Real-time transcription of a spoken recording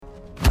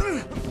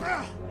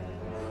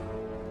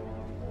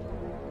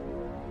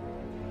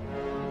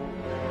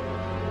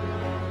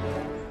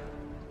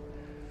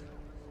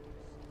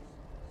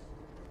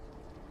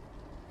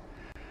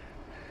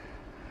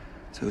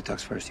So who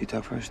talks first? You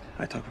talk first?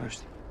 I talk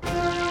first.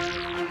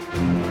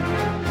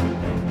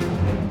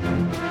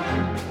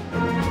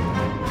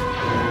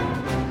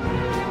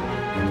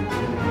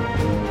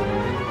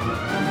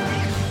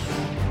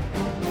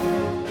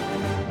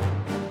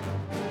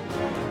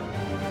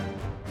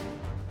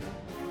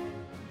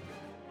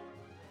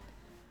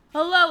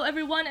 Hello,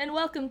 everyone, and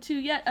welcome to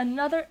yet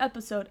another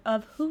episode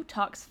of Who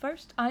Talks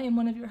First. I am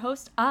one of your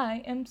hosts.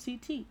 I am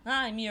CT.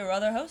 I'm your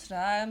other host.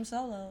 I am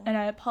Solo. And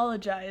I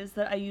apologize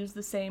that I use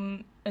the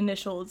same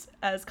initials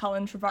as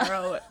Colin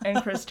Trevorrow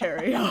and Chris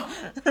Terrio.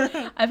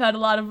 I've had a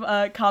lot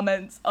of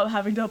comments of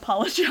having to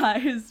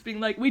apologize, being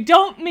like, we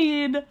don't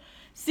mean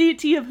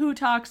CT of Who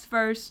Talks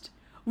First.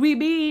 We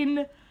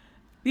mean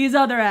these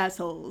other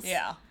assholes.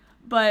 Yeah.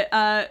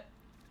 But,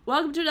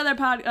 welcome to another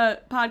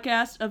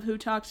podcast of Who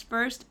Talks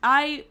First.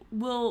 I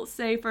will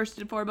say first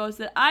and foremost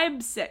that I'm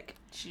sick.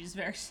 She's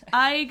very sick.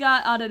 I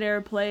got on an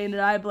airplane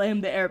and I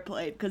blame the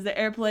airplane because the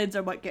airplanes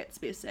are what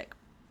gets me sick.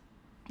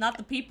 Not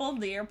the people,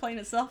 the airplane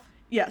itself?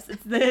 Yes,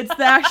 it's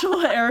the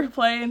actual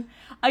airplane.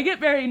 I get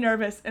very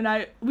nervous and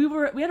we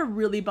had a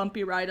really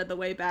bumpy ride on the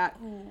way back.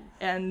 Ooh.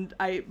 And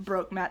I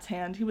broke Matt's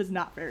hand. He was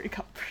not very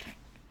comforting.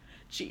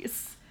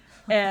 Jeez.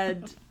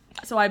 And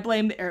so I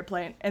blame the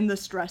airplane and the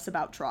stress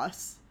about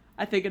Tross.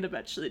 I think it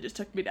eventually just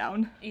took me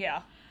down.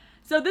 Yeah.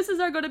 So this is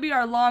going to be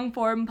our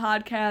long-form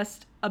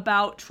podcast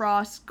about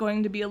Tross,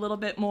 going to be a little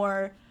bit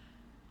more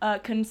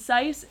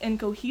concise and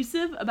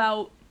cohesive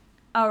about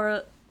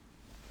our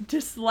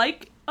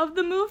dislike of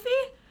the movie.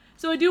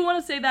 So I do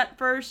want to say that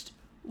first.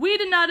 We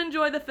did not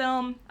enjoy the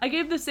film. I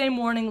gave the same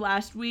warning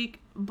last week,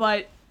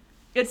 but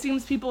it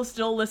seems people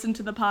still listen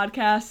to the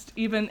podcast,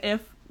 even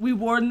if we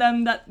warned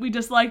them that we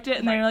disliked it,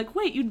 and they're like,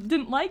 wait, you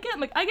didn't like it? I'm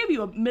like, I gave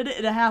you a minute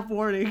and a half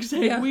warning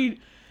saying we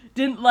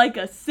didn't like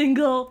a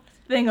single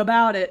thing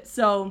about it,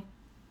 so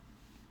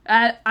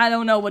I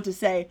don't know what to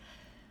say.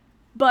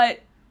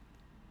 But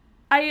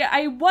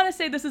I want to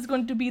say this is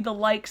going to be the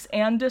likes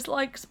and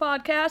dislikes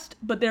podcast,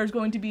 but there's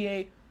going to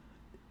be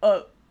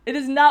it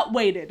is not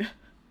weighted.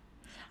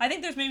 I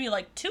think there's maybe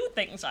like two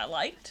things I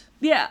liked.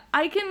 Yeah,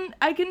 I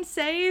can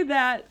say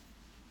that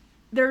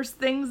there's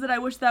things that I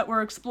wish that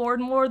were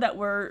explored more, that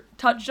were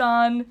touched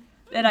on,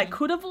 that I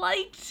could have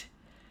liked.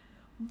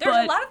 There's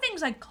a lot of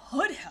things I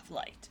could have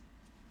liked.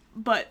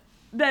 But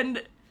then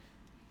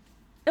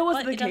it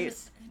wasn't the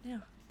case. Yeah.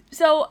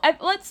 So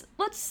let's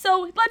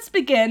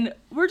begin.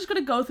 We're just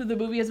gonna go through the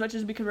movie as much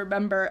as we can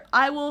remember.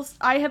 I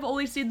have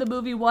only seen the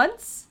movie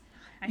once.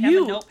 I have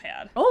a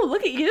notepad. Oh,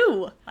 look at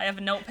you. I have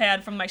a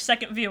notepad from my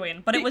second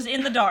viewing, but it was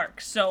in the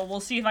dark, so we'll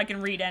see if I can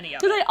read any of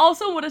it. Because I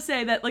also want to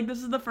say that, like,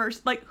 this is the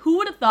first, like, who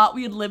would have thought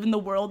we'd live in the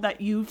world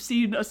that you've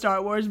seen a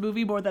Star Wars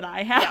movie more than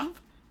I have?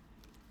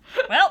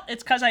 Yeah. Well,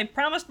 it's because I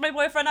promised my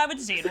boyfriend I would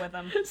see it with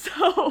him.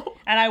 So.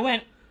 And I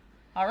went,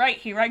 all right,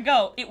 here I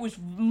go. It was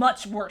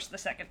much worse the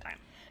second time.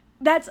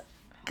 That's,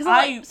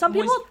 because some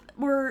people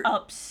were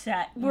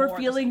upset. Were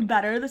feeling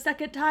better the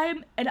second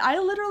time, and I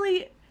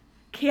literally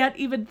can't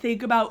even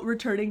think about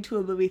returning to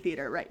a movie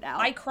theater right now.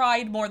 I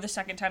cried more the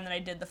second time than I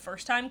did the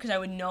first time because I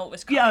would know it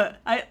was coming.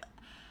 Yeah,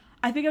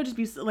 I think I would just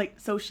be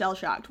so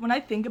shell-shocked. When I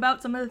think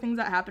about some of the things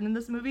that happen in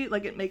this movie,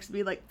 like, it makes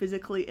me like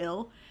physically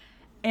ill.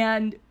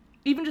 And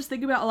even just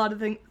thinking about a lot of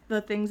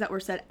the things that were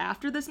said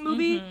after this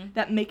movie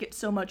that make it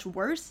so much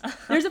worse.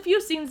 There's a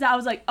few scenes that I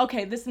was like,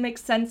 okay, this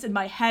makes sense in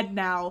my head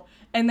now.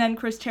 And then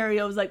Chris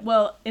Terrio was like,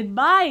 well, in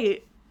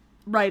my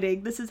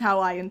writing, this is how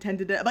I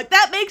intended it. I'm like,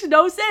 that makes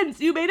no sense.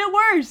 You made it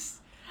worse.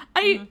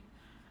 I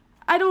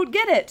don't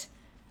get it.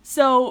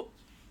 So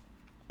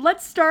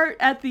let's start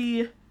at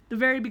the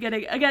very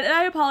beginning. Again, and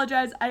I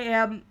apologize.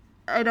 I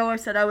know I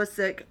said I was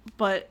sick,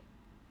 but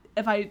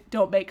if I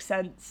don't make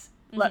sense,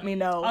 let me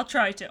know. I'll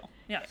try to.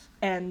 Yes.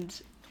 And,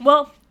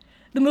 well,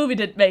 the movie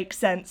didn't make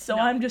sense, so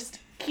I'm just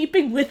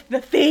keeping with the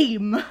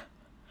theme.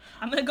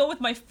 I'm going to go with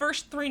my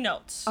first three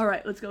notes. All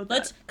right, let's go with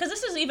that. Because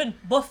this is even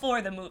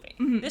before the movie.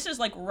 This is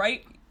like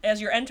right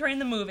as you're entering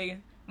the movie.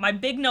 My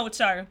big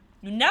notes are,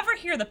 you never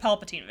hear the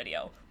Palpatine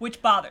video,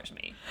 which bothers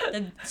me.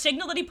 The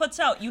signal that he puts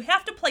out, you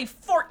have to play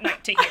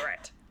Fortnite to hear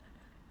it.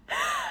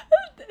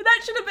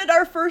 That should have been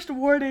our first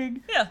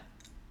warning. Yeah.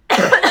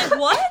 Like,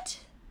 what?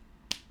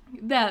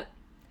 That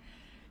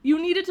you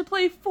needed to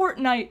play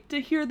Fortnite to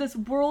hear this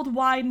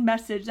worldwide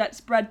message that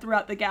spread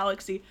throughout the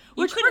galaxy.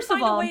 Which, you couldn't first of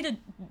find all, a way to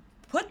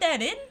put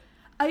that in?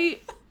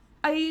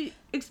 I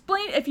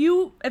explain,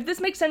 if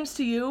this makes sense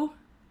to you,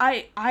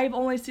 I've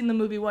only seen the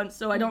movie once,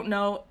 so I don't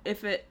know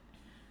if it.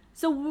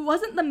 So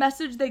wasn't the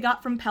message they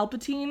got from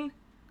Palpatine,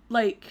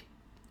 like,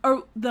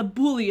 or the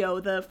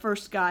Bulio, the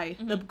first guy,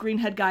 the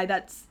greenhead guy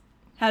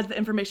has the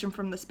information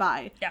from the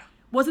spy? Yeah.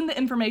 Wasn't the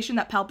information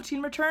that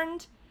Palpatine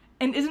returned?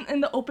 And isn't in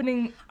the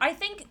opening... I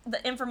think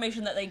the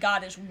information that they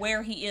got is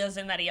where he is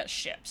and that he has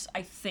ships.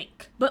 I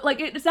think. But, like,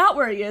 it's not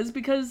where he is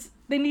because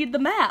they need the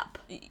map.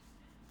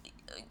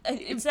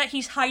 It's that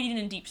he's hiding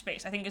in deep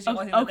space, I think is the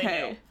only thing that they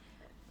know.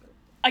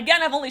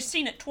 Again, I've only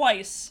seen it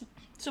twice,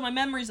 so my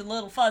memory's a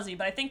little fuzzy,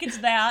 but I think it's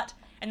that,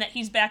 and that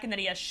he's back and that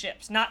he has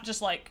ships. Not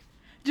just, like...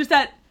 Just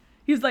that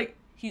he's, like,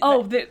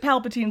 that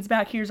Palpatine's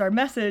back, here's our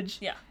message.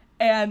 Yeah.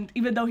 And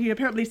even though he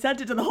apparently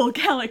sent it to the whole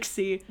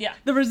galaxy, Yeah.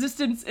 the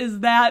Resistance is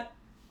that,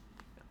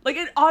 like,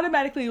 it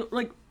automatically,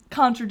 like,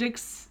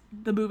 contradicts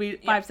the movie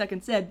 5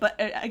 seconds in. But,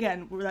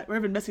 again, we're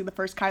even missing the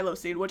first Kylo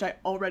scene, which I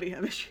already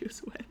have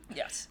issues with.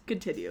 Yes.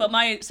 Continue. But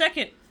my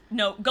second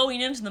note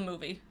going into the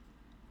movie,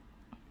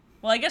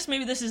 well, I guess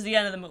maybe this is the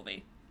end of the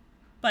movie,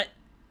 but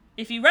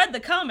if you read the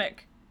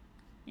comic,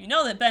 you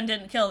know that Ben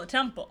didn't kill the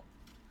temple.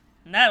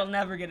 And that'll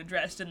never get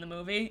addressed in the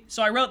movie.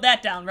 So I wrote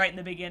that down right in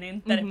the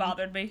beginning, that it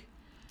bothered me.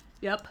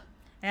 Yep.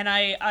 And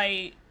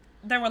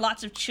there were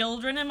lots of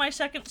children in my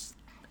second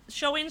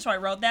showing, so I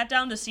wrote that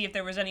down to see if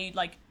there was any,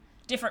 like,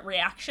 different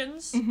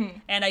reactions.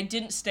 And I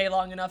didn't stay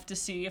long enough to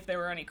see if there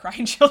were any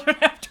crying children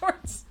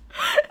afterwards.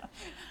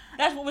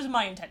 That's what was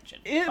my intention.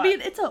 I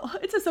mean, it's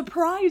a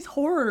surprise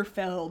horror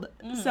film,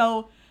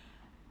 so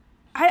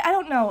I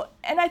don't know.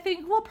 And I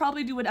think we'll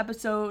probably do an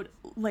episode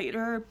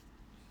later.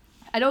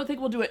 I don't think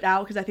we'll do it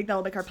now, because I think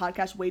that'll make our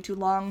podcast way too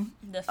long.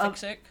 The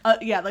Fix-It?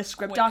 Like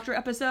Script Doctor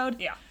episode.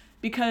 Yeah.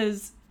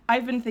 Because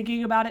I've been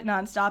thinking about it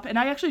nonstop, and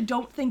I actually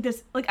don't think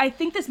I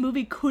think this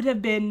movie could have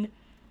been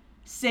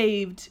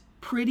saved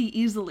pretty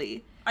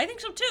easily. I think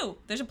so too.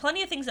 There's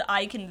plenty of things that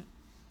I can,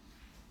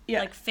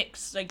 like,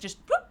 fix. Like,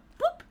 just boop,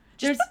 boop.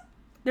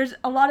 There's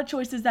a lot of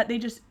choices that they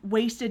just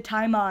wasted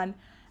time on,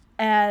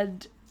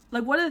 and,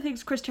 like, one of the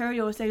things Chris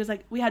Terrio was saying is,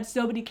 like, we had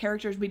so many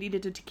characters we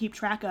needed to keep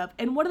track of,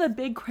 and one of the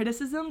big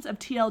criticisms of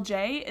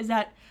TLJ is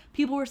that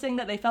people were saying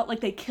that they felt like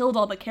they killed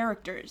all the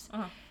characters.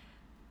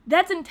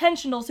 That's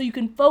intentional, so you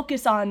can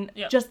focus on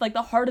just, like,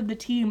 the heart of the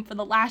team for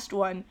the last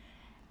one,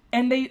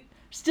 and they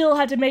still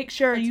had to make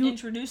sure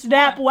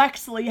Snap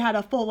Wexley had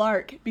a full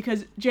arc,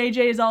 because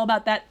JJ is all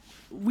about that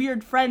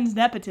weird friend's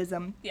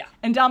nepotism. Yeah.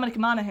 And Dominic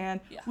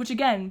Monaghan, which,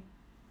 again,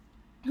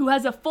 who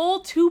has a full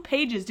 2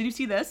 pages. Did you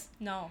see this?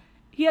 No.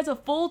 He has a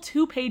full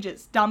 2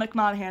 pages, Dominic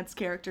Monaghan's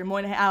character.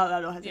 Moynihan, I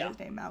don't know his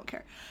name, I don't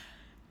care.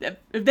 If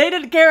they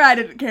didn't care, I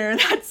didn't care.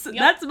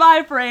 That's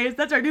my phrase.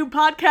 That's our new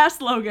podcast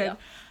slogan.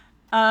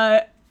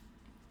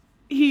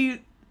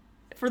 He,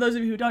 for those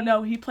of you who don't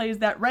know, he plays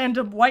that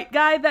random white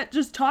guy that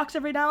just talks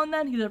every now and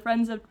then. He's a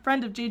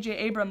friend of J.J.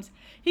 Abrams.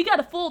 He got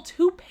a full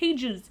 2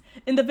 pages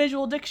in the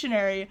visual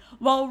dictionary,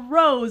 while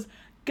Rose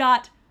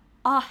got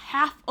a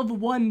half of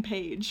 1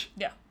 page.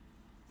 Yeah.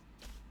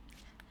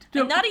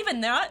 And not even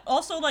that.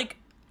 Also, like,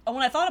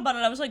 when I thought about it,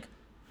 I was like,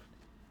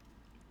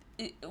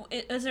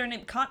 is there a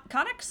name?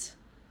 Connix?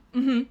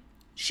 Mm-hmm.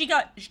 She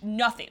got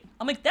nothing.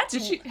 I'm like, that's...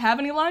 Did she have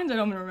any lines? I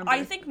don't remember.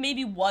 I think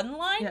maybe 1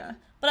 line. Yeah.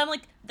 But I'm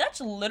like,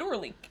 that's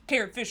literally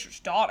Carrie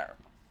Fisher's daughter.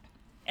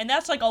 And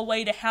that's, like, a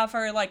way to have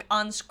her, like,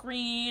 on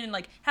screen and,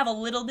 like, have a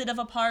little bit of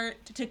a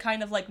part to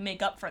kind of, like,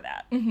 make up for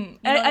that. Mm-hmm. You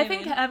know I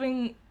think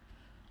having,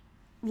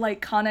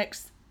 like,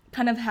 Connix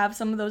kind of have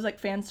some of those, like,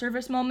 fan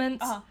service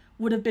moments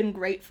would have been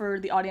great for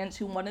the audience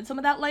who wanted some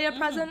of that Leia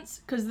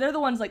presence, because they're the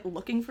ones, like,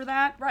 looking for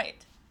that.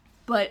 Right.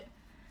 But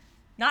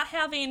not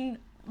having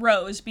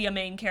Rose be a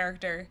main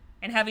character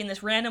and having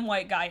this random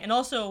white guy, and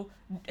also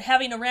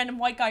having a random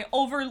white guy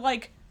over,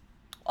 like,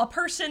 a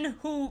person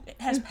who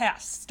has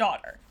passed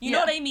daughter. You know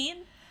what I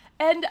mean?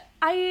 And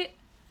I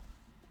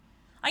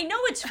know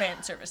it's fan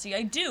servicey,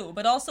 I do,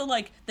 but also,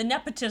 like, the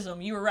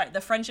nepotism, you were right, the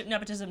friendship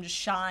nepotism just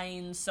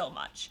shines so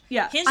much.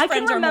 Yeah, his I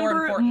friends can remember are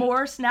more important.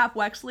 more Snap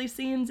Wexley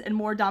scenes and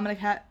more Dominic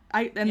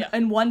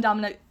and one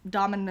Dominic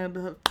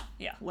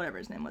whatever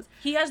his name was.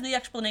 He has the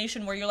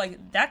explanation where you're like,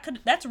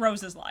 that's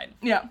Rose's line.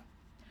 Yeah.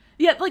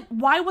 Yeah, like,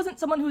 why wasn't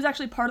someone who's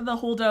actually part of the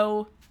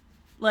Holdo,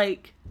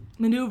 like,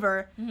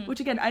 maneuver, which,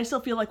 again, I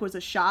still feel like was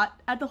a shot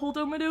at the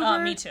Holdo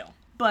maneuver. Me too.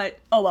 But,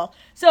 oh well.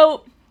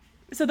 So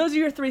those are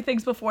your 3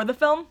 things before the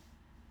film?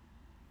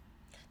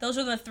 Those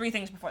are the 3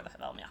 things before the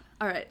film, yeah.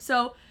 Alright,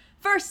 so,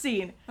 first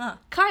scene.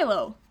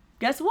 Kylo.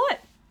 Guess what?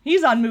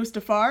 He's on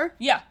Mustafar.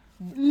 Yeah.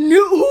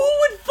 Who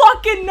would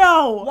fucking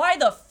know? Why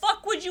the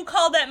fuck would you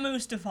call that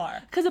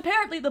Mustafar? Because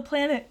apparently the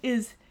planet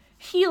is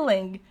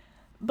healing,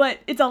 but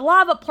it's a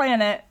lava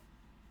planet,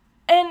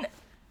 and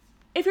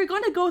if you're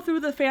going to go through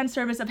the fan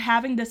service of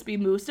having this be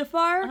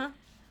Mustafar,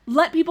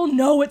 let people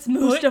know it's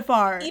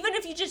Mustafar. Even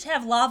if you just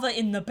have lava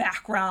in the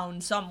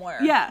background somewhere.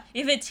 Yeah.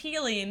 If it's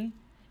healing,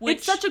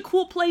 it's such a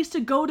cool place to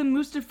go to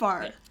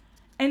Mustafar. Yeah.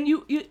 And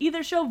you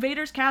either show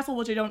Vader's castle,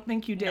 which I don't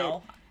think you did,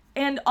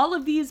 and all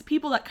of these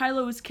people that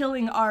Kylo is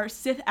killing are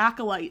Sith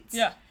acolytes.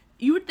 Yeah.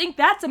 You would think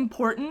that's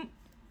important.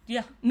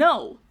 Yeah.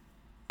 No.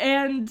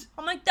 And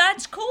I'm like,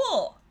 that's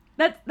cool.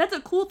 That's a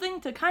cool thing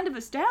to kind of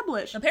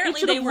establish.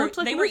 Apparently they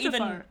were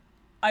even,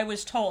 I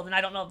was told, and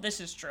I don't know if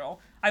this is true,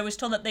 I was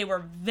told that they were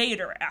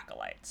Vader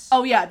acolytes.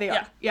 Oh yeah, they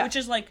are. Yeah. Which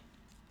is like,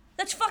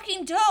 that's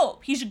fucking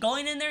dope. He's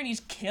going in there and he's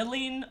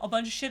killing a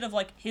bunch of shit of,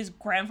 like, his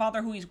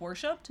grandfather who he's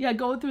worshipped. Yeah,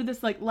 going through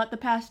this, like, let the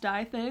past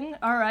die thing.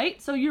 All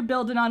right, so you're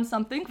building on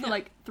something for,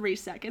 like, 3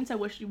 seconds. I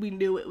wish we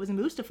knew it was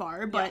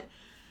Mustafar, but,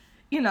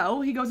 you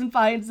know, he goes and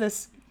finds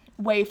this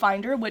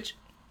Wayfinder, which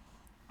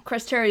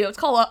Chris Terrio, it's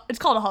called a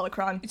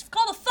holocron. It's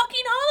called a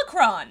fucking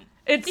holocron.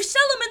 You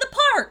sell them in the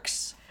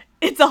parks.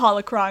 It's a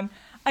holocron.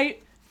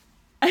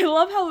 I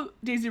love how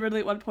Daisy Ridley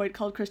at one point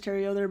called Chris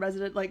Terrio their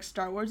resident, like,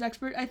 Star Wars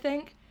expert, I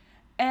think.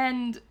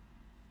 And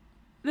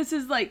this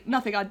is, like,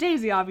 nothing on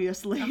Daisy,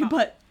 obviously,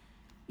 but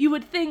you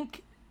would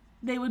think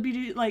they would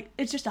be, like,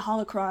 it's just a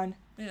holocron.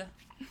 Yeah.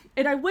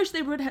 And I wish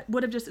they would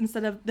have just,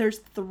 instead of, there's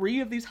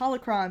 3 of these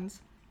holocrons,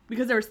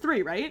 because there was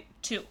 3, right?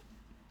 2.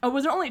 Oh,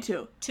 was there only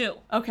 2? 2.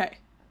 Okay.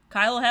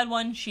 Kylo had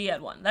one, she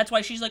had one. That's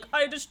why she's like,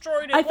 I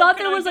destroyed it. I what thought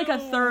can there I was, like, a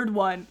do?" 3rd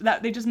one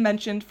that they just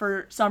mentioned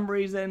for some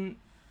reason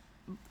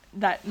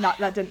that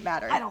didn't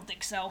matter. I don't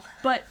think so.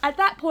 But at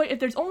that point, if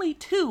there's only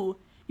 2,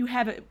 you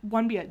have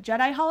one be a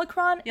Jedi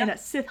holocron and Yep. a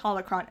Sith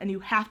holocron, and you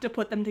have to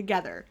put them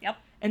together Yep.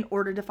 in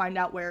order to find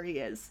out where he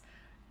is.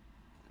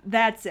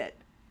 That's it.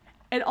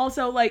 And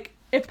also, like,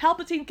 if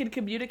Palpatine could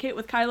communicate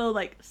with Kylo,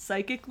 like,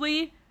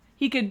 psychically,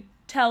 he could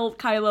tell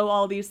Kylo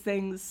all these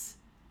things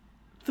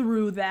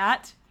through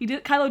that.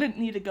 Kylo didn't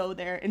need to go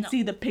there and No.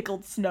 see the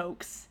pickled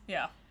Snokes.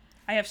 Yeah.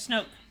 I have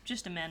Snoke,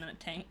 just a man in a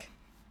tank.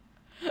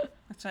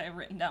 That's what I have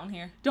written down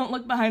here. Don't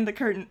look behind the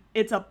curtain.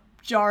 It's a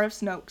jar of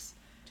Snokes.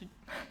 Just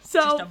a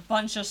So,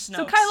 bunch of Snokes.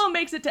 so Kylo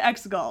makes it to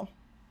Exegol.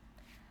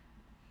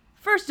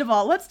 First of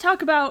all, let's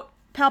talk about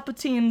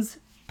Palpatine's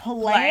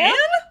plan?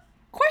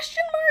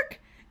 Question mark?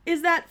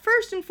 Is that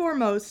first and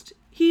foremost,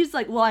 he's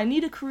like, well, I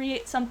need to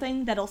create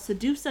something that'll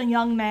seduce a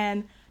young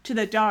man to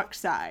the dark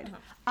side.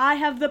 I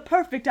have the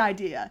perfect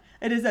idea.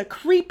 It is a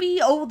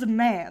creepy old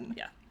man.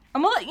 Yeah.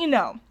 I'm gonna let you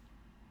know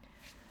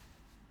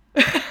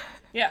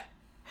Yeah.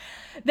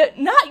 that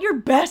not your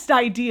best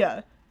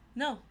idea.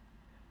 No.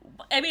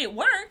 I mean, it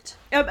worked.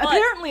 but-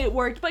 Apparently it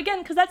worked, but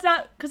again, because that's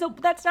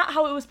not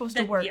how it was supposed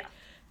to work. Yeah.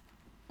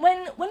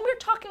 When we're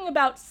talking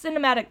about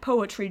cinematic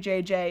poetry,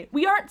 JJ,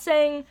 we aren't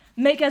saying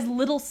make as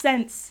little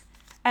sense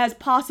as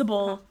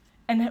possible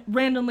and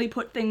randomly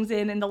put things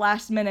in the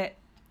last minute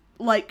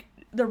like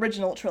the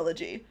original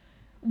trilogy.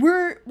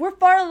 We're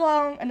far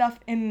along enough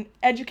in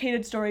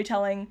educated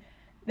storytelling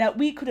that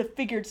we could have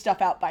figured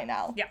stuff out by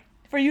now. Yeah.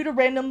 For you to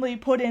randomly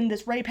put in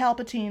this Rey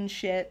Palpatine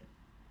shit,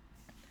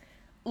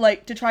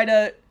 like, to try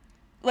to,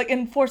 like,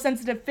 in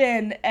Force-sensitive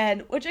Finn,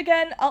 and, which,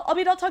 again, I'll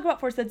talk about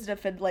Force-sensitive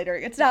Finn later.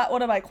 It's not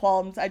one of my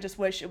qualms, I just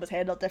wish it was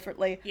handled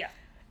differently. Yeah.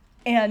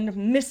 And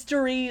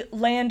mystery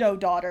Lando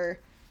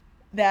daughter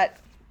that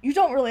you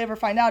don't really ever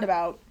find out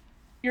about.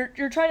 You're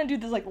trying to do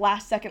this, like,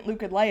 last-second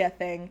Luke and Leia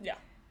thing, Yeah.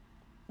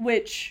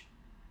 which,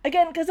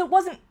 again, because it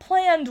wasn't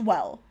planned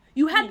well.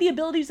 You had the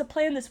abilities to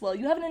plan this well.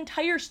 You have an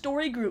entire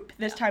story group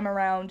this time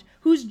around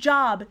whose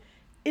job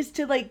is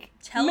to, like,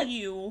 Tell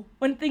you,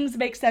 when things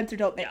make sense or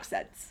don't make Yeah.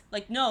 sense.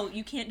 like, no,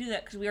 you can't do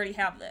that because we already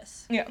have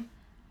this. Yeah.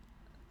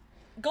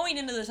 Going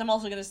into this, I'm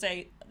also going to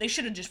say they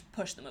should have just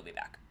pushed the movie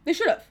back. They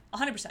should have.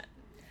 100%.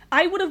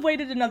 I would have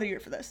waited another year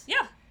for this.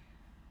 Yeah.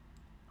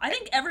 I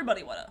think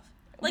everybody would have.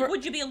 Like, For-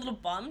 would you be a little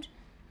bummed?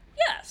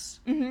 Yes.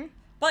 Mm-hmm.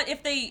 But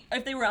if they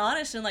were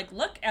honest and like,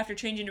 look, after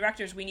changing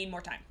directors, we need more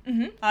time.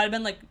 Mm-hmm. I'd have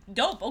been like,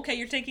 dope. Okay,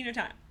 you're taking your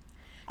time.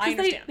 I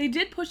Because understand. they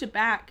did push it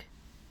back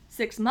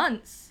 6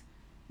 months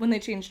when they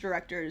changed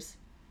directors,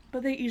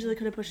 but they easily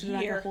could have pushed it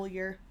back Year. a whole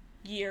year.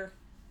 Year,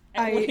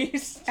 At least.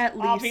 least.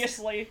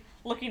 Obviously,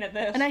 looking at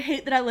this. And I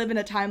hate that I live in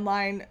a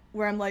timeline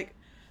where I'm like,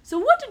 so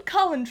what did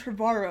Colin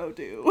Trevorrow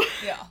do?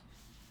 Yeah.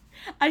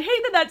 I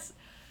hate that that's...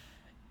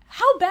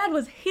 How bad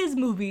was his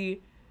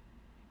movie?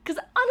 Because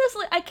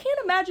honestly, I can't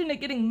imagine it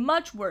getting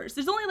much worse.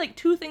 There's only like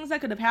 2 things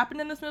that could have happened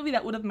in this movie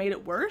that would have made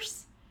it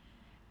worse.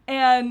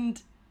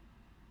 And...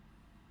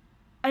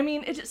 I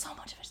mean, it just, so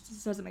much of it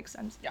just doesn't make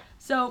sense. Yeah.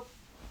 So,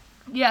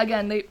 yeah,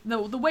 again, the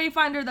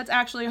Wayfinder, that's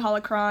actually a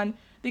holocron.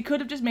 They could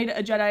have just made it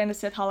a Jedi and a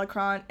Sith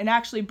holocron and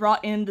actually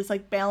brought in this,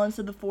 like, balance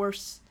of the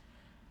Force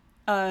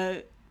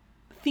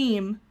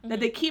theme that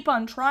they keep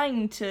on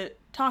trying to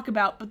talk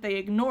about, but they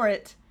ignore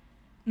it.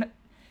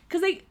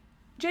 Because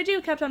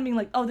JJ kept on being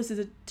like, oh, this is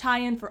a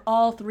tie-in for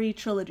all 3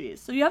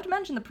 trilogies. So you have to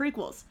mention the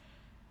prequels.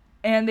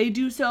 And they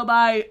do so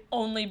by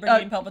Only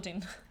bringing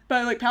Palpatine.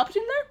 like, Palpatine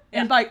there? Yeah.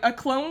 And by a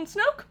clone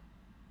Snoke?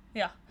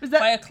 Yeah. Is that...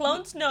 By a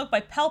clone Snoke,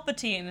 by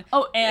Palpatine.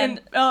 Oh,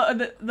 and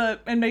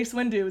and Mace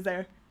Windu was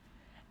there.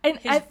 And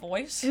his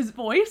voice. His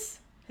voice?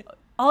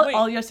 Wait.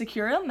 Alia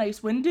Secura, Mace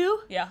Windu,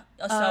 Yeah.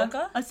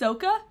 Ahsoka.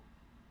 Ahsoka.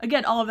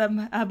 Again, all of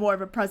them have more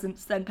of a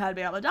presence than Padme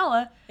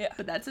Amidala. Yeah.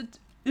 But that's a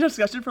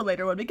discussion for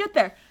later when we get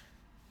there.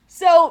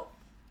 So,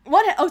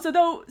 what... Oh,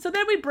 so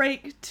then we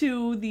break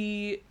to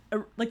the,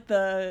 like,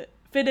 the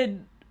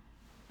fitted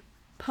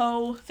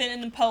Poe...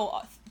 Finn and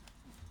Poe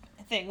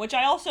thing, which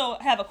I also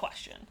have a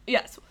question.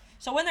 Yes.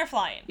 So when they're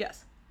flying,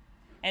 Yes.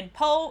 and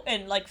Poe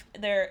and like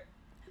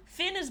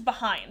Finn is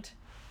behind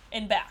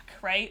and back,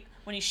 right?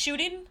 When he's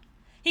shooting,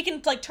 he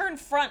can like turn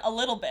front a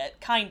little bit,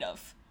 kind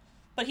of,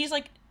 but he's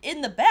like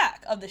in the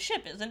back of the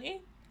ship, isn't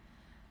he?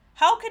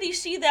 How could he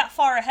see that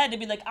far ahead to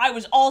be like, I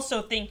was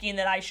also thinking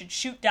that I should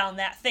shoot down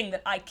that thing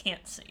that I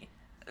can't see?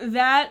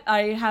 That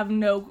I have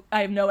no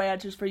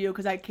answers for you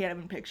because I can't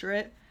even picture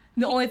it.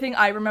 The only thing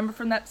I remember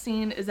from that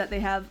scene is that they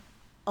have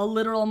a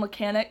literal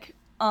mechanic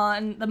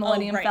on the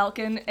Millennium right.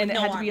 Falcon, and With it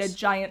no had to be a arms.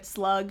 giant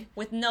slug.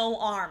 With no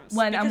arms.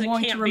 When because I'm it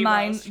going can't to be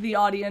remind Rose. the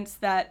audience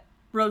that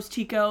Rose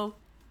Tico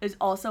is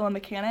also a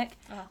mechanic.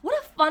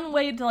 What a fun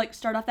way to like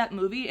start off that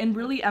movie and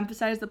really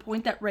emphasize the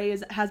point that Rey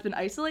has been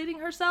isolating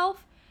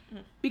herself.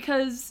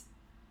 Because,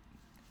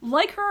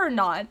 like her or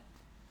not,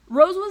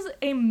 Rose was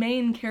a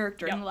main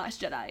character in The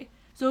Last Jedi.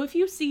 So if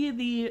you see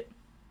the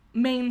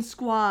main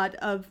squad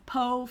of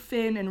Poe,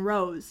 Finn, and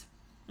Rose,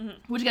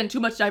 which again, too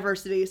much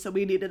diversity, so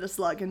we needed a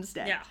slug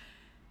instead. Yeah.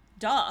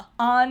 Duh.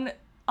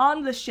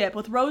 On the ship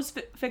with Rose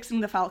fixing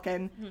the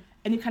Falcon,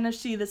 and you kind of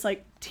see this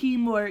like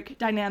teamwork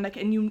dynamic,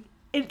 and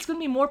it's going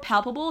to be more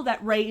palpable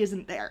that Rey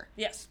isn't there.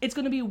 Yes. It's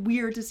going to be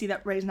weird to see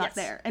that Rey's not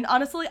there. And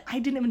honestly, I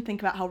didn't even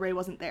think about how Rey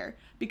wasn't there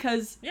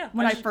because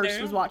when I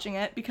first was watching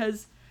it,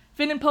 because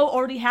Finn and Poe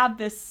already have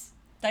this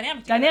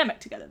dynamic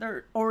together.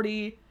 They're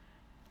already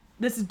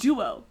this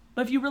duo.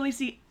 But if you really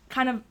see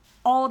kind of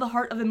all the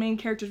heart of the main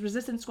character's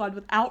Resistance Squad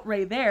without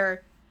Rey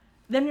there,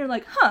 then you're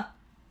like, huh,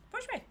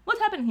 Where's Rey? What's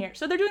happening here?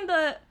 So they're doing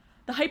the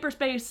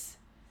hyperspace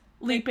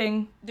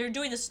leaping. They're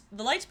doing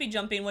the lightspeed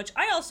jumping, which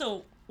I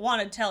also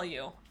want to tell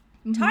you,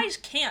 TIEs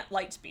can't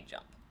lightspeed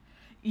jump.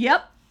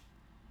 Yep.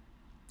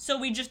 So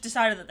we just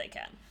decided that they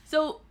can.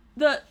 So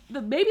the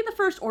maybe the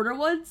First Order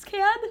ones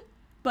can,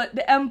 but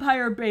the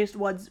Empire-based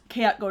ones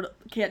can't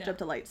jump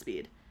to light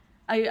speed.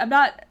 I'm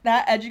not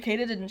that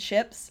educated in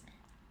ships,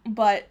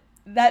 but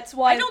that's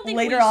why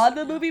later on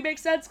the movie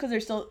makes sense, because they're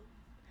still...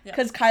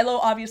 Because Kylo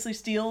obviously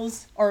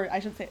steals, or I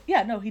should say,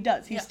 he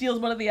does. He steals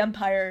one of the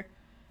Empire,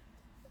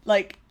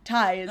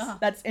 TIEs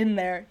that's in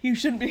there. He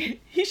should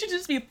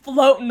just be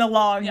floating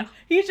along. Yeah.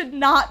 He should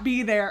not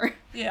be there.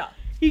 Yeah.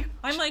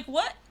 I'm like,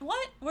 what?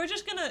 We're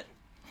just gonna...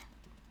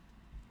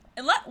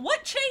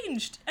 What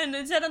changed? And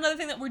is that another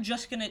thing that we're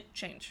just gonna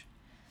change?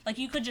 Like,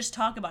 you could just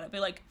talk about it. Be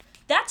like,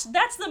 that's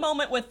the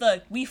moment with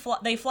the,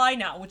 they fly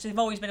now, which they've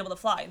always been able to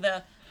fly.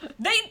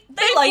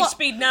 They light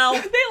speed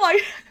now.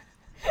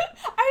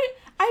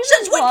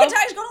 Since when can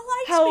TIEs go to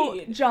light how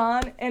speed?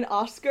 John and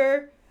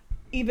Oscar,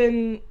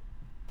 even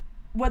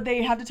what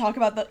they have to talk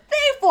about, they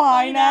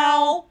fly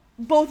now.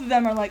 Both of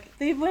them are like,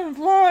 they've been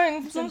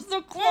flying since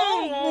the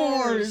Clone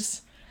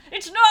Wars.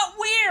 It's not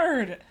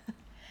weird.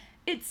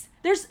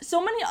 There's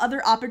so many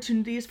other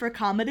opportunities for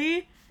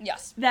comedy.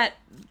 Yes. That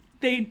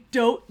they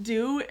don't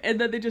do, and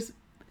then they just...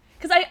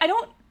 Because I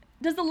don't...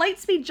 Does the light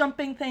speed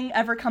jumping thing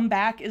ever come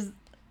back? Is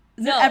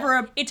it ever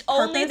a It's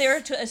purpose? only there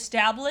to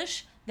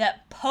establish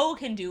that Poe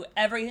can do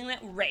everything that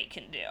Rey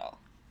can do.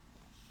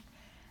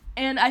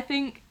 And I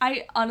think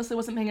I honestly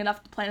wasn't paying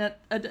enough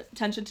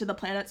attention to the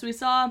planets we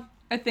saw.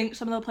 I think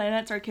some of the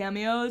planets are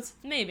cameos.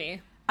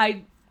 Maybe.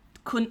 I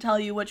couldn't tell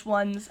you which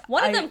ones.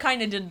 One of them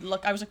kind of did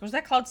look... I was like, was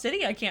that Cloud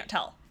City? I can't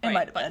tell. It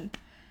might have been.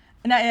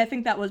 And I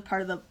think that was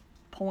part of the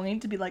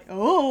point, to be like,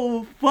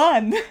 oh,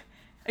 fun.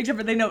 Except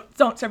for they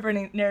don't serve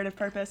any narrative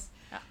purpose.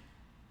 Yeah.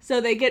 So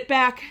they get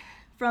back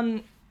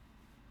from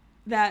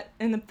that,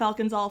 and the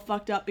Falcon's all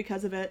fucked up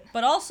because of it.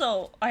 But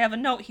also, I have a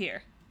note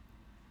here.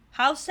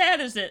 How sad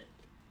is it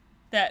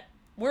that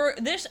we're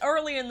this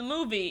early in the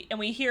movie and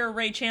we hear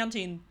Rey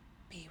chanting,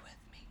 "Be with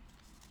me.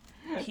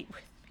 Be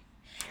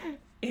with me."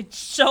 It's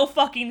so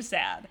fucking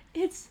sad.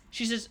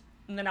 She says,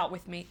 "And then out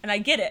with me." And I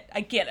get it.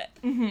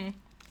 Mm-hmm.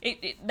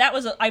 That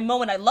was a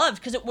moment I loved,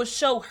 because it was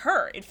so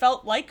her. It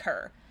felt like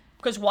her.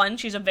 Because one,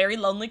 she's a very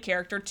lonely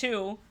character.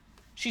 Two,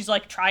 she's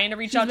like trying to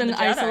reach out to the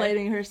Jedi. She's been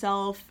isolating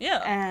herself.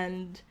 Yeah.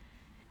 And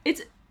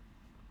it's...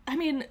 I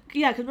mean,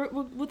 yeah, because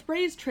with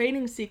Rey's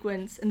training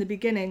sequence in the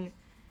beginning,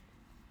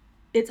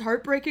 it's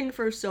heartbreaking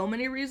for so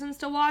many reasons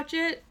to watch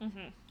it.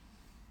 Mm-hmm.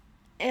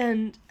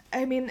 And,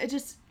 I mean, it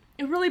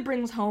really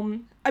brings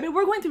home... I mean,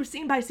 we're going through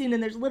scene by scene,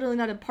 and there's literally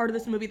not a part of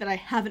this movie that I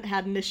haven't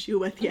had an issue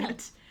with yet.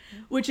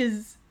 Mm-hmm. Which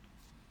is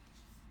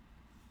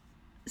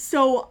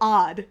so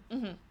odd.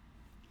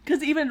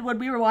 Because even when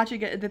we were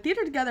watching it in the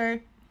theater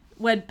together,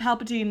 when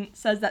Palpatine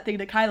says that thing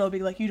to Kylo,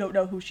 being like, "You don't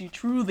know who she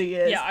truly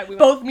is." Yeah,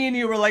 both me and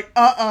you were like,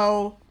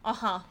 uh-oh.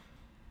 Uh-huh.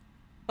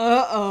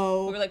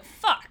 Uh-oh. We were like,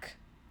 fuck.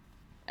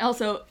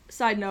 Also,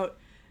 side note,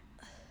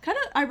 kind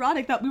of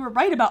ironic that we were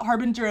right about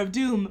Harbinger of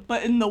Doom,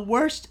 but in the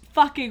worst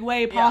fucking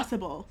way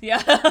possible.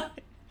 Yeah.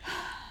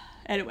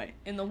 Anyway.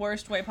 In the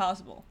worst way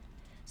possible.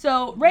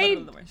 So, Rey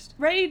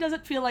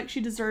doesn't feel like she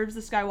deserves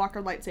the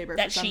Skywalker lightsaber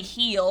that for some she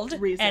healed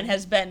reason. And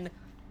has been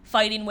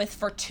fighting with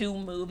for 2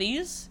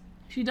 movies.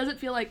 She doesn't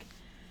feel like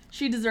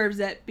she deserves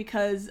it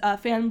because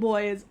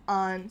fanboys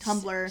on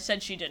Tumblr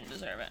said she didn't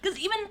deserve it. Because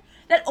even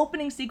that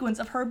opening sequence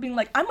of her being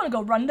like, "I'm gonna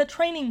go run the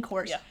training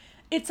course." Yeah.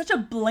 It's such a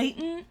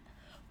blatant,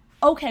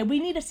 okay, we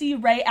need to see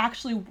Rey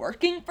actually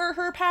working for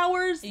her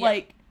powers,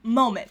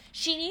 moment.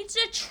 She needs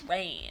to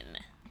train.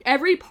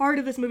 Every part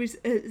of this movie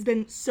has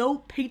been so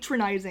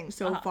patronizing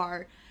so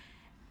far.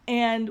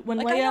 And when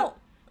Leia...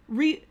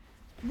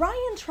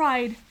 Ryan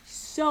tried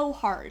so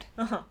hard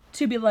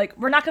to be like,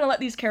 we're not going to let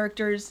these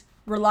characters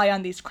rely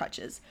on these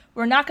crutches.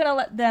 We're not going to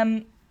let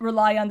them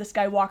rely on the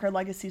Skywalker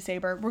legacy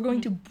saber. We're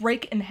going to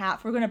break in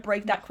half. We're going to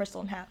break that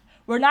crystal in half.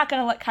 We're not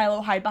going to let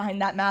Kylo hide behind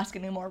that mask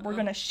anymore. We're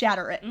going to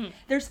shatter it.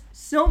 There's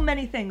so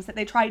many things that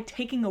they tried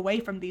taking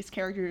away from these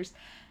characters.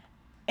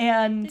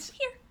 And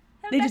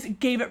they just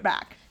gave it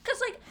back.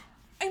 Because,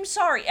 I'm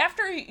sorry,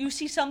 after you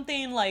see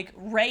something like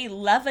Rey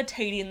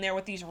levitating there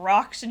with these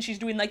rocks and she's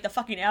doing like the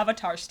fucking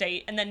Avatar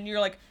state, and then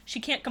you're like, she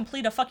can't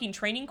complete a fucking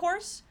training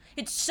course?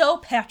 It's so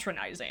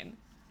patronizing.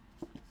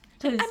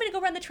 I'm gonna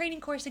go run the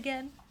training course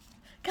again.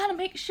 Gotta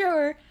make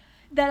sure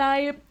that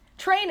I'm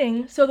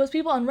training so those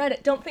people on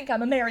Reddit don't think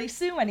I'm a Mary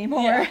Sue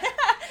anymore. Yeah.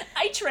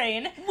 I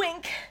train.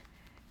 Wink.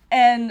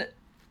 And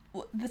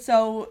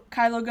so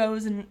Kylo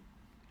goes and...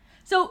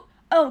 So,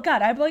 oh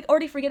god, I'm like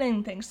already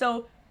forgetting things.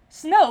 So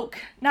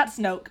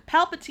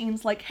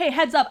Palpatine's like, hey,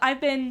 heads up,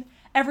 I've been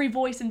every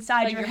voice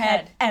inside Like your your head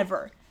head.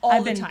 ever. All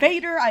I've the been time.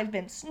 Vader, I've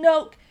been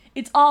Snoke,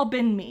 it's all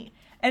been me.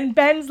 And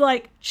Ben's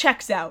like,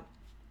 checks out.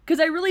 Because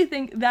I really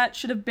think that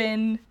should have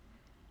been...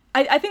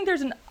 I think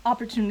there's an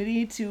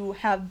opportunity to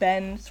have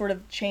Ben sort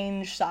of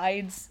change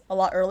sides a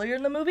lot earlier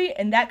in the movie,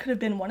 and that could have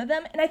been one of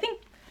them. And I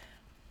think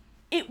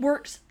it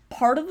works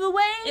part of the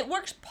way. It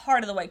works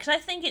part of the way, because I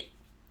think it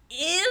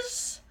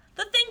is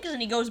the thing, because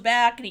then he goes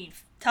back and he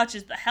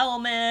touches the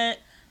helmet,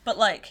 but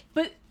like...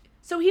 But,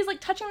 so he's like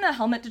touching the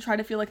helmet to try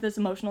to feel like this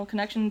emotional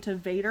connection to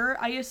Vader,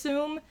 I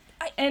assume.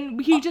 And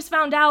he just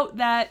found out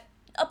that...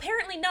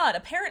 Apparently not.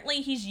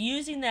 Apparently he's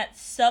using that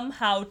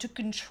somehow to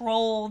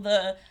control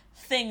the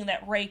thing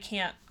that Rey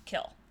can't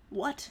kill.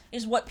 What?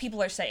 Is what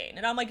people are saying.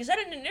 And I'm like, is that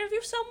in an interview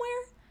somewhere?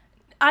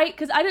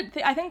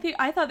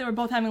 I thought they were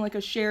both having like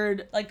a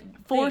shared Like,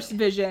 force thing.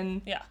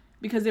 vision. Yeah.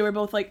 Because they were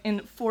both like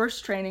in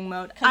force training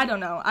mode. I don't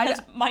know.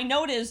 Because my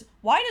note is,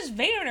 why does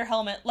Vader in her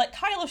helmet let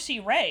Kylo see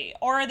Rey?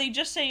 Or are they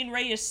just saying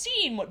Rey is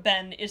seeing what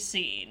Ben is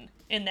seeing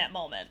in that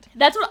moment?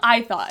 That's what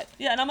I thought.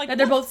 Yeah, and I'm like, That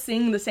they're what? both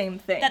seeing the same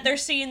thing. That they're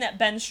seeing that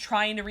Ben's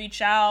trying to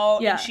reach out,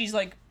 Yeah. and she's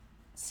like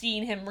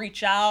seeing him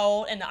reach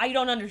out, and I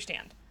don't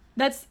understand.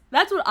 That's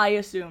what I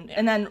assumed.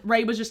 And then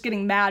Rey was just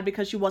getting mad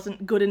because she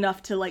wasn't good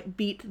enough to like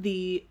beat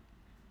the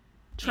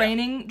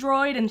training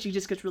droid, and she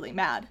just gets really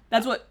mad.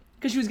 That's what,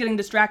 because she was getting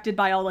distracted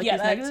by all like Yeah,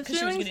 these that's negative because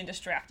she was feelings. getting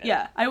distracted.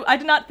 Yeah, I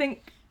did not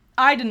think,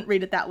 I didn't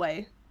read it that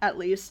way, at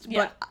least.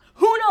 Yeah. But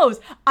who knows?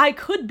 I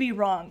could be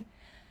wrong.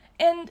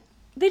 And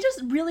they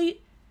just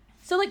really,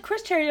 so like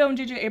Chris Terrio and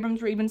J.J.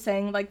 Abrams were even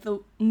saying like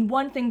the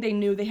one thing they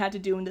knew they had to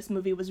do in this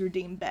movie was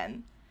redeem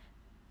Ben.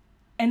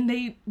 And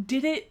they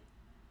did it,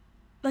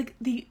 like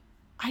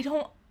I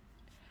don't,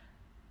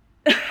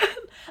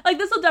 like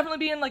this will definitely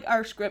be in like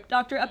our script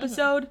doctor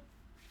episode.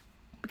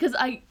 Because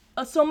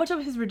so much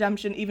of his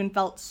redemption even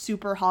felt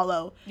super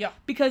hollow. Yeah.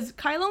 Because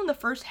Kylo in the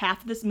first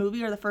half of this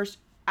movie, or the first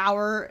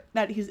hour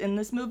that he's in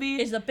this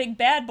movie, Is the big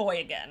bad boy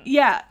again.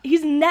 yeah,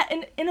 he's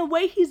in a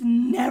way he's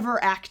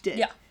never acted.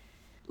 Yeah.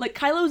 Like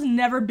Kylo's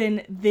never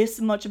been this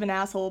much of an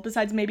asshole,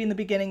 besides maybe in the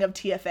beginning of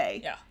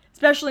TFA. Yeah.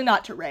 Especially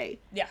not to Rey.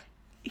 Yeah.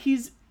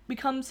 He's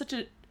become such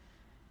a...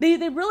 They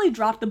really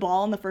dropped the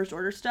ball on the First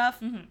Order stuff,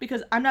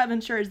 because I'm not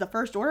even sure, is the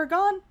First Order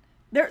gone?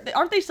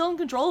 Aren't they still in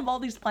control of all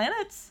these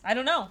planets? I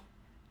don't know.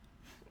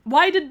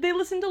 Why did they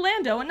listen to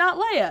Lando and not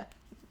Leia?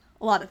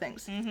 A lot of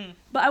things.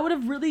 But I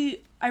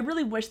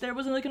really wish there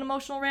was like an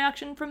emotional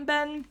reaction from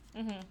Ben.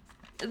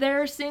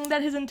 There, seeing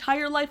that his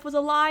entire life was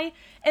a lie.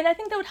 And I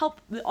think that would help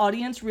the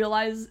audience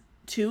realize,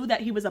 too,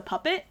 that he was a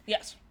puppet.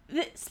 Yes.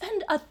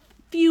 Spend a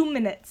few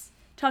minutes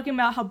talking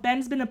about how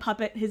Ben's been a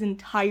puppet his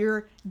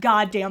entire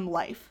goddamn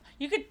life.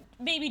 You could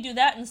maybe do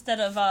that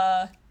instead of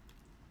a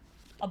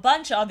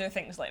bunch of other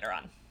things later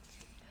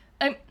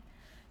on.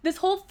 This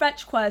whole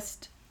fetch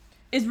quest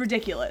is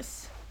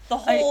ridiculous. The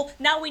whole,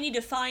 now we need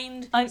to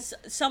find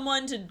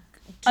someone to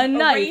A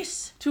knife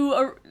erase.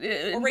 to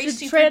Erase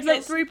to C-3PO's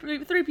translate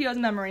 3PO's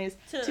memories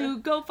to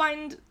go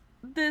find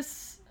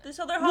this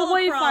other the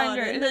holocron,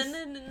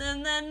 Wayfinder.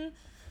 and then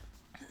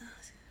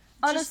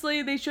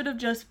honestly, they should have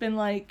just been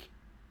like,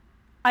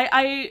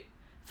 I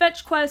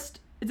fetch quest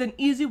is an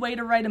easy way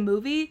to write a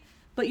movie,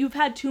 but you've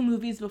had 2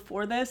 movies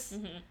before this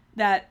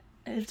that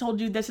have told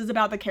you this is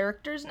about the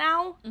characters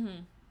now.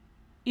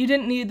 You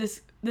didn't need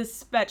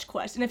this fetch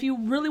quest, and if you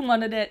really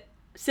wanted it,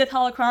 Sith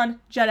holocron,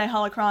 Jedi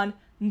holocron,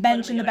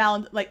 mention the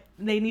balance, like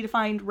they need to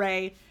find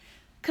Rey,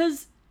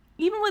 because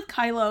even with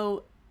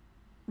Kylo,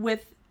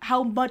 with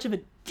how much of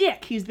a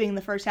dick he's being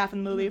the first half of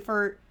the movie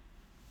for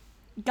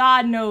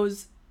God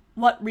knows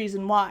what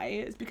reason why,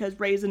 is because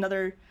Rey's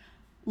another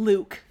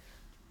Luke,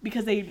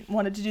 because they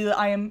wanted to do the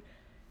I am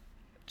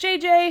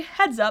JJ,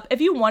 heads up,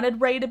 if you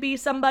wanted Rey to be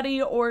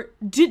somebody, or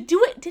do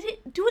it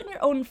in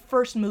your own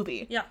first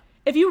movie. Yeah.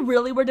 If you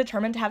really were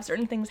determined to have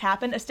certain things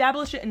happen,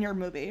 establish it in your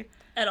movie.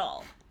 At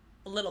all.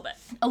 A little bit.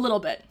 A little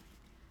bit.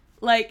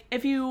 Like,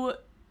 if you...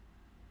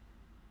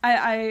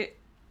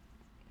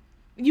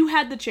 You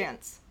had the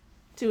chance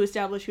to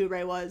establish who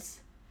Rey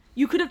was.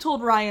 You could have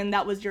told Ryan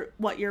that was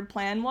what your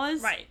plan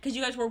was. Right, because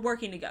you guys were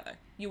working together.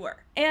 You were.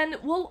 And,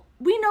 well,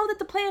 we know that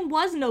the plan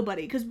was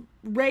nobody, because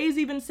Rey's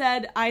even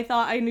said, I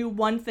thought I knew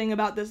one thing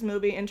about this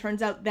movie, and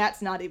turns out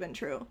that's not even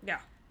true. Yeah.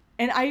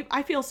 And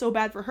I feel so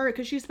bad for her,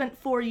 because she spent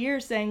 4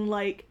 years saying,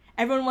 like,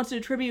 everyone wants to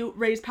attribute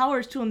Rey's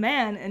powers to a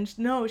man, and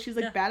no, she's,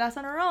 like, badass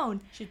on her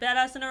own. She's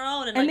badass on her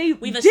own, and And like, they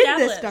we've did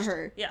established. this to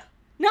her. Yeah.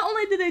 Not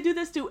only did they do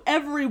this to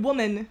every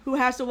woman who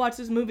has to watch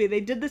this movie, they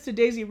did this to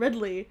Daisy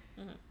Ridley.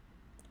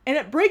 And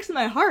it breaks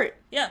my heart.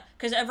 Yeah,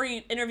 because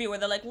every interview where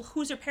they're like, well,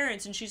 who's her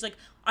parents? And she's like,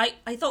 I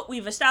thought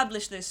we've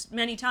established this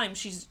many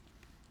times.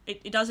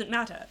 It doesn't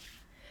matter.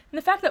 And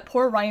the fact that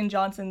poor Ryan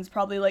Johnson's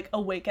probably, like,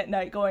 awake at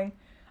night going,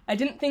 I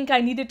didn't think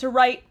I needed to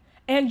write,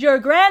 and your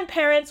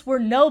grandparents were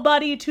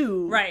nobody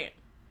too. Right.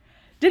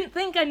 Didn't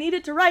think I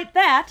needed to write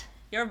that.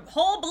 Your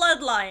whole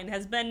bloodline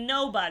has been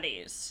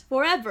nobody's.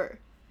 Forever.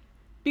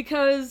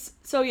 Because,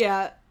 so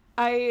yeah,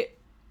 the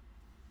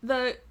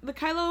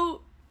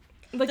Kylo...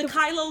 Like The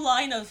Kylo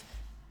line of,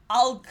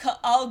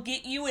 I'll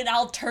get you and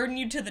I'll turn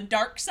you to the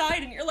dark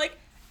side, and you're like,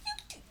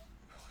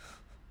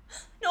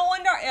 no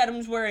wonder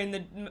Adam's wearing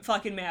the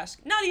fucking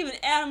mask. Not even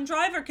Adam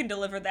Driver can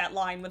deliver that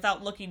line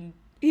without looking...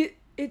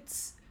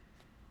 It's...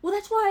 Well,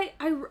 that's why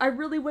I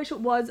really wish it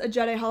was a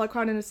Jedi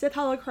holocron and a Sith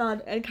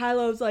holocron, and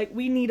Kylo's like,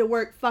 we need to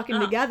work fucking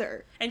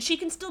together. And she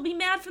can still be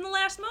mad from the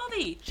last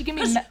movie. She can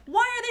be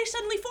why are they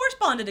suddenly force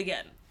bonded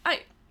again?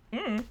 I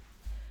don't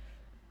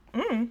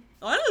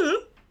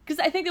know. Because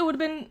I think it would have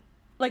been,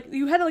 like,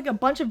 you had, like, a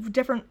bunch of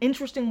different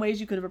interesting ways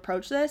you could have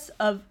approached this,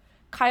 of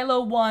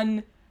Kylo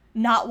 1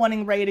 not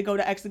wanting Rey to go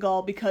to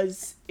Exegol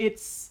because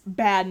it's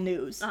bad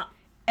news.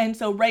 And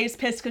so Rey's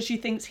pissed because she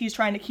thinks he's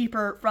trying to keep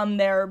her from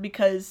there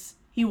because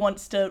he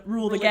wants to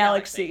rule the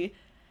galaxy.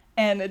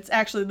 And it's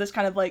actually this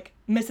kind of, like,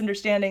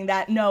 misunderstanding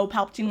that, no,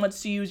 Palpatine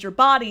wants to use your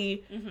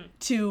body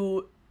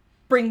to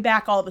bring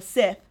back all the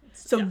Sith,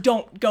 so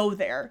don't go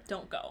there.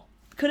 Don't go.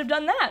 Could have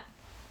done that.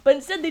 But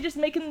instead, they just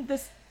making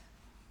this...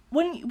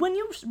 When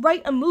you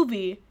write a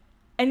movie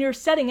and you're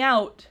setting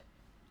out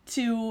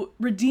to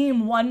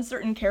redeem one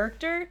certain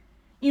character,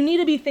 you need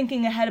to be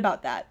thinking ahead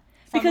about that.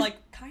 From, like,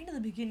 kind of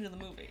the beginning of the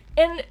movie.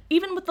 And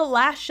even with the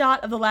last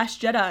shot of The Last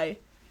Jedi,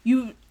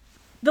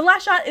 the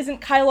last shot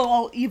isn't Kylo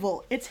all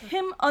evil. It's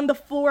him on the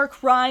floor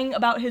crying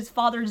about his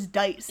father's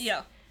dice.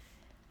 Yeah.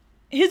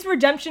 His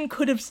redemption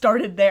could have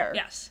started there.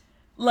 Yes.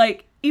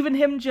 Like, even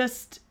him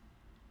just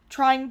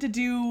trying to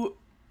do...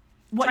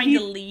 trying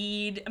to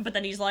lead, but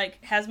then he's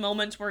like, has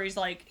moments where he's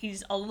like,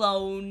 he's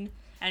alone,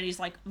 and he's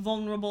like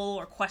vulnerable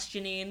or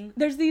questioning.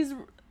 There's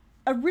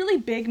a really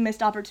big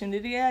missed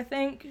opportunity, I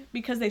think,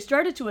 because they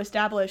started to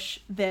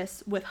establish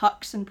this with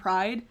Hux and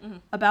Pride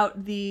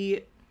about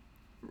the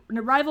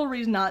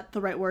rivalry is not the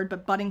right word,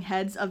 but butting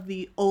heads of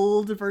the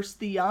old versus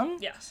the young.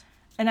 Yes.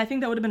 And I think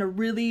that would have been a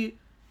really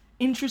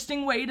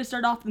interesting way to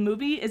start off the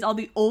movie, is all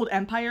the old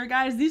Empire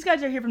guys. These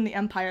guys are here from the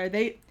Empire.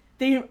 They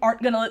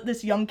aren't gonna let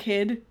this young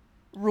kid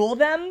rule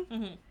them,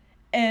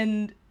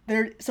 and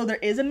there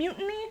is a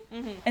mutiny,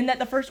 and that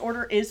the First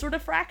Order is sort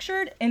of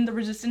fractured, and the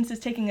Resistance is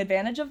taking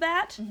advantage of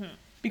that,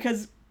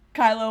 because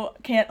Kylo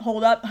can't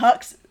hold up.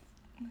 Hux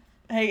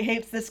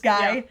hates this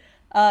guy.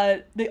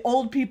 Yeah. The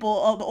old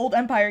people, the old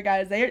Empire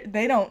guys,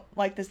 they don't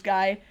like this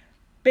guy.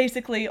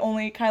 Basically,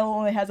 Kylo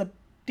only has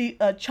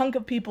a chunk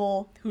of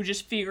people who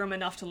just fear him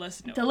enough to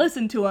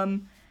listen to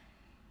him.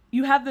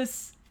 You have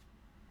this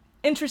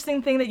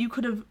interesting thing that you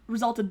could have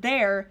resulted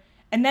there.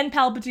 And then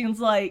Palpatine's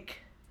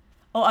like,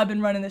 oh, I've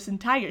been running this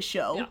entire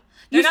show. Yeah.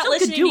 They're not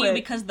listening to you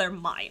because they're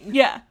mine.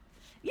 Yeah.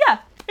 Yeah,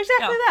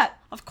 exactly that.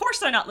 Of course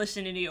they're not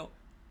listening to you.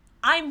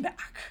 I'm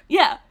back.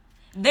 Yeah.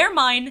 They're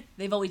mine.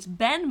 They've always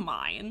been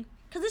mine.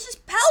 Because this is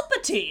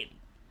Palpatine.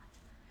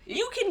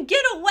 You can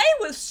get away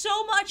with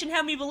so much and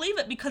have me believe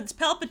it because it's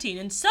Palpatine,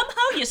 and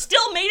somehow you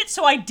still made it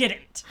so I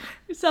didn't.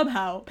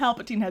 Somehow,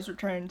 Palpatine has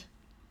returned.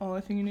 Only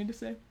thing you need to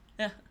say.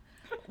 Yeah.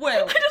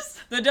 Well,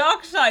 the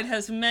dark side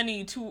has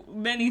many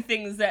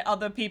things that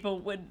other people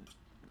would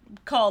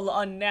call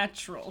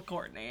unnatural,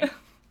 Courtney.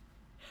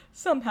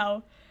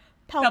 Somehow,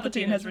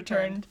 Palpatine has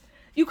returned.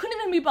 You couldn't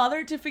even be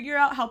bothered to figure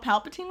out how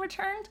Palpatine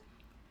returned?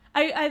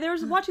 I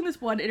was watching this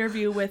one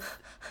interview with,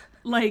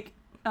 like,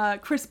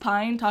 Chris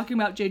Pine talking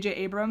about J.J.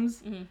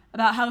 Abrams,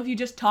 about how if you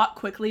just talk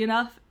quickly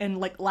enough and,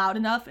 like, loud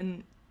enough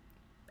and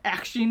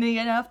actiony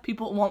enough,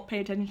 people won't pay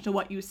attention to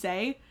what you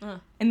say,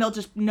 and they'll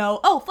just know,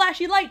 oh,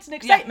 flashy lights and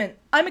excitement.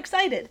 Yeah. I'm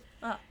excited.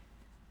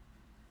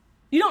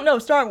 You don't know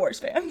Star Wars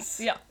fans.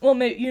 Yeah. Well,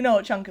 maybe you know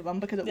a chunk of them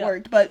because it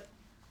worked, but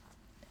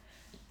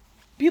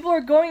people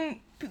are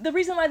going... The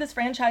reason why this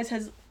franchise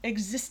has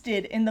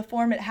existed in the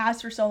form it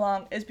has for so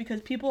long is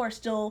because people are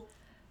still...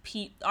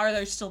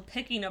 They're still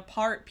picking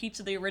apart Pete's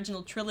of the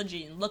original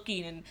trilogy and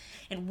looking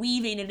and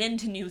weaving it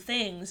into new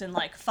things and,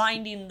 like,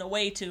 finding the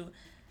way to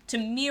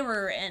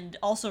mirror and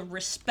also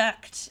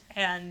respect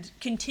and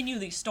continue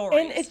these stories.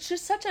 And it's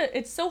just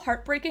it's so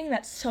heartbreaking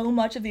that so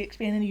much of the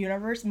expanded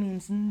universe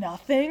means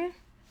nothing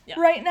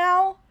right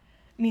now.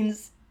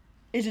 Means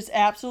it's just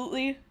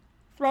absolutely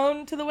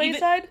thrown to the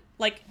wayside.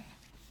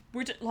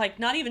 We're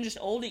not even just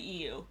old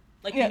EU,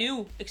 like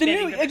new expanded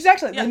universe.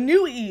 Exactly, the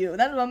new EU.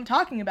 That's what I'm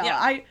talking about.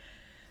 Yeah.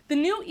 The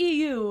new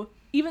EU,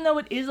 even though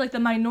it is like the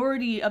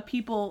minority of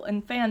people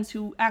and fans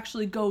who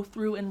actually go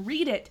through and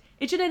read it,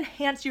 it should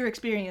enhance your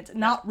experience,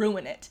 not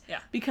ruin it.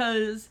 Yeah.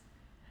 Because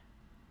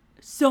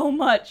so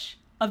much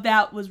of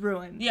that was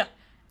ruined. Yeah.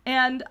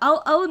 And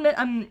I'll admit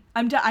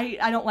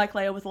I don't like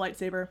Leia with a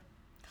lightsaber.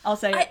 I'll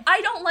say it. I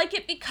don't like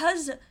it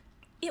because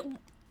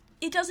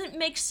it doesn't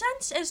make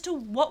sense as to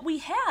what we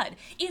had.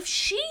 If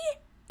she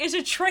is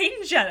a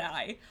trained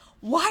Jedi.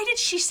 Why did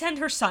she send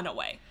her son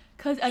away?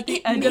 Because at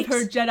the end of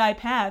her Jedi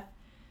path,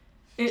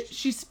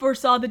 she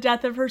foresaw the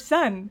death of her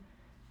son.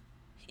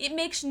 It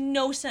makes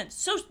no sense.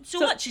 So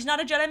what? She's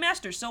not a Jedi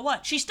Master, so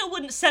what? She still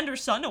wouldn't send her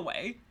son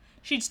away.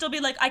 She'd still be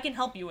like, I can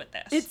help you with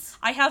this.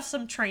 I have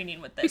some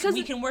training with this. Because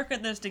we can work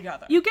at this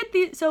together. You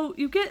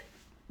get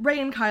Rey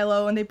and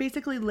Kylo, and they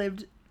basically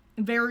lived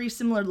very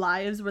similar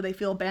lives where they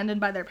feel abandoned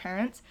by their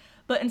parents,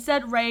 but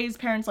instead Rey's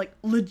parents, like,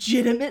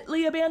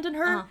 legitimately abandoned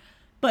her,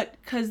 but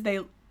because they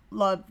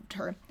loved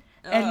her.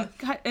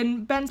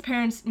 And Ben's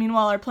parents,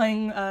 meanwhile, are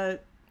playing,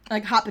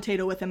 like, hot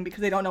potato with him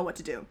because they don't know what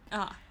to do.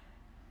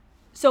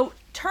 So,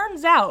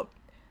 turns out,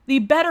 the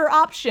better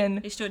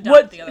option is to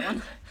adopt the other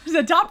one. Is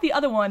adopt the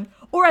other one,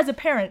 or as a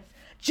parent,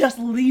 just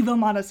leave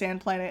them on a sand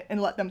planet and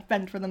let them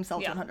fend for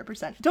themselves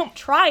 100%. Don't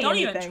try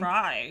anything. Don't even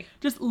try.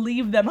 Just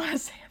leave them on a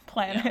sand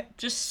planet. Yeah.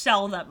 Just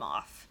sell them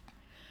off.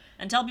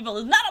 And tell people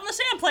it's not on the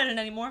sand planet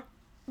anymore.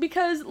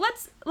 Because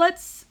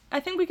let's I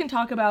think we can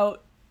talk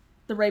about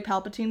the Rey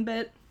Palpatine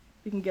bit.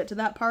 We can get to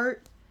that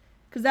part.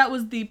 Because that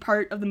was the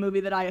part of the movie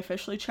that I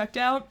officially checked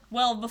out.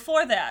 Well,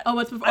 before that, I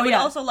would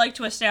also like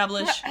to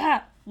establish,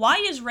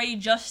 why is Rey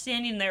just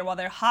standing there while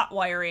they're hot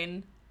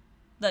wiring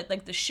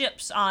the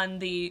ships on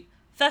the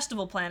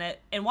festival planet,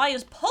 and why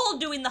is Poe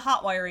doing the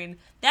hot wiring?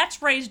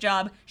 That's Rey's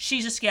job.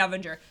 She's a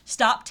scavenger.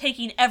 Stop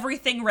taking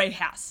everything Rey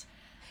has.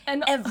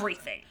 And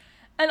everything.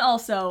 And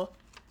also,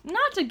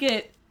 not to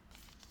get...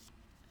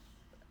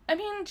 I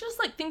mean, just,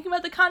 like, thinking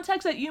about the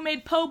context that you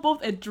made Poe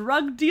both a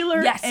drug dealer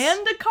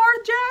and a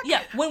carjack?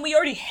 Yeah, when we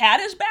already had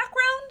his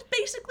background,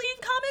 basically,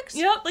 in comics.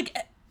 Yep. Like,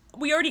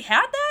 we already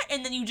had that,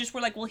 and then you just were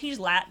like, well, he's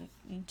Latin,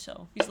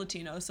 so he's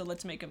Latino, so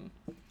let's make him...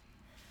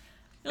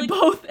 Like,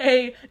 both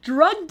a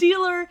drug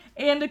dealer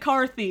and a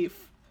car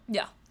thief.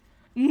 Yeah.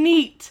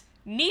 Neat.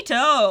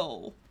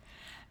 Neato.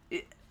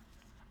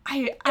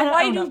 I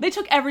don't know. They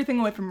took everything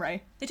away from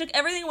Rey. They took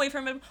everything away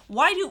from him.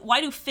 Why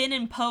do Finn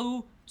and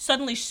Poe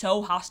suddenly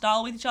so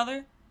hostile with each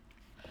other?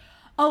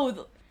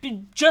 Oh,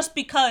 just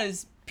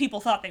because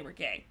people thought they were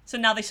gay. So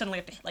now they suddenly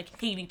have to, like,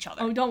 hate each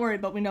other. Oh, don't worry,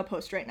 but we know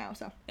Poe straight now,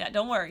 so. Yeah,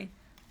 don't worry.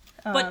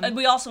 But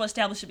we also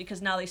established it because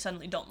now they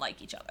suddenly don't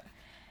like each other.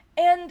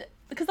 And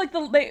because,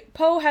 like,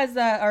 Poe has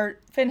or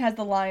Finn has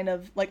the line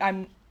of, like,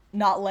 I'm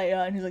not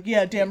Leia, and he's like,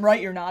 yeah, damn right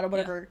you're not, or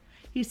whatever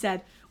he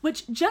said,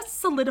 which just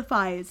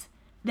solidifies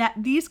that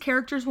these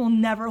characters will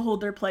never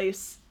hold their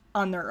place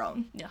on their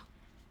own. Yeah.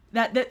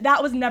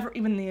 That was never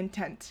even the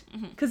intent.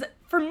 Because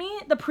for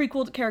me, the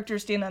prequel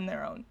characters stand on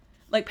their own.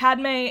 Like,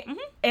 Padme,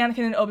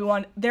 Anakin, and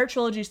Obi-Wan, their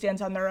trilogy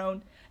stands on their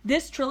own.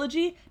 This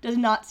trilogy does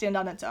not stand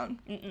on its own.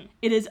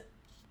 It is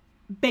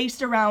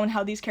based around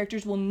how these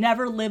characters will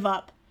never live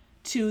up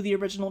to the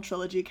original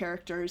trilogy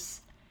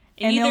characters,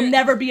 and they'll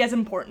never be as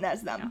important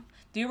as them. Yeah.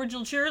 The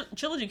original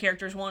trilogy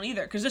characters won't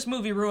either, because this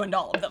movie ruined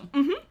all of them.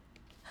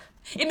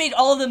 It made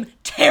all of them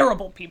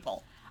terrible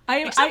people.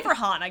 Except for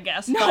Han, I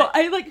guess. No,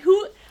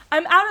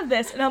 I'm out of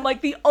this, and I'm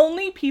like, the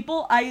only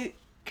people I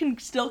can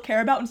still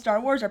care about in Star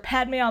Wars are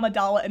Padme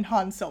Amidala and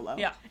Han Solo.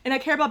 Yeah. And I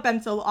care about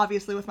Ben Solo,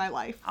 obviously, with my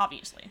life.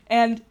 Obviously.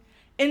 And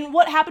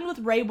what happened with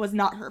Rey was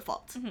not her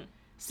fault.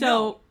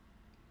 So,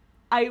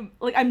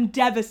 I'm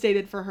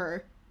devastated for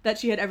her that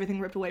she had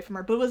everything ripped away from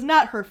her, but it was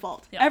not her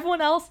fault. Yeah.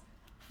 Everyone else,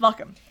 fuck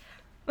them.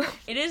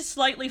 It is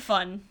slightly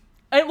fun.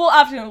 And, well,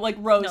 obviously, like,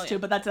 Rose, too,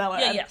 but that's not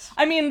what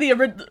I mean, the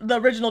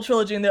original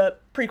trilogy and the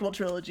prequel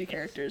trilogy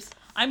characters.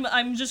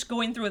 I'm just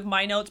going through with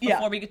my notes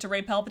before we get to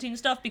Rey Palpatine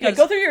stuff, because...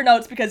 go through your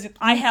notes, because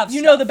I have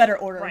you know the better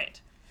order. Right.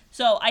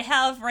 So, I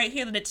have right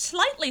here that it's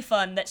slightly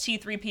fun that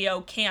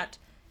C-3PO can't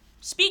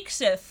speak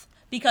Sith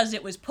because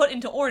it was put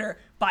into order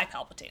by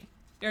Palpatine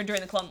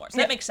during the Clone Wars.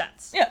 That makes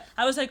sense. Yeah.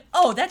 I was like,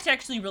 oh, that's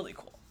actually really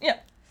cool.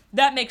 Yeah.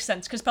 That makes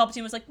sense, because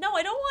Palpatine was like, no,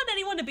 I don't want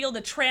anyone to be able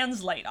to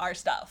translate our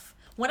stuff.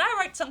 When I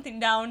write something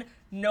down,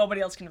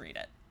 nobody else can read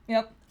it.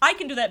 Yep. I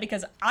can do that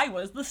because I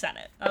was the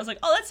Senate. I was like,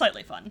 oh, that's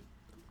slightly fun.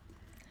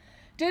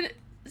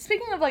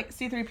 Speaking of, like,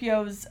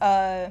 C-3PO's,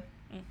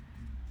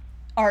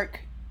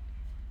 arc,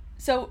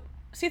 so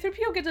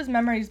C-3PO gets his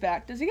memories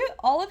back. Does he get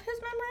all of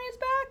his memories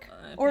back?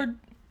 Or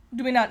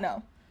do we not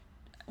know?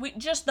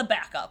 Just the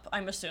backup,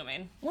 I'm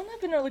assuming. Wouldn't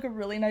that have been, like, a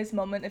really nice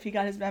moment if he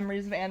got his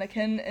memories of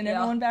Anakin and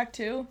everyone back,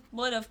 too?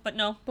 Would have, but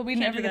no. But we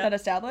never get that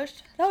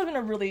established? That would have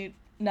been a really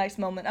nice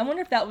moment. I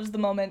wonder if that was the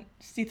moment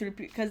C-3PO...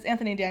 Because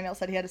Anthony Daniels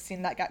said he had a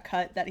scene that got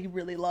cut that he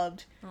really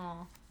loved.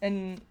 Aww.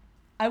 And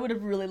I would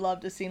have really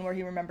loved a scene where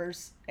he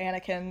remembers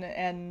Anakin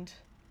and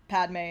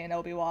Padme and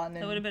Obi-Wan.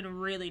 That would have been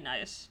really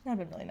nice. That would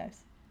have been really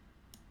nice.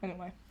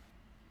 Anyway.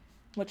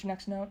 What's your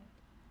next note?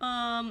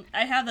 I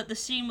have that the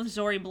scene with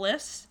Zori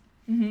Bliss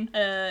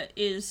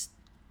is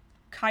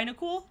kind of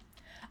cool.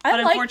 But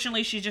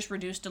unfortunately, she's just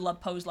reduced to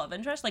Poe's love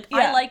interest. Like,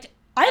 I liked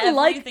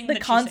the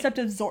concept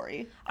of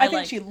Zori. I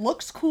think she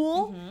looks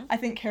cool. I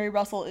think Kerry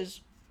Russell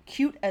is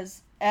cute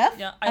as F.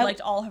 Yeah, I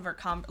liked all of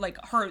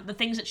her the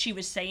things that she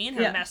was saying,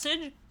 her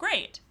message.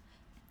 Great.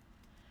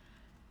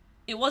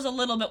 It was a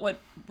little bit what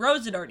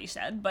Rose had already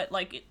said, but,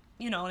 like,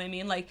 you know what I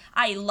mean? Like,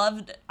 I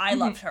loved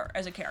her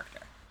as a character.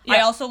 I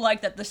Yeah. also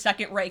like that the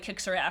second Rey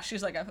kicks her ass,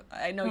 she's like,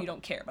 I know you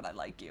don't care, but I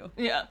like you.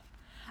 Yeah.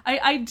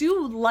 I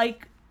do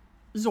like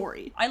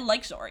Zori. I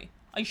like Zori.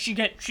 She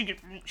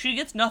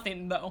gets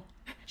nothing though.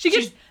 She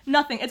gets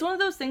nothing. It's one of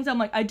those things I'm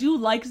like, I do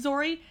like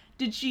Zori.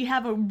 Did she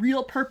have a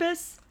real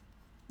purpose?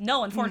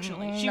 No,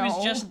 unfortunately. She was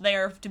No. just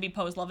there to be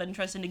Poe's love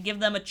interest and to give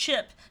them a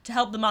chip to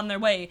help them on their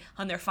way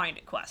on their Find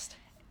It quest.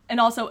 And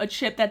also a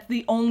chip that's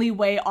the only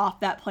way off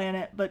that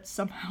planet, but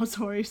somehow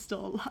Zori's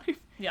still alive.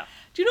 Yeah.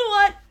 Do you know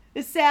what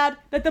is sad?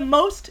 That the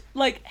most,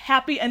 like,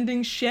 happy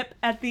ending ship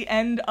at the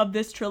end of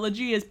this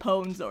trilogy is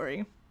Poe and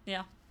Zori.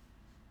 Yeah.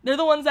 They're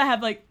the ones that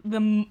have, like,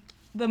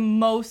 the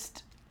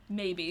most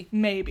Maybe.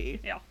 maybe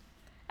Yeah.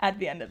 at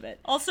the end of it.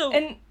 Also,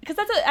 And, because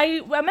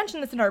I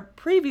mentioned this in our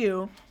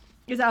preview,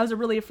 because I was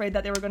really afraid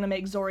that they were going to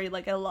make Zori,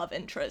 like, a love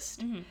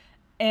interest. Mm-hmm.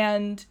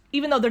 And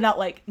even though they're not,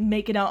 like,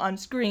 making out on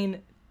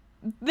screen,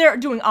 they're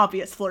doing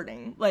obvious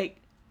flirting.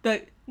 Like, the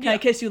can I Yeah.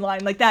 kiss you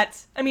line. Like,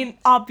 that's, I mean,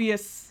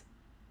 obvious.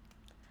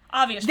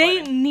 obvious.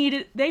 They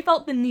flirting.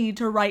 felt the need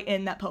to write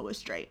in that Poe was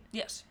straight.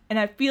 Yes. And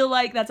I feel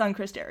like that's on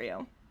Chris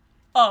Terrio.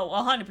 Oh,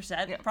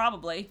 100%. Yeah.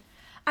 Probably.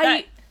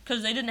 I,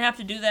 Because they didn't have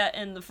to do that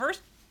in the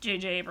first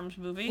J.J. Abrams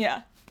movie.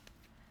 yeah.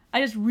 I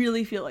just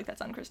really feel like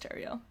that's on Chris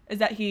Terrio. Is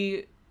that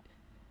he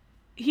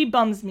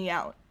bums me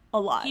out a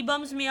lot. He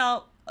bums me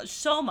out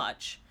so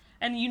much.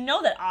 And you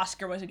know that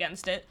Oscar was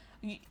against it.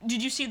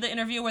 Did you see the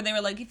interview where they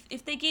were like,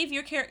 if they gave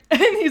your character...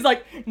 And he's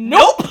like,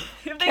 nope!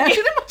 If they Cash gave-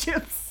 in my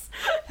chips.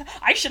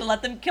 I should have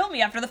let them kill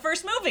me after the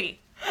first movie.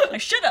 I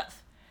should have.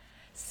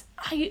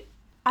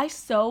 I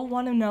so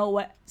want to know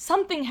what...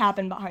 Something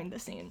happened behind the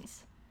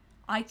scenes.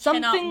 I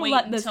Something cannot wait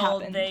let this until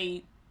happen.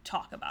 they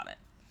talk about it.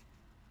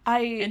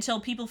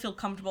 Until people feel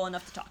comfortable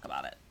enough to talk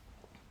about it.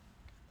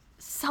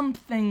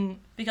 Something...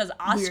 Because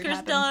Oscar's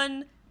happened.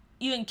 done.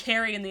 Even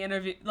Carrie in the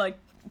interview, like,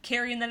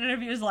 Carrie in that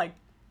interview is like,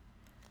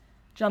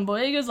 John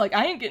Boyega's like,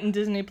 I ain't getting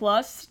Disney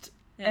Plus.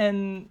 Yeah.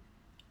 And...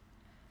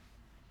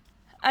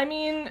 I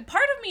mean...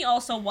 part of me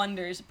also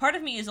wonders, part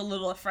of me is a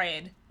little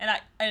afraid,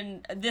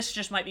 and this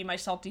just might be my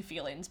salty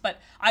feelings, but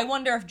I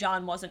wonder if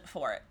John wasn't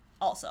for it,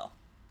 also.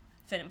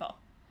 Finn and Poe.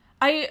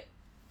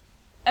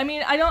 I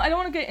mean, I don't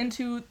want to get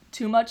into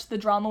too much the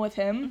drama with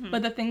him, Mm-hmm.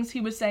 but the things he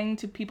was saying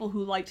to people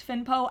who liked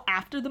Finn Poe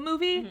after the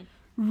movie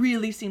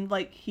really seemed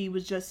like he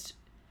was just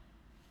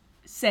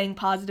saying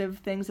positive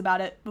things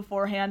about it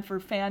beforehand for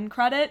fan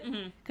credit,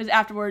 because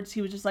afterwards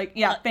he was just like,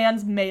 yeah,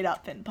 fans made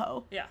up Finn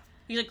Poe. Yeah.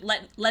 He's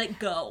like, let it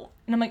go.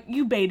 And I'm like,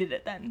 you baited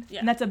it then. Yeah.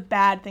 And that's a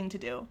bad thing to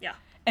do. Yeah.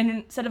 And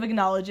instead of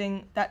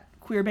acknowledging that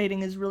queer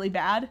baiting is really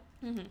bad,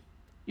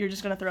 you're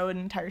just going to throw an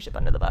entire ship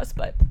under the bus.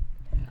 But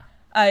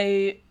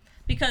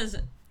Because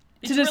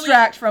it's to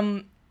distract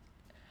from,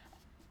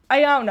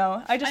 I don't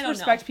know. I just I don't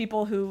respect know.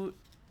 people who,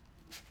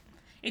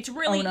 it's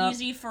really own up.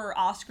 easy for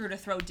Oscar to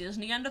throw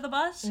Disney under the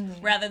bus,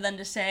 rather than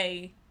to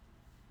say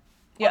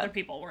Yeah. other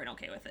people weren't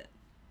okay with it.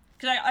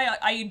 Because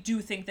I do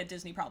think that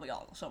Disney probably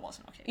also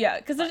wasn't okay with it. yeah,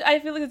 because I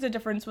feel like there's a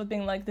difference with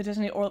being like the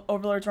Disney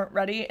overlords weren't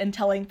ready and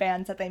telling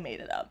fans that they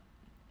made it up.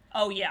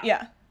 Oh, yeah.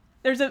 Yeah.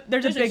 There's a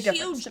There's big a difference.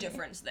 huge to me.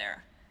 difference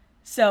there.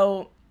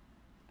 So,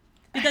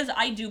 Because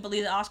I do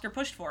believe that Oscar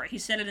pushed for it. He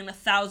said it in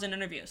 1,000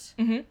 interviews.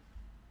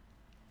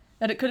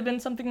 that it could have been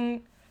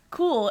something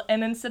cool,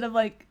 and instead of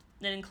like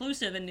And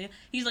inclusive, and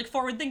he's like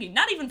forward thinking.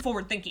 Not even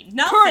forward thinking.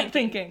 Not current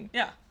thinking. thinking.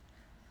 Yeah.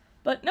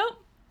 But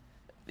nope.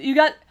 You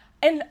got,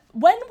 and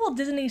when will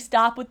Disney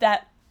stop with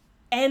that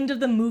end of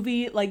the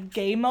movie like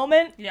gay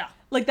moment? Yeah.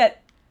 Like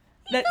that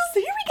here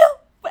we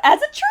go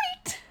as a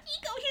treat.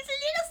 Ego, here's a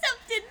little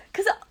something.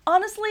 Because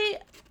honestly,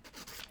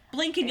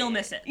 Blink and you'll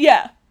miss it.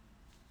 yeah,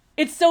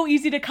 it's so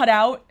easy to cut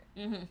out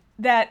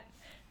that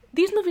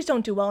these movies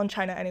don't do well in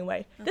China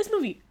anyway. This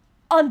movie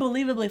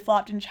unbelievably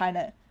flopped in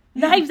China.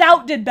 Knives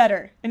Out did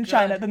better in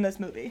China than this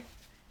movie.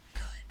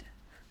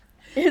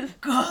 It's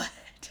Good.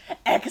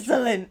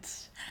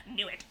 excellent.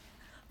 Knew it.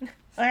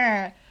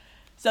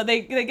 So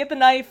they get the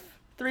knife.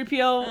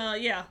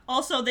 3PO. Yeah.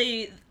 Also,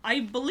 I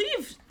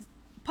believe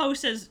Poe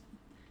says,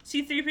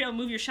 C-3PO,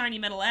 move your shiny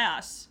metal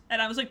ass.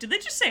 And I was like, did they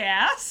just say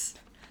ass?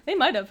 They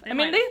might have. I mean,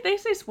 might have. they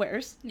say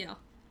swears. Yeah.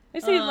 They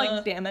say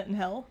like damn it in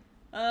hell.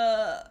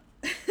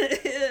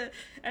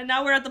 And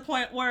now we're at the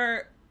point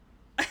where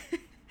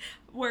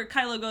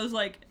Kylo goes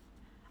like,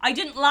 I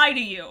didn't lie to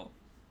you.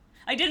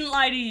 I didn't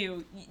lie to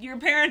you. Your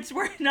parents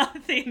were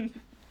nothing.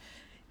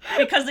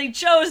 Because they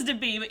chose to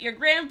be, but your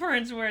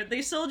grandparents were.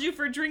 They sold you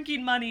for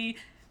drinking money.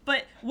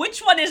 But which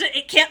one is it?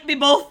 It can't be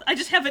both. I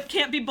just have it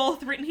can't be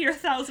both written here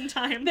 1,000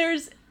 times.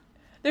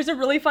 There's a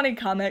really funny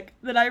comic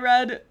that I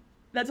read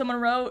that someone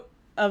wrote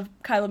of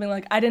Kylo being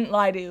like, I didn't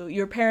lie to you.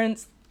 Your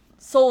parents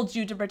sold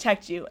you to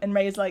protect you. And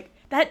Rey's like,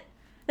 that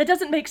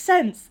doesn't make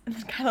sense. And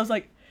then Kylo's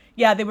like,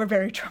 yeah, they were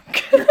very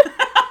drunk. Which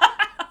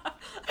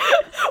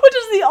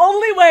is the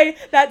only way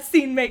that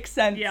scene makes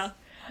sense. Yeah.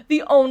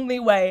 The only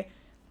way.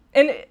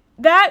 And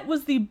that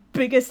was the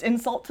biggest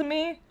insult to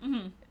me.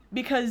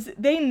 Because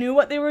they knew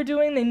what they were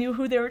doing, they knew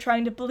who they were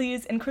trying to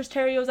please, and Chris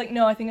Terrio was like,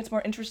 no, I think it's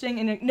more interesting,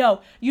 and like,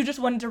 no, you just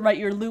wanted to write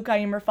your Luke, I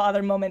am your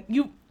father moment.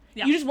 You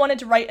just wanted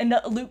to write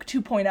a Luke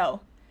 2.0.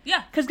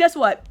 Yeah. Because guess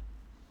what?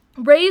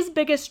 Rey's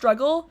biggest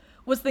struggle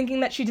was thinking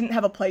that she didn't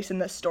have a place in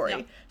this story.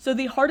 Yeah. So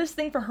the hardest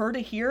thing for her to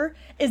hear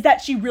is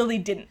that she really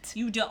didn't.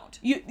 You don't.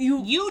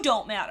 You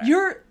don't matter.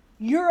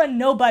 You're a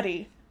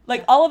nobody.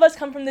 Like, all of us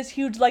come from this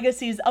huge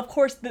legacies. Of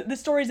course, the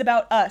story's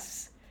about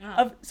us.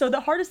 So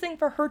the hardest thing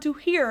for her to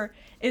hear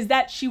is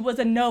that she was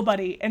a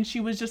nobody, and she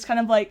was just kind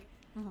of, like,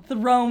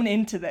 thrown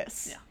into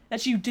this. Yeah. That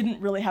she didn't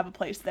really have a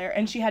place there,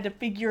 and she had to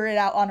figure it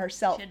out on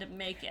herself. She had to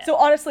make it. So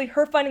honestly,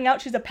 her finding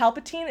out she's a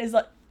Palpatine is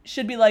like,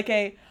 should be like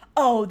a,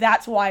 oh,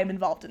 that's why I'm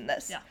involved in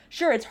this. Yeah.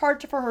 Sure, it's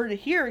hard for her to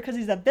hear because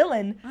he's a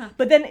villain,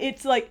 but then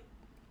it's like,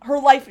 her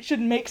life should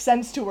make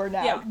sense to her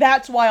now. Yeah.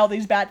 That's why all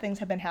these bad things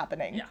have been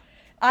happening. Yeah.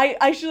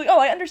 I should,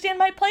 I understand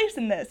my place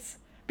in this.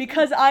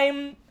 Because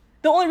the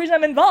only reason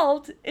I'm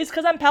involved is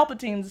because I'm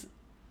Palpatine's,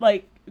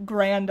 like,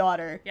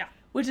 granddaughter. Yeah.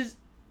 Which is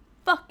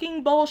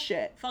fucking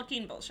bullshit.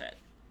 Fucking bullshit.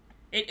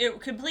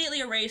 It completely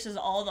erases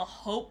all the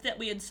hope that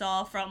we had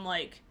saw from,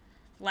 like,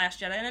 Last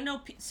Jedi. And I know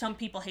some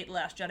people hate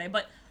Last Jedi,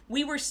 but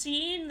we were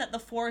seeing that the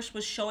Force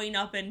was showing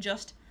up in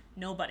just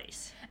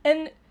nobodies.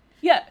 And,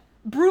 yeah,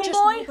 Broom Just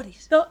Boy,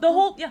 nobodies. the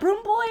whole Yeah.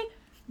 Broom Boy,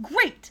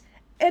 great.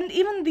 And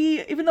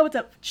even though it's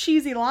a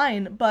cheesy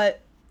line,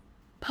 but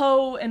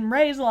Poe and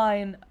Rey's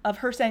line of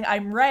her saying,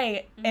 I'm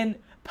Rey, and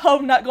Poe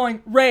not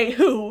going, Rey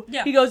who?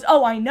 Yeah. He goes,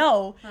 oh, I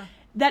know.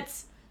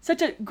 That's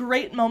such a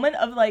great moment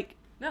of, like,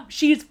 Yeah.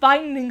 she's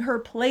finding her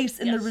place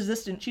in the Yes.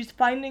 Resistance. She's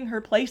finding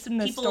her place in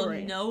this People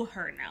story. know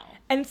her now.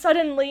 And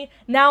suddenly,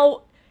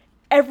 now,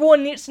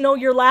 everyone needs to know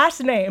your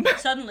last name.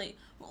 Suddenly,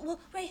 well,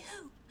 Rey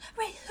who?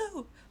 Rey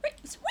who? Rey,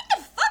 what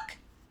the fuck?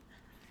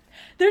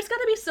 There's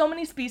gonna be so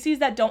many species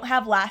that don't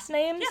have last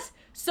names.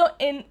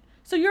 Yeah.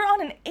 So you're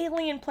on an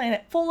alien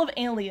planet full of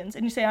aliens,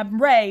 and you say,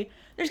 I'm Rey.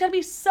 There's gonna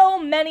be so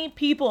many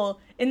people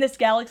in this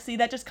galaxy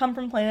that just come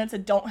from planets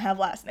that don't have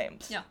last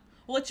names. Yeah.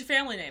 Well, what's your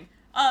family name?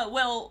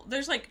 Well,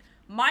 there's, like,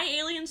 my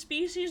alien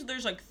species,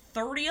 there's, like,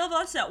 30 of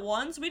us at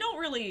once. We don't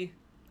really...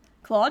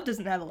 Claude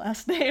doesn't have a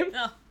last name.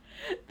 No.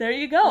 There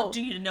you go.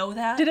 Do you know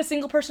that? Did a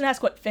single person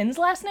ask what Finn's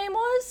last name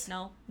was?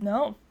 No.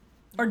 No.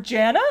 Or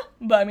Janna?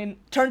 But, I mean,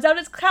 turns out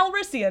it's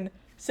Calrissian.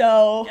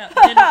 So...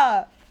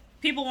 Yeah,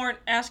 people weren't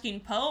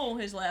asking Poe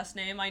his last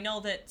name. I know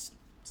that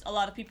a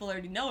lot of people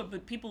already know it,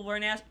 but people were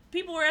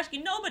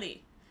asking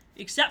nobody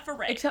except for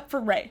Rey. Except for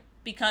Rey.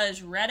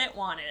 Because Reddit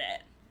wanted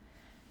it.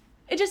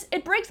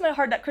 It breaks my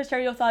heart that Chris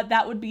Terrio thought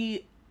that would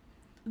be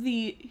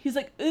he's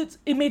like,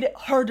 it made it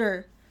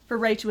harder for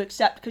Rey to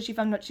accept because she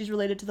found out she's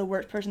related to the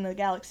worst person in the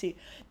galaxy.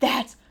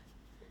 That's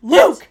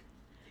Luke!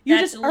 You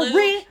That's just are Luke,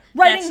 rewriting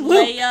that's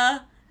Luke!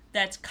 Leia,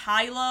 that's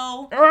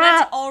Kylo,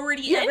 that's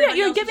already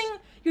everybody else's...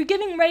 You're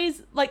giving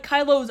Rey's, like,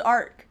 Kylo's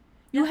arc.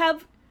 You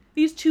have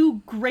these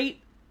two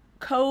great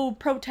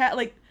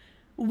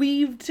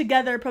weaved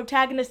together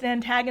protagonists and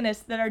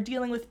antagonists that are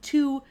dealing with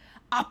two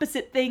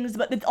opposite things,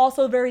 but it's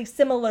also very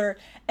similar,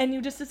 and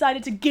you just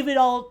decided to give it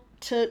all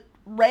to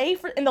Rey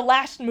in the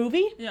last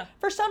movie? Yeah.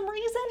 For some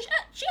reason?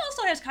 She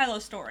also has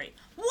Kylo's story.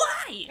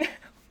 Why?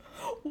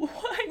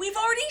 What? We've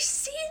already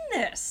seen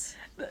this.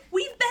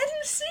 We've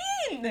been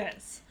seeing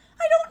this.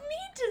 I don't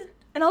need to...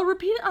 And I'll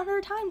repeat it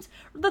 100 times.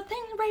 The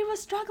thing Rey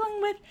was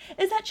struggling with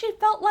is that she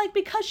felt like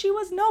because she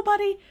was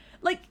nobody,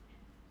 like,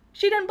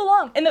 she didn't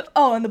belong. And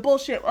the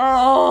bullshit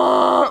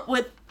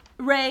with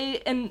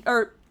Rey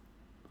or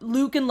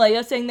Luke and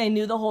Leia saying they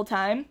knew the whole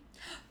time.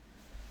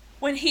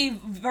 When he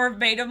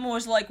verbatim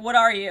was like, what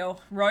are you?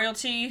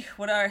 Royalty?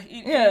 What are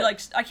you? Yeah. Like,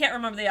 I can't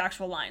remember the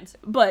actual lines.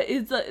 But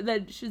it's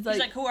that she's like...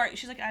 He's like, who are you?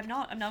 She's like, I'm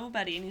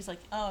nobody. And he's like,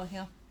 oh,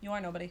 yeah, you are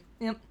nobody.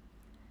 Yep.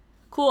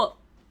 Cool.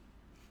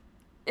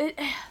 And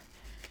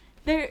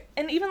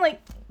even,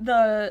 like,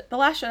 the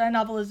Last Jedi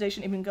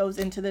novelization even goes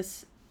into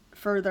this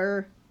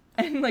further.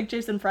 And, like,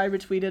 Jason Fry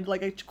retweeted,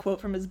 like, a quote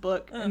from his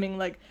book. I mean,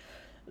 like,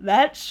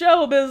 that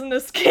show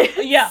business, kids.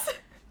 Yeah.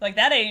 Like,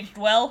 that aged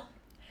well.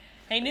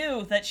 They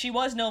knew that she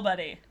was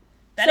nobody.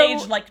 That So,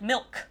 aged like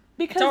milk.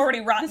 Because It's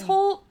already rotten. this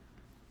whole...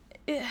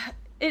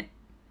 It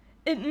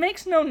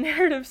makes no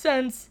narrative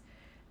sense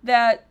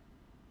that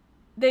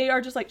they are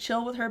just, like,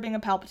 chill with her being a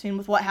Palpatine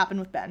with what happened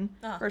with Ben,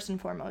 first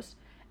and foremost.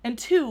 And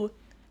two,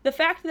 the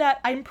fact that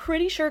I'm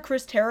pretty sure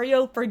Chris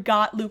Terrio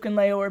forgot Luke and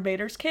Leia were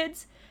Vader's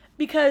kids,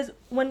 because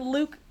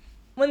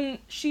when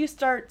she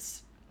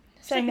starts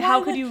saying,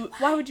 like,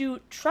 why would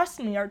you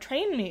trust me or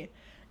train me?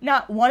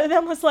 Not one of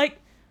them was like,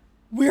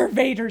 we're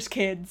Vader's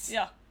kids.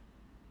 Yeah.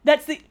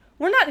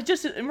 We're not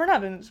his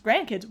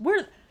grandkids.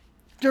 We're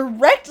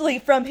directly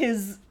from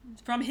his...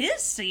 From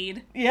his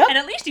seed. Yep. And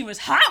at least he was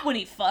hot when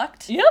he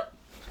fucked. Yep.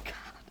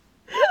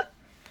 God.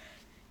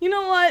 You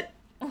know what?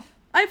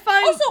 I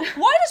find... Also,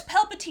 why does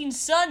Palpatine's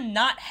son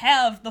not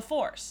have the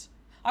Force?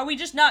 Are we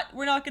just not...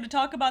 We're not going to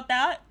talk about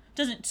that?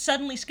 Does it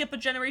suddenly skip a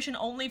generation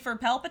only for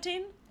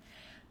Palpatine?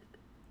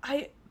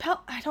 I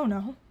don't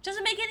know.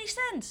 Doesn't make any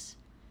sense.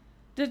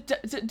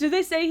 Do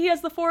they say he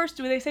has the Force?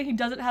 Do they say he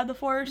doesn't have the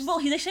Force? Well,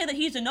 they say that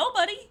he's a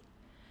nobody.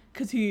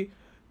 Because he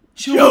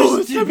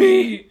chose to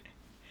be.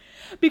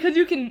 Because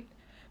you can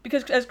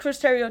because as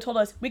Chris Terrio told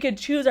us, we could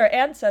choose our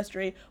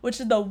ancestry, which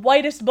is the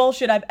whitest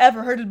bullshit I've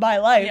ever heard in my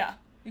life. Yeah.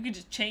 You can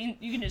just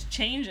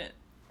change it.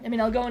 I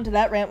mean, I'll go into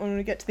that rant when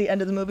we get to the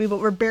end of the movie, but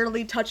we're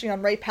barely touching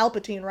on Ray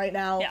Palpatine right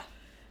now. Yeah.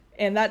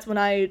 And that's when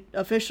I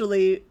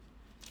officially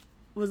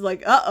was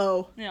like,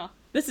 uh-oh. Yeah.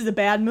 This is a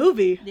bad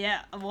movie.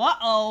 Yeah.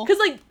 Uh-oh. Because,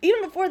 like,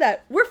 even before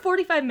that, we're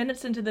 45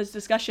 minutes into this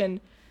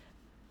discussion.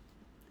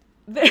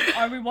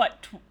 Are we,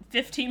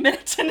 15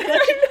 minutes into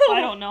this? I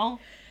don't know.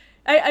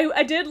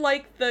 I did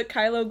like the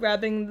Kylo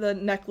grabbing the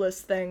necklace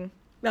thing.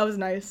 That was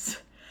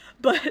nice.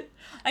 But...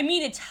 I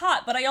mean, it's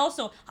hot, but I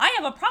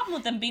have a problem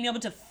with them being able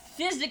to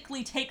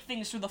physically take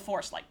things through the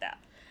Force like that.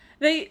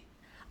 They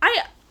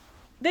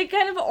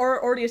kind of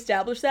already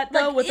established that,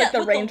 though, with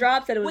the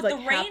raindrops, that it was, happening.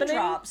 With the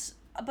raindrops,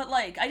 but,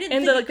 I didn't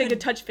and think they could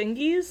touch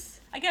fingies.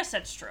 I guess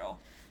that's true.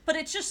 But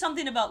it's just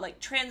something about,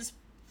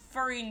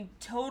 transferring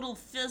total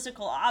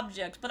physical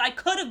objects, but I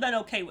could have been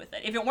okay with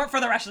it if it weren't for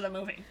the rest of the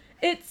movie.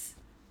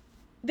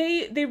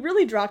 They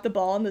really dropped the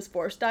ball on this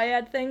Force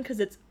dyad thing, because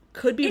it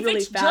could be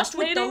really fascinating. If it's just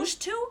with those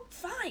two,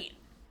 fine.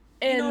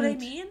 You know what I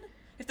mean?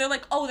 If they're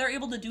they're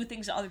able to do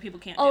things that other people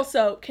can't do.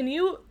 Also, can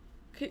you...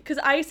 Because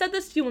I said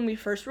this to you when we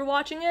first were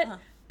watching it,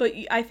 but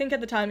I think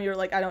at the time you were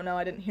like, I don't know,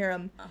 I didn't hear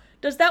him.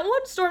 Does that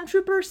one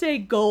stormtrooper say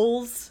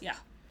goals? Yeah.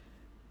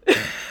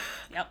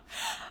 Yep.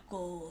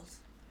 Goals.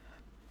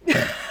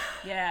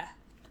 Yeah.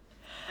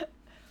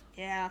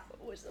 Yeah.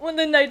 When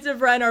the Knights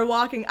of Ren are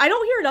walking, I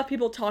don't hear enough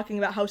people talking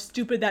about how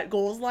stupid that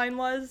goals line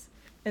was,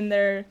 and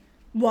they're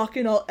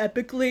walking all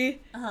epically,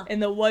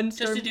 and the one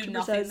just to do stormtrooper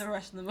nothing says, the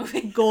rest of the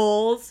movie.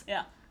 goals.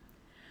 Yeah.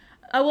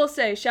 I will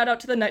say, shout out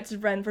to the Knights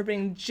of Ren for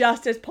being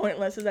just as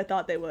pointless as I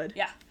thought they would.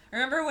 Yeah.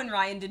 Remember when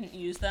Ryan didn't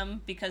use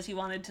them because he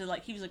wanted to,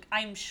 he was like,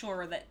 I'm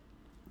sure that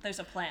there's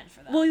a plan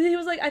for that. Well, he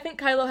was like, I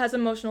think Kylo has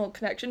emotional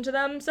connection to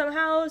them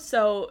somehow,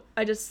 so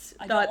I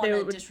thought they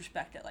would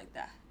disrespect it like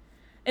that.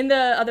 And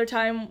the other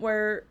time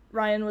where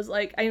Ryan was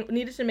like, I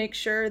needed to make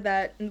sure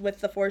that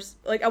with the Force,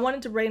 I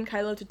wanted Rey and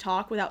Kylo to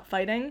talk without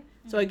fighting,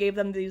 so I gave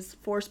them these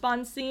Force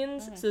bond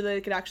scenes so they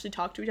could actually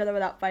talk to each other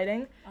without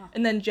fighting.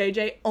 And then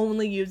JJ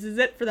only uses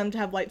it for them to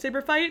have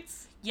lightsaber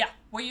fights. Yeah,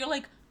 where you're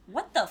like,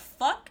 what the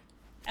fuck?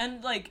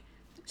 And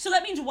so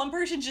that means one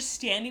person's just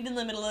standing in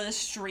the middle of the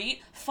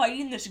street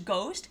fighting this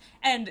ghost,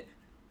 and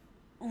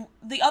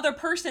the other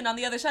person on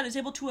the other side is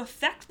able to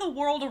affect the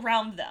world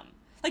around them.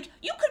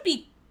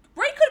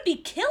 Rey could be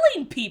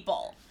killing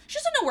people. She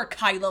doesn't know where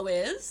Kylo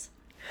is.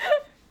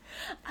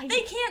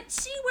 They can't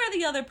see where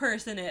the other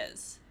person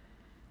is.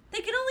 They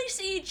can only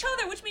see each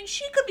other, which means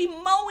she could be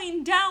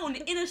mowing down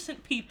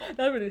innocent people.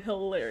 That would have been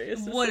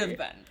hilarious. Would have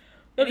been.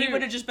 And he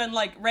would have just been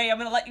like, Rey, I'm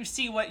going to let you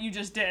see what you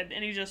just did.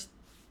 And he just...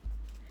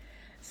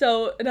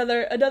 So,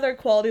 another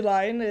quality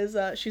line is,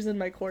 she's in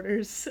my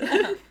quarters.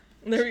 There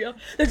we go.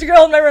 There's a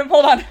girl in my room.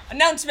 Hold on.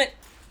 Announcement.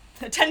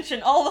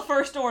 Attention, all the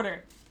First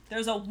Order.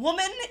 There's a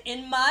woman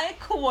in my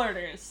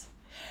quarters.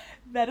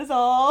 That is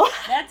all.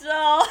 That's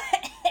all.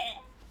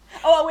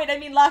 Oh, wait, I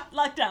mean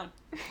lockdown.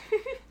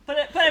 Put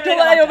everybody Don't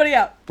let anybody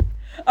out.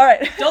 All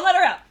right. Don't let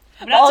her out.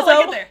 I'm not until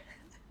I get there.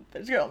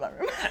 There's a girl in my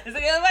room. There's a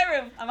girl in my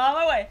room. I'm on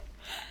my way.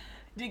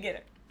 Did get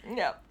her.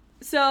 Yeah.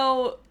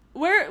 So,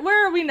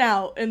 where are we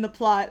now in the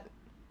plot?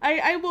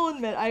 I will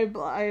admit, I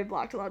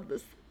blocked a lot of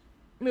this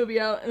movie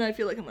out, and I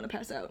feel like I'm going to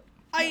pass out.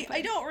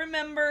 I don't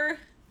remember.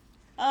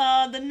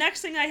 The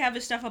next thing I have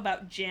is stuff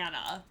about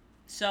Jannah.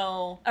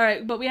 So...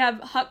 Alright, but we have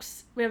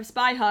Hux, we have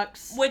Spy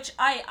Hux. Which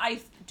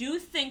I do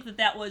think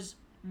that was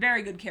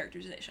very good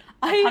characterization.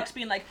 Hux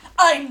being like,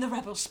 I'm the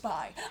rebel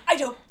spy. I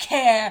don't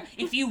care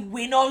if you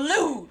win or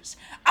lose.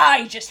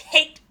 I just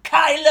hate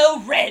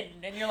Kylo Ren.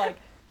 And you're like,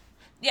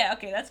 yeah,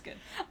 okay, that's good.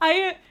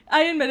 I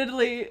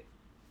admittedly,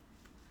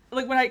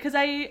 we went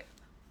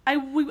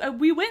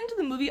into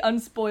the movie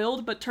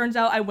unspoiled, but turns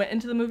out I went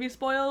into the movie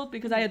spoiled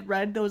because I had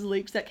read those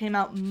leaks that came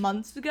out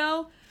months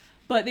ago,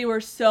 but they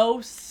were so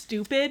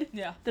stupid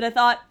that I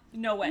thought,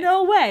 no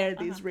way are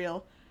these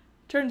real.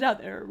 Turns out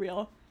they were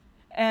real.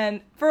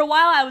 And for a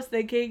while I was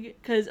thinking,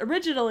 because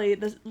originally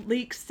the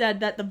leaks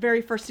said that the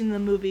very first scene in the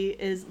movie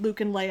is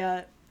Luke and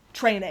Leia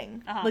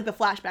training, like the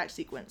flashback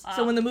sequence.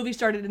 So when the movie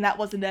started and that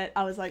wasn't it,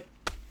 I was like,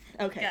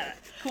 okay, yeah,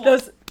 cool.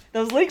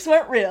 Those leaks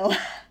weren't real.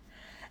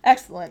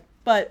 Excellent.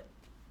 But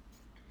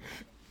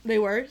they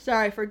were.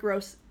 Sorry for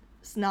gross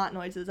snot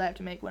noises I have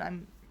to make when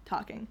I'm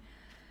talking.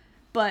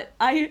 But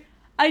I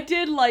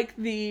did like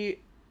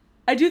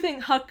I do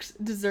think Hux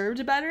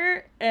deserved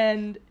better,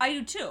 and... I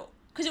do too.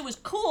 Because it was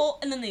cool,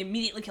 and then they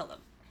immediately killed him.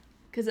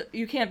 Because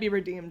you can't be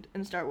redeemed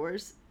in Star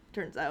Wars,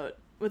 turns out,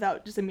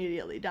 without just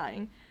immediately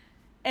dying.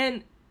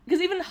 And...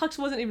 Because even Hux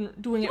wasn't even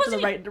doing it for the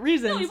right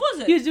reasons. No, he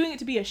wasn't. He was doing it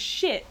to be a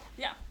shit.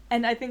 Yeah.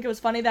 And I think it was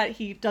funny that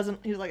he's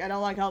like, I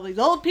don't like all these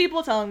old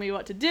people telling me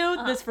what to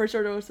do. This First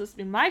Order was supposed to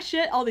be my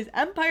shit. All these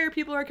Empire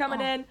people are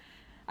coming in.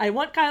 I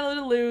want Kylo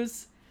to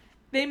lose.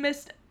 They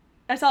missed...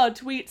 I saw a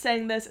tweet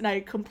saying this, and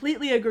I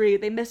completely agree.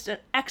 They missed an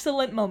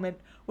excellent moment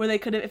where they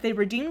could have, if they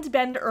redeemed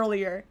Ben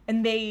earlier,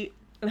 and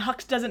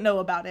Hux doesn't know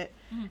about it,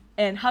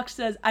 and Hux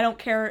says, I don't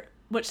care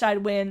which side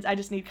wins. I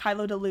just need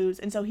Kylo to lose.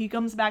 And so he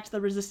comes back to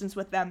the Resistance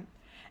with them.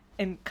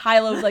 And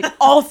Kylo's, like,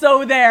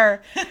 also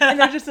there. And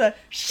they're just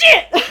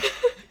shit!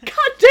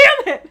 God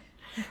damn it!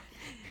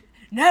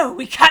 No,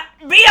 we can't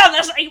be on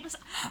the same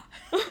side.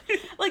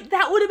 Like,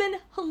 that would have been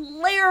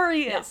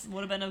hilarious. Yeah,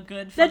 would have been a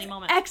good, funny That's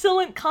moment.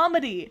 excellent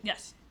comedy.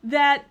 Yes.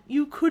 That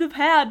you could have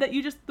had that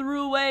you just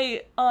threw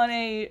away on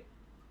a...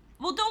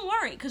 Well, don't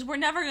worry, because we're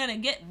never going to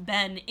get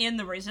Ben in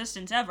the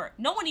Resistance ever.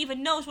 No one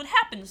even knows what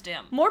happens to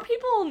him. More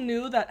people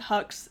knew that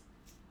Hux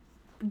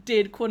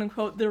did,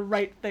 quote-unquote, the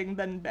right thing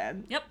than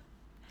Ben. Yep.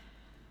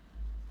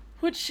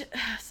 Which...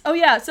 Oh,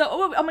 yeah, so...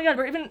 Oh, my god,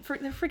 we're even...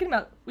 They're freaking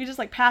about... We just,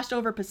 like, passed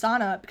over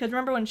Pisana, because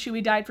remember when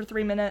Chewie died for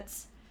 3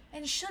 minutes?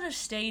 And should have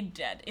stayed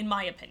dead, in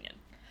my opinion.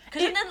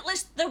 Because then at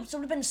least there would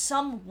have been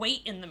some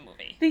weight in the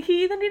movie.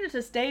 He either needed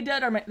to stay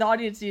dead or the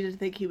audience needed to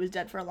think he was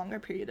dead for a longer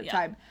period of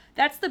time.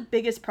 That's the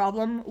biggest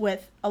problem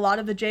with a lot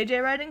of the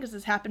JJ writing, because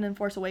this happened in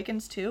Force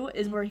Awakens too,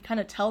 is where he kind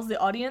of tells the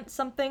audience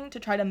something to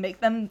try to make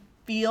them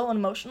feel an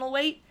emotional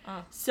weight.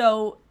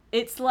 So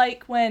it's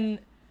like when,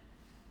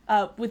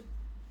 with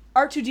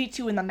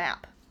R2-D2 in the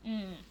map.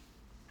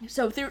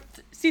 So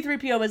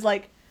C-3PO is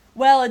like,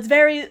 well, it's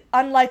very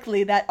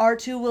unlikely that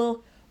R2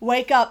 will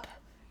wake up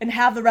and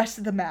have the rest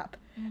of the map.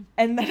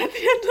 And then at the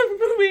end of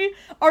the movie,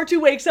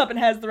 R2 wakes up and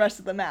has the rest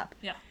of the map.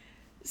 Yeah.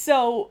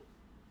 So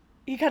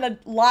he kind of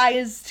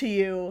lies to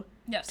you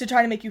to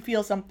try to make you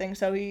feel something.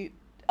 So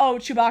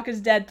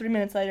Chewbacca's dead. 3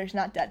 minutes later, he's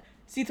not dead.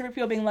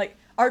 C-3PO being like,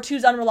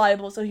 R2's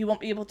unreliable, so he won't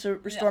be able to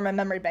restore my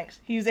memory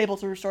banks. He's able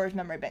to restore his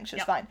memory banks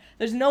just fine.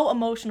 There's no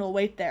emotional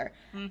weight there.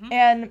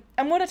 And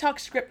I'm going to talk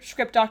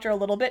script doctor a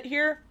little bit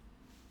here,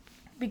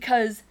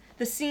 because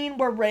the scene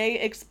where Rey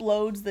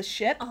explodes the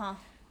ship...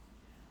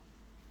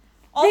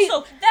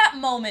 Also, that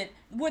moment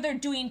where they're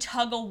doing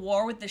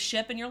tug-of-war with the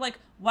ship, and you're like,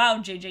 wow,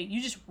 JJ,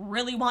 you just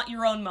really want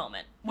your own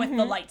moment with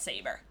the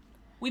lightsaber.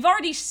 We've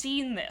already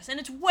seen this, and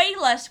it's way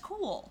less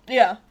cool.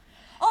 Yeah.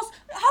 Also,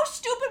 how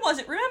stupid was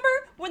it? Remember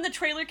when the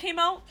trailer came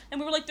out, and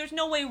we were like, there's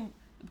no way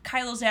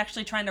Kylo's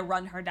actually trying to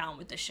run her down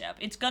with the ship.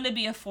 It's gonna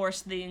be a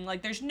Force thing.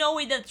 Like, there's no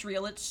way that's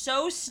real. It's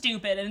so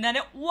stupid. And then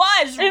it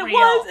was real. It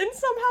was, and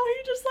somehow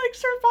he just, like,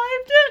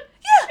 survived it.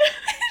 Yeah.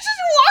 He just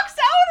walks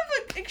out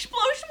of an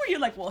explosion where you're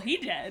like, well, he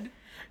did.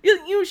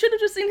 You should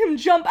have just seen him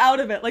jump out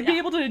of it, like, be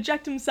able to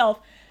eject himself.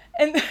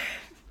 And...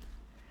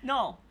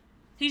 No.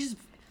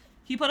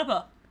 He put up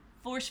a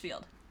force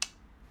field.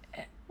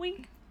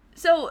 Wink.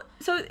 So,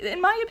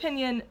 in my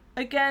opinion,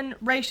 again,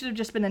 Rey should have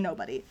just been a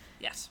nobody.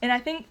 Yes. And I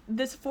think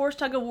this Force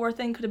tug-of-war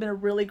thing could have been a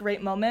really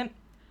great moment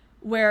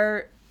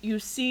where you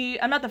see...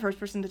 I'm not the first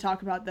person to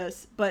talk about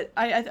this, but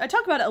I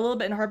talk about it a little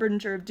bit in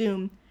Harbinger of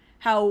Doom,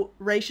 how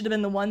Rey should have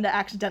been the one that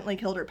accidentally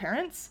killed her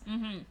parents.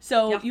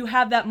 So you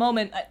have that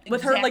moment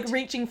with her, like,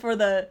 reaching for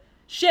the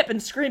ship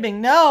and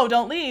screaming, no,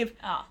 don't leave,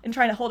 and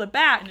trying to hold it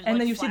back,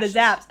 and then you see the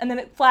zaps, and then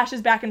it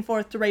flashes back and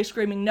forth to Rey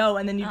screaming no,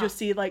 and then you just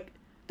see, like,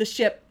 the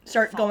ship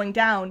start going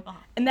down.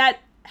 And that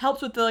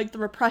helps with, the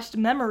repressed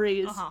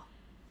memories.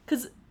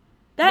 Because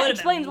that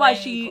explains why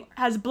she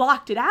has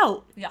blocked it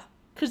out. Yeah.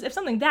 Because if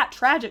something that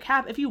tragic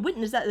happened, if you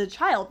witnessed that as a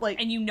child,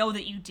 like... And you know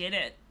that you did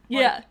it.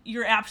 Like,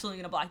 you're absolutely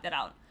going to block that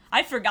out.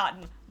 I've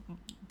forgotten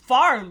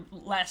far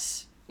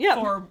less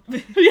for...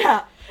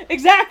 Yeah,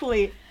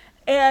 exactly.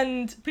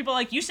 And... People are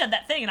like, you said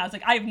that thing, and I was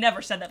like, I've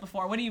never said that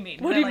before. What do you mean?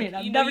 What do you mean?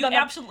 I've never done that.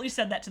 You absolutely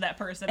said that to that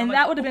person. And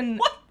that would have been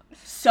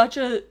such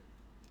a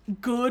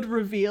good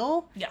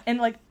reveal. Yeah. And,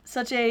 like,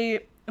 such a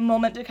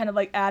moment to kind of,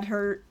 like, add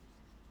her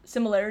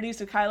similarities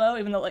to Kylo,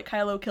 even though, like,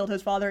 Kylo killed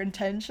his father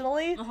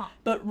intentionally.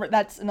 But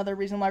that's another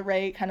reason why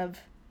Rey kind of...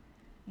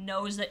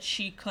 knows that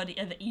she could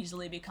have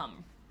easily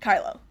become...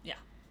 Kylo. Yeah.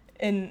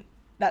 In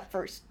that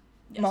first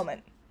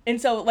moment. And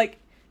so, like,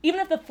 even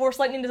if the Force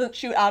lightning doesn't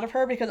shoot out of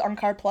her because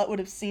Arnkar Plutt would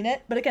have seen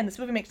it, but again, this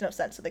movie makes no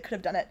sense, so they could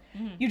have done it.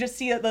 You just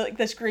see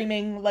the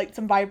screaming, like,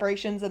 some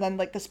vibrations, and then,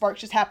 like, the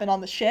sparks just happen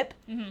on the ship.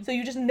 So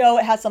you just know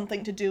it has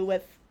something to do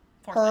with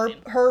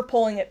her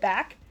pulling it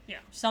back. Yeah,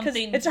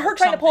 something. It's her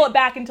trying to pull it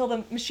back until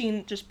the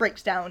machine just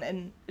breaks down,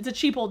 and it's a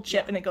cheap old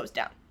ship, and it goes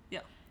down. Yeah.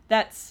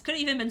 That's... Could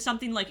have even been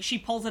something like she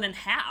pulls it in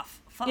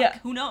half. Fuck,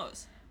 who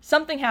knows?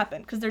 Something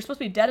happened, because they're supposed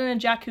to be dead in a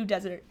Jakku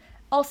desert.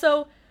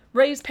 Also,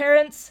 Rey's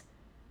parents,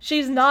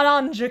 she's not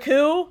on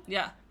Jakku?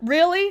 Yeah.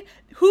 Really?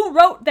 Who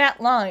wrote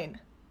that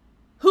line?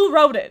 Who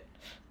wrote it?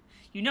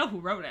 You know who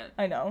wrote it.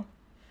 I know.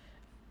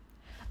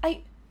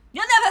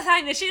 You'll never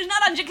find that she's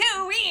not on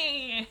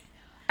Jakku!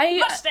 I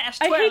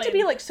hate to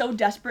be, like, so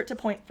desperate to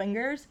point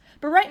fingers,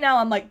 but right now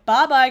I'm like,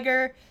 Bob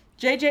Iger,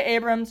 J.J.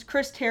 Abrams,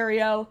 Chris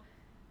Terrio.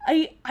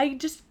 I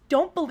just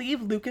don't believe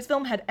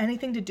Lucasfilm had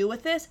anything to do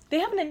with this. They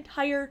have an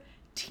entire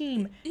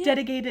team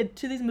dedicated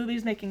to these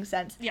movies making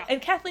sense. Yeah.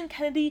 And Kathleen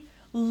Kennedy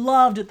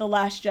loved The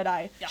Last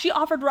Jedi. Yeah. She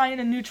offered Ryan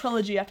a new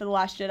trilogy after The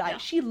Last Jedi. Yeah.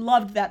 She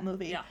loved that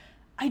movie. Yeah.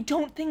 I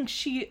don't think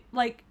she,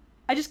 like,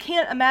 I just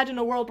can't imagine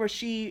a world where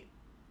she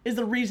is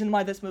the reason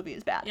why this movie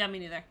is bad. Yeah, me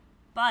neither.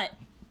 But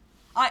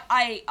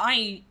I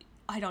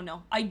don't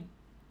know.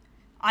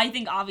 I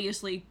think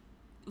obviously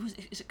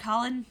is it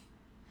Colin?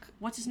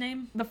 What's his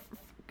name?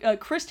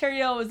 Chris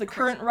Terrio is the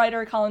current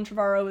writer. Colin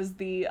Trevorrow is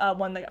the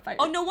one that got fired.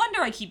 Oh, no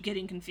wonder I keep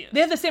getting confused. They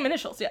have the same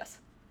initials, yes.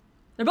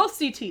 They're both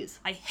CTs.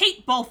 I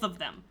hate both of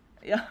them.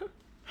 Yeah.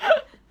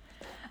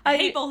 I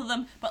hate both of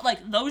them, but,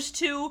 like, those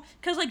two,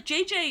 because, like,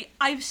 JJ,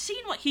 I've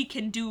seen what he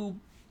can do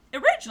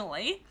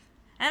originally,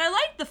 and I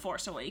like The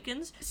Force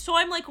Awakens, so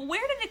I'm like,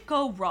 where did it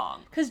go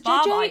wrong? Because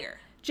Bob Iger.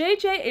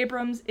 J.J.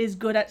 Abrams is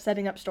good at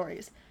setting up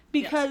stories.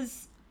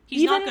 Because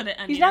He's not good at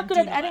ending. He's not good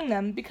I at do know editing that.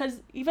 them,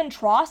 because even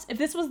TROS, if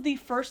this was the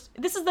first...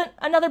 This is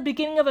another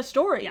beginning of a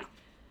story. Yeah.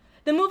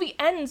 The movie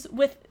ends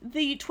with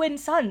the twin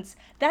sons.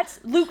 That's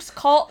Luke's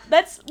call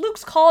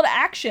to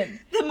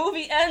action. The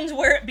movie ends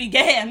where it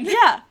began.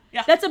 Yeah.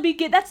 Yeah. That's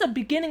a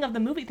beginning of the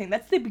movie thing.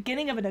 That's the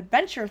beginning of an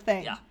adventure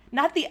thing. Yeah.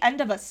 Not the end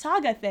of a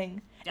saga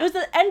thing. Yeah. It was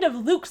the end of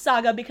Luke's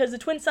saga because the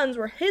twin sons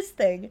were his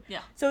thing.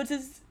 Yeah. So it's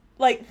his,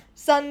 like,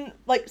 son,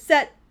 like,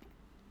 set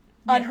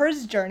on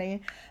hers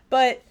journey.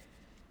 But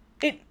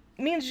it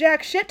means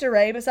jack shit to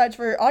Rey besides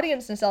for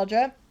audience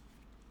nostalgia.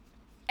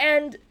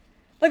 And,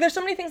 like, there's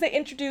so many things they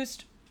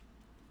introduced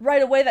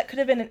right away that could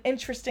have been an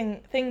interesting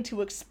thing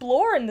to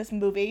explore in this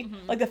movie.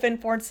 Mm-hmm. Like the Finn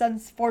Force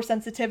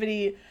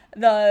sensitivity,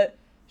 the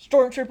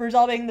stormtroopers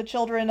all being the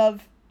children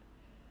of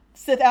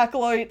Sith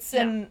acolytes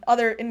and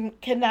other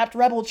kidnapped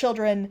rebel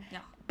children. Yeah.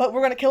 But we're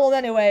going to kill them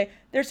anyway.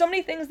 There's so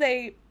many things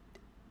they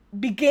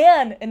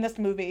began in this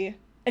movie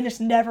and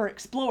just never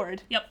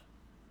explored. Yep.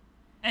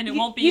 And it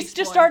won't be You just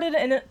explored. started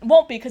and it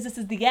won't be because this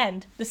is the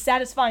end. The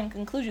satisfying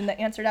conclusion that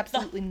answered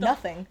absolutely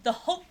nothing. The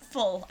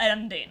hopeful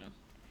ending.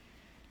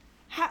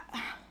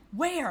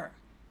 Where?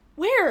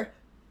 Where?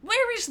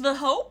 Where is the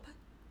hope?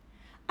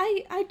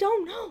 I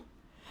don't know.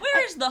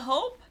 Where is the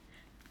hope?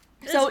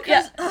 So, It's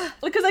 'cause- yeah,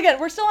 because again,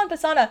 we're still on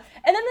Pisana,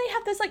 and then they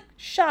have this, like,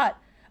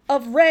 shot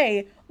of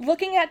Rey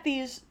looking at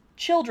these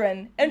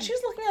children, and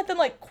she's looking at them,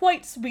 like,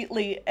 quite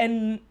sweetly,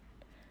 and,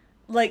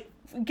 like,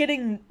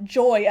 getting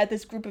joy at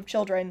this group of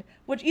children,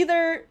 which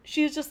either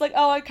she's just like,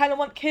 oh, I kind of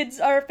want kids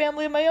or a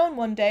family of my own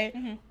one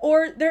day,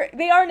 or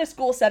they are in a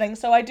school setting,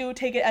 so I do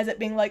take it as it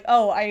being like,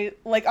 oh, I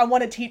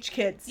want to teach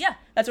kids. Yeah.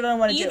 That's what I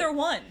want to do. Either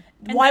one.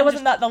 And Why then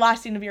wasn't that the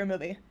last scene of your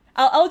movie?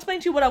 I'll explain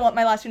to you what I want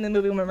my last scene of the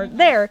movie when we're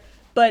there,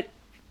 but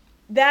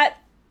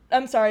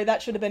I'm sorry,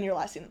 that should have been your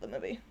last scene of the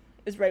movie,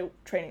 is Rey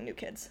training new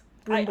kids.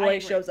 Broom I Boy agree.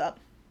 shows up.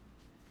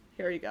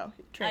 Here you go.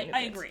 Training new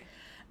I kids. agree.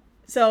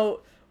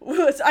 So,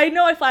 I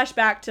know I flashed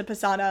back to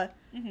Pisana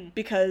Mm-hmm.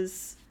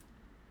 because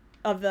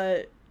of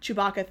the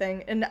Chewbacca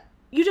thing, and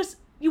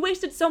you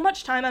wasted so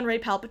much time on Rey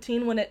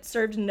Palpatine when it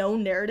served no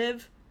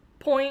narrative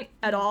point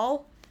at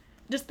all.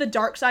 Just the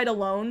dark side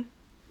alone.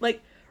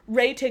 Like,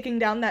 Rey taking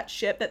down that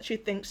ship that she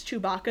thinks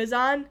Chewbacca's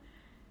on,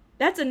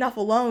 that's enough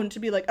alone to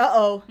be like,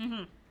 uh-oh.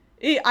 Mm-hmm.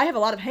 I have a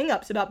lot of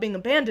hang-ups about being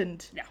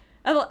abandoned. Yeah.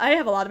 I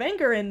have a lot of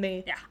anger in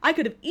me. Yeah. I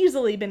could have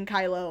easily been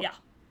Kylo. Yeah.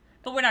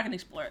 But we're not going to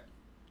explore it.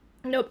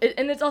 Nope.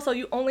 And it's also,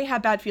 you only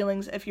have bad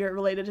feelings if you're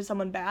related to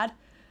someone bad.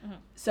 Mm-hmm.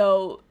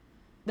 So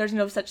there's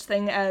no such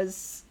thing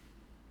as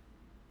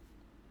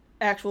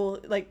actual,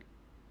 like,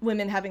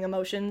 women having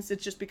emotions.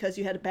 It's just because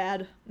you had a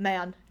bad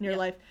man in your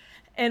life.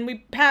 And we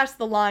passed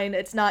the line,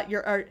 it's not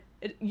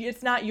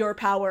your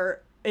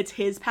power, it's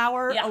his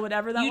power, or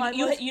whatever that line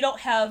was. You don't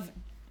have...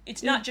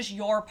 It's not just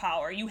your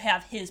power, you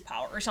have his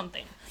power, or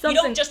something. You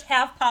Something. don't just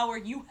have power,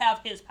 you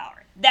have his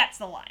power. That's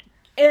the line.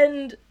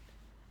 And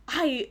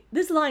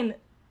this line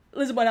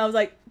was when I was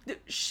like,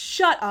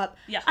 shut up.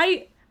 Yeah.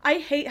 I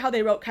hate how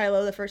they wrote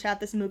Kylo the first half of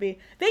this movie.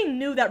 They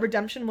knew that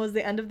redemption was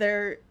the end of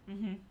their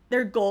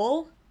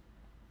goal.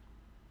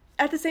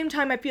 At the same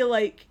time, I feel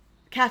like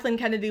Kathleen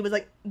Kennedy was,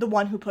 like, the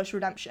one who pushed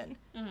redemption.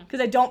 Because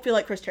I don't feel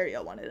like Chris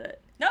Terrio wanted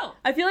it. No.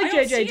 I feel like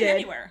don't JJ see it did.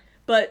 anywhere.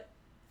 But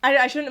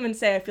I shouldn't even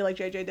say I feel like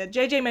JJ did.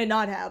 JJ may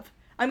not have.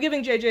 I'm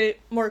giving JJ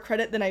more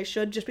credit than I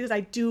should just because I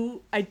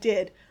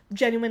did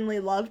genuinely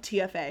love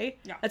TFA.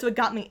 Yeah. That's what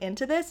got me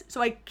into this.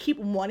 So I keep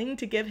wanting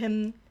to give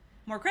him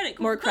More credit.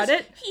 More Because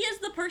credit? He is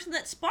the person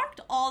that sparked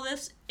all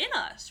this in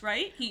us,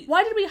 right?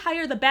 Why did we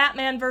hire the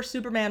Batman vs.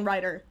 Superman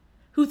writer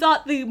who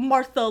thought the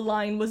Martha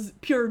line was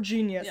pure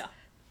genius? Yeah.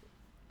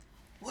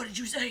 What did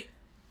you say?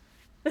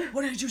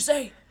 What did you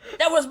say?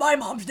 That was my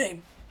mom's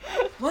name.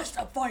 Let's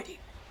stop fighting.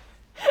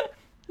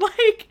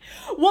 Like,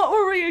 what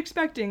were we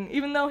expecting?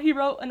 Even though he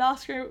wrote an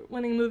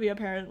Oscar-winning movie,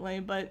 apparently,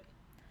 but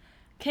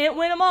can't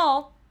win them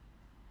all.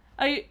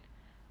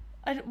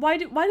 Why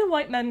do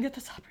white men get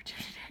this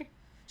opportunity?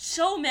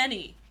 So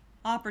many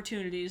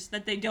opportunities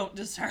that they don't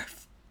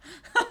deserve.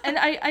 And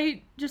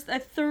I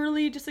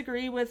thoroughly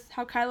disagree with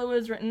how Kylo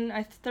is written.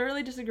 I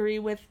thoroughly disagree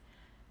with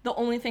the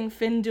only thing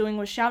Finn doing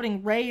was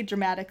shouting Rey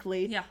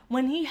dramatically. Yeah.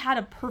 When he had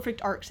a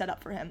perfect arc set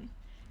up for him.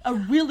 A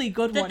really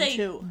good That one, they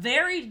too.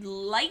 very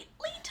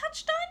lightly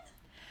touched on?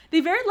 They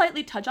very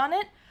lightly touch on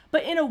it,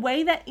 but in a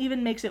way that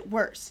even makes it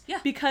worse. Yeah.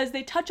 Because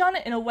they touch on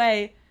it in a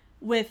way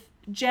with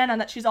Jannah,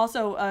 that she's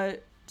also a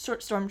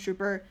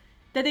stormtrooper,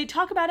 that they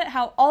talk about it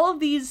how all of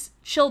these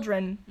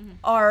children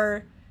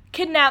are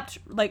kidnapped,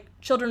 like,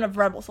 children of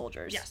rebel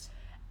soldiers. Yes.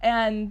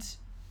 And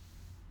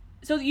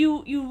so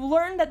you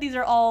learn that these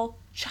are all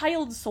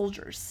child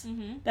soldiers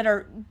that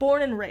are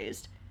born and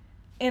raised.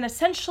 And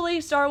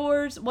essentially, Star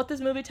Wars, what this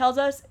movie tells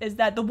us is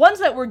that the ones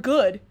that were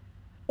good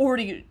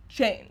already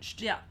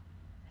changed. Yeah.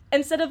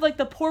 Instead of, like,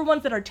 the poor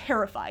ones that are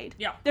terrified.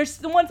 Yeah. There's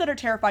the ones that are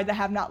terrified that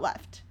have not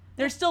left.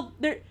 There's still,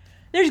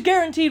 there's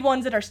guaranteed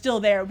ones that are still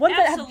there. Ones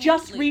that have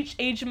just Absolutely. reached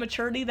age of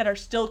maturity that are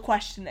still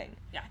questioning.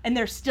 Yeah. And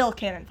they're still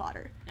cannon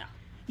fodder.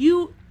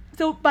 Yeah.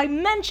 So by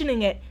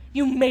mentioning it,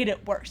 you made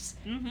it worse.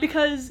 Mm-hmm.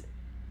 Because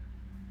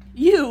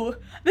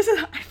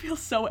I feel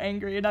so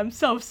angry and I'm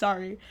so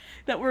sorry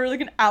that we're like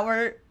an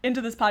hour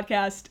into this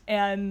podcast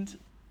and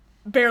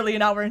barely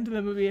an hour into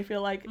the movie, I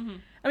feel like. Mm-hmm.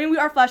 I mean, we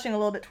are flashing a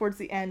little bit towards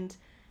the end.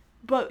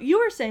 But you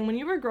were saying when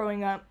you were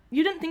growing up,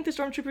 you didn't think the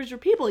stormtroopers were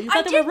people. You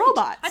thought they were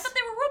robots. I thought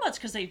they were robots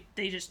because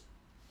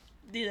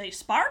they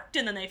sparked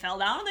and then they fell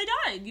down and they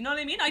died. You know what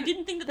I mean? I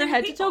didn't think that Their they were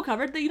head to people. toe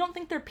covered, that you don't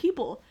think they're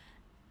people.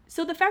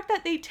 So the fact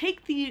that they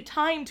take the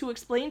time to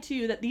explain to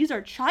you that these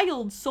are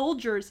child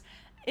soldiers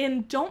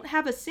and don't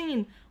have a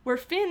scene where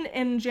Finn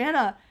and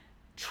Janna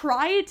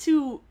try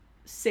to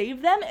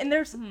save them, and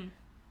there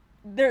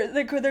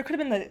could have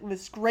been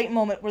this great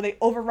moment where they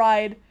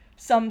override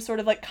some sort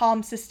of like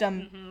comm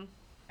system,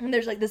 and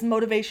there's like this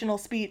motivational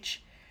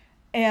speech,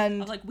 and I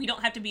was like, we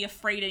don't have to be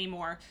afraid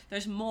anymore.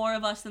 There's more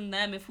of us than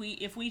them. If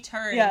we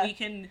turn, Yeah. we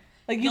can.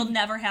 Like, you'll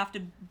never have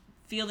to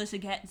feel this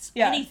against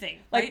yeah, anything,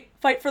 like right?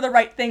 fight for the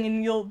right thing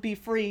and you'll be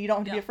free. You don't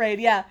have to be Yeah. afraid.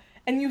 Yeah,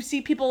 and you see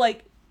people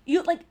like.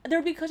 There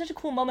would be such a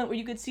cool moment where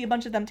you could see a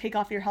bunch of them take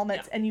off your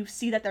helmets and you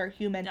see that they're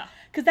human. Yeah.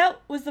 Because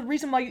that was the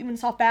reason why you even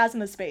saw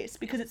Phasma's face,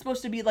 because it's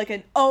supposed to be like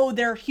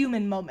they're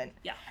human moment.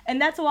 Yeah. And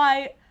that's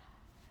why,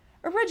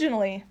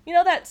 originally,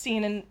 that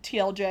scene in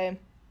TLJ,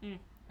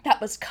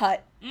 that was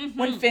cut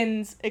when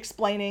Finn's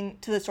explaining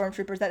to the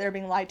stormtroopers that they're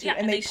being lied to, Yeah,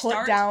 and they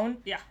put down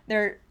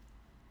their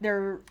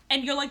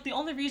And you're like, the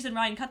only reason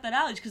Ryan cut that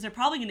out is because they're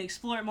probably going to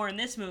explore it more in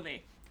this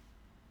movie.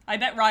 I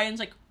bet Ryan's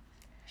like,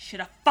 should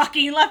have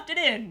fucking left it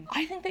in.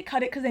 I think they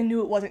cut it because they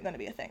knew it wasn't going to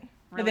be a thing.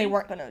 That they Really?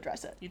 weren't going to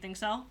address it. You think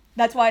so?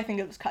 That's why I think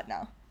it was cut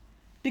now.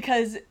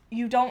 Because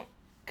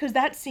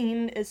that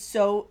scene is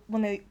so,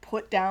 when they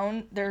put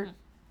down their,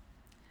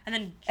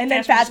 And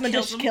then Phasma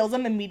just them. kills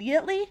them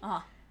immediately, Uh-huh.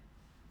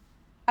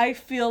 I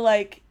feel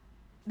like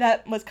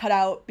that was cut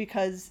out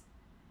because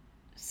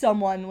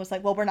someone was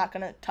like, well, we're not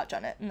going to touch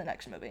on it in the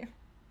next movie.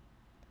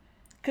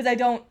 Because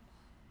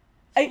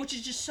Which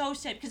is just so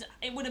sad, because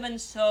it would have been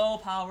so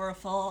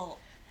powerful.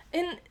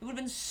 and It would have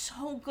been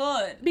so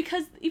good.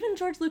 because even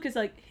George Lucas,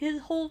 like,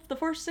 the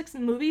first 6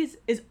 movies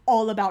is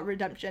all about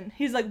redemption.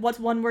 He's like, what's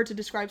one word to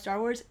describe Star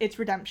Wars? It's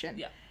redemption.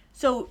 Yeah.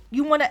 So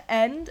you want to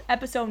end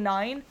episode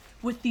 9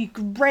 with the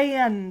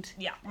grand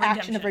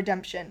action of redemption.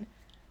 redemption,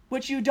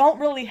 which you don't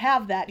really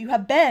have that. You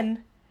have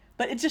Ben,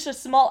 but it's just a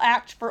small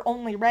act for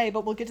only Rey,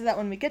 but we'll get to that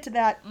when we get to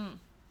that.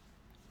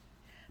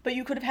 But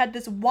you could have had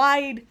this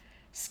wide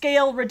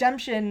scale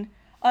redemption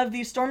of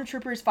these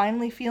stormtroopers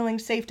finally feeling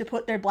safe to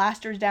put their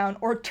blasters down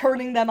or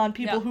turning them on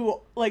people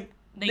who, like,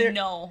 They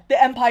know.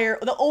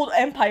 the old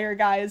Empire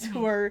guys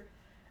who are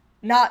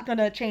not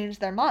gonna change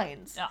their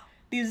minds. Yeah.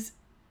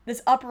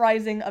 This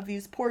uprising of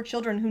these poor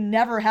children who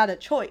never had a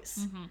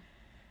choice.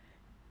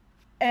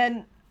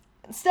 And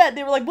instead,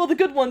 they were like, well, the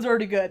good ones are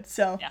already good,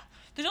 so. Yeah.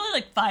 There's only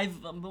like 5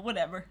 of them, but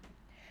whatever.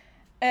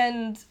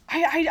 And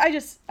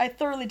I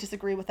thoroughly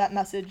disagree with that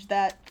message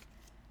that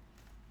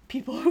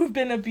people who've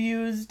been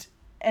abused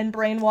and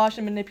brainwashed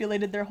and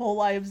manipulated their whole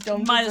lives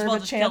don't Might as deserve well a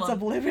just chance kill 'em.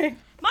 of living.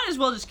 Might as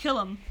well just kill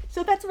him.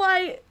 So that's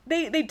why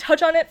they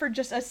touch on it for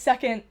just a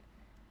second,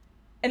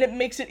 and it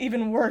makes it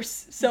even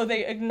worse. So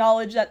they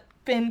acknowledge that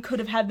Finn could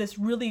have had this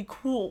really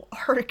cool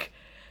arc,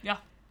 Yeah.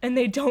 and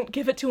they don't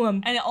give it to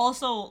him. And it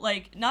also,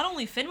 like, not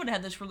only Finn would have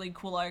had this really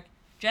cool arc,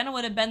 Jenna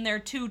would have been there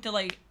too to,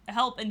 like,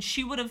 help, and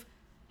she would have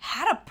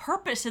had a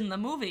purpose in the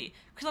movie.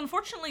 Because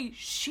unfortunately,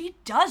 she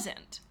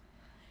doesn't.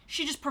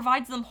 She just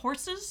provides them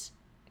horses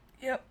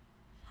Yep.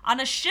 on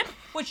a ship,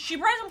 which she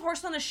provides them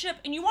horses on a ship,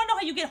 and you want to know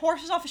how you get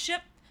horses off a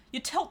ship? You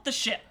tilt the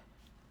ship.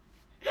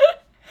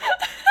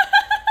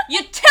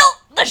 You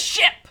tilt the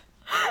ship!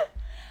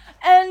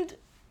 And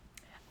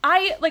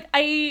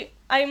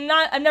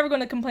I'm never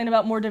going to complain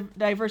about more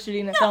diversity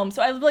in a film.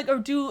 So I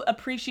do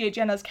appreciate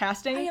Jenna's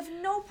casting. I have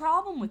no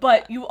problem with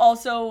But that. you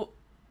also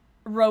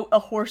wrote a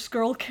horse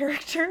girl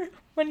character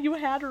when you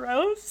had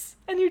Rose,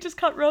 and you just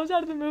cut Rose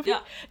out of the movie. Yeah.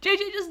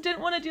 JJ just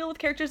didn't want to deal with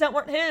characters that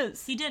weren't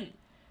his. He didn't.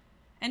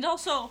 And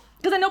also,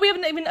 Because I know we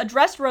haven't even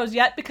addressed Rose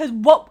yet, because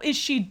what is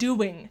she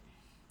doing?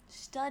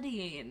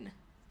 studying.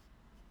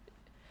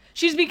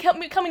 She's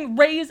becoming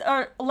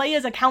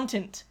Leia's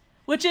accountant,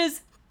 which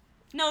is...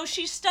 No,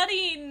 she's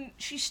studying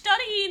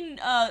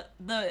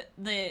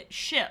the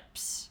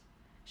ships.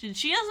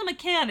 She is a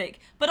mechanic,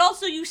 but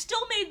also you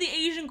still made the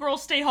Asian girl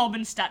stay home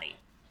and study.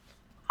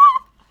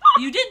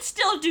 You did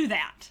still do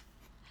that.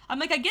 I'm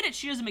like, I get it,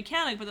 she is a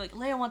mechanic, but like,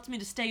 Leia wants me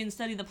to stay and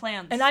study the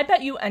plans. And I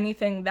bet you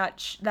anything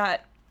that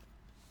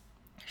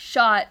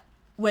shot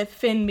with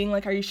Finn being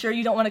like, are you sure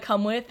you don't want to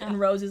come with? And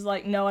Rose is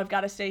like, no, I've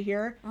got to stay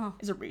here,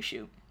 is a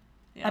reshoot.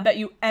 Yeah. I bet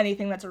you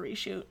anything that's a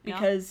reshoot,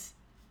 because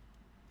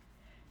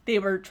they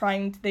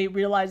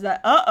realized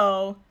that,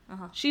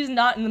 she's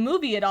not in the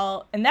movie at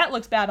all, and that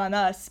looks bad on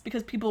us,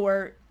 because people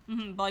were...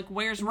 like,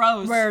 where's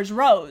Rose? Where's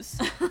Rose?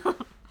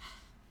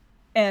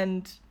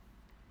 And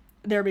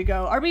there we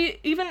go. Are we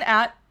even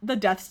at the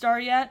Death Star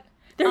yet?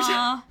 There's...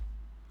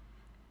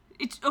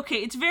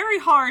 It's very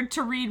hard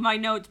to read my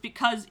notes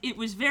because it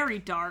was very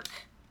dark.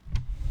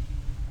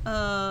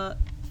 I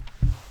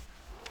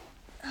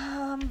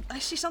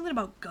see something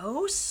about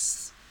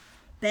ghosts?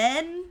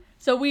 Ben?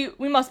 So we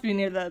must be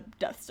near the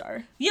Death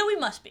Star. Yeah, we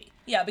must be.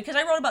 Yeah, because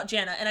I wrote about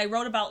Janna, and I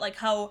wrote about, like,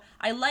 how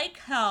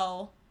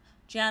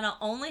Janna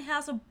only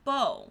has a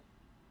bow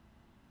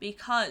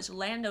because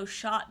Lando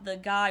shot the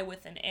guy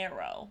with an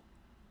arrow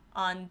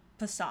on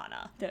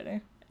Pisana. Did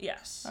he?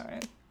 Yes. All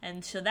right.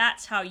 And so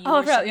that's how you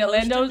were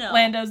supposed to know.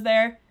 Lando's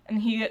there,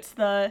 and he gets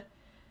the...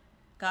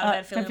 Got a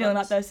bad feeling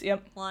about this.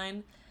 Yep.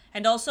 Line.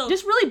 And also...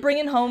 Just really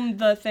bringing home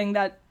the thing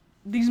that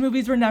these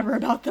movies were never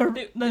about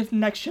the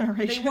next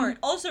generation. They weren't.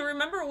 Also,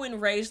 remember when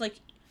Rey's like...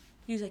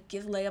 He's like,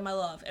 give Leia my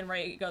love. And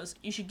Rey goes,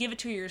 you should give it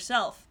to her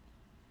yourself.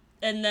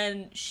 And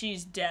then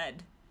she's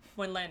dead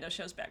when Lando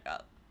shows back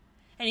up.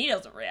 And he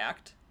doesn't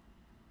react.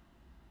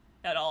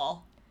 At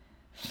all.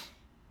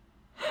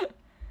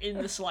 In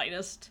the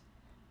slightest.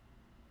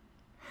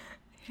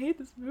 I hate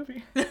this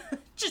movie.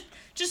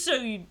 just so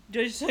you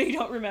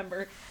don't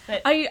remember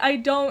that.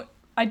 I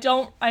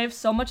have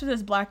so much of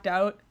this blacked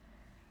out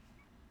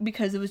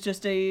because it was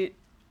just a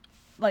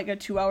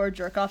 2-hour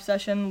jerk-off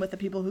session with the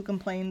people who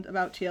complained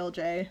about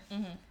TLJ.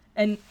 Mm-hmm.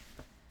 And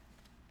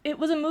it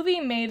was a movie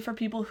made for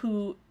people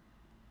who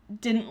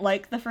didn't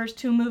like the first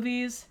 2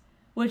 movies,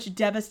 which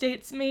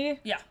devastates me.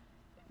 Yeah.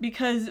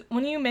 Because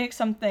when you make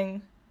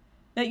something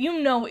that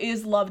you know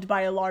is loved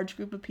by a large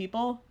group of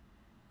people,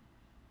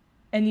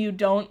 and you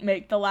don't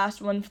make the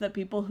last one for the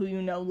people who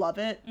you know love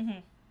it,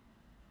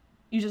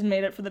 you just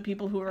made it for the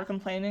people who were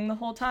complaining the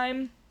whole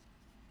time,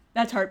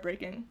 that's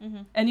heartbreaking.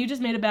 Mm-hmm. And you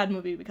just made a bad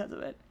movie because of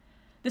it.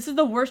 This is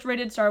the worst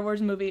rated Star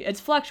Wars movie. It's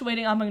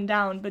fluctuating up and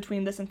down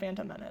between this and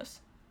Phantom Menace.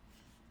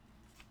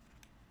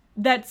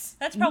 That's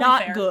probably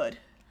not fair. Good.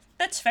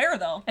 That's fair,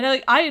 though.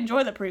 And I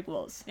enjoy the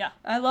prequels. Yeah.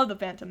 I love the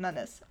Phantom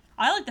Menace.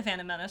 I like the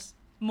Phantom Menace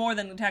more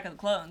than Attack of the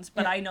Clones,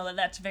 but I know that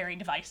that's very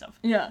divisive.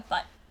 Yeah.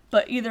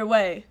 But either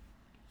way,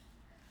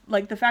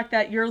 like, the fact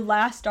that your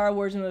last Star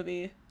Wars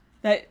movie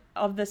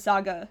of the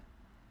saga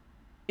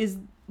is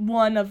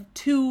one of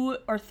 2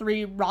 or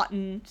 3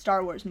 rotten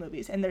Star Wars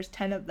movies, and there's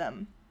 10 of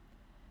them,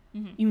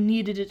 you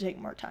needed to take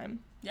more time.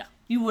 Yeah.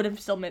 You would have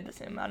still made the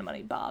same amount of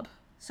money, Bob.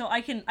 So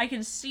I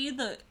can see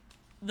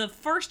the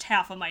first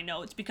half of my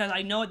notes, because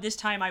I know at this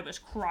time I was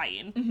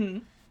crying. Mm-hmm.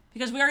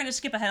 Because we are going to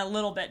skip ahead a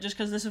little bit, just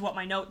because this is what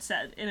my note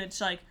said. And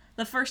it's like,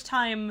 the first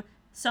time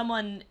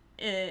someone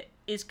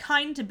is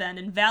kind to Ben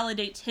and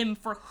validates him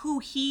for who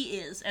he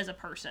is as a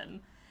person,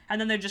 and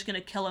then they're just going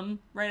to kill him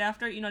right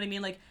after, you know what I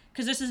mean? Like,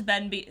 because this is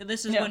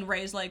when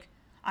Rey's like,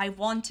 I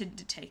wanted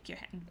to take your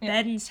hand.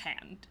 Yeah. Ben's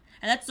hand.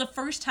 And that's the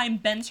first time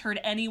Ben's heard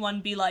anyone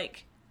be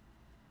like,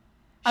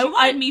 she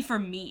wanted me for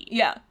me.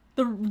 Yeah.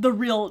 The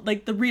real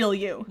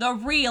you. The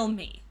real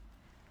me.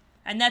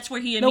 And that's where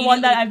he immediately... The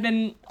one that I've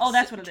been... Oh,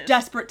 that's what it is.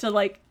 Desperate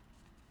to,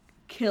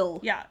 kill.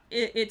 Yeah.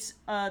 It's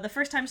the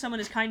first time someone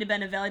is kind to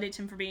Ben and validates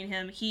him for being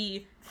him,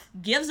 he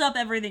gives up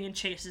everything and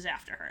chases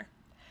after her.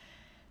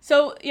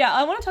 So, yeah,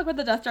 I want to talk about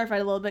the Death Star fight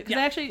a little bit,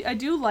 because I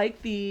do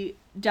like the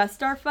Death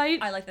Star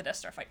fight. I like the Death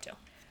Star fight, too.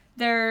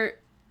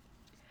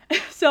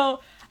 So,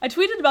 I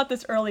tweeted about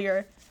this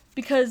earlier,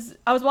 because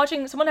I was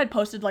watching... Someone had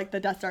posted, the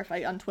Death Star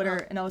fight on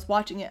Twitter, and I was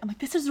watching it. I'm like,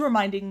 this is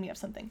reminding me of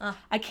something.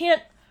 I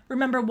can't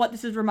remember what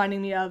this is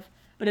reminding me of,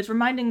 but it's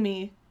reminding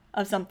me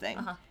of something.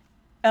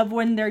 Of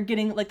when they're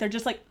getting, they're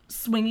just,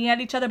 swinging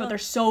at each other, but they're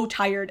so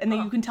tired, and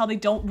then you can tell they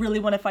don't really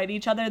want to fight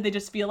each other. They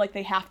just feel like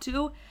they have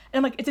to. And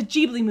I'm like, it's a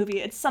Ghibli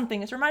movie. It's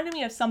something. It's reminding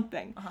me of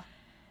something.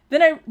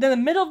 Then in the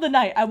middle of the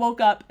night, I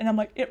woke up, and I'm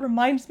like, it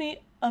reminds me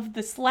of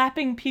the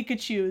slapping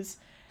Pikachus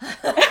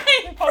from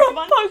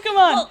Pokemon.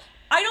 Well,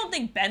 I don't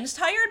think Ben's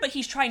tired, but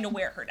he's trying to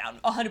wear her down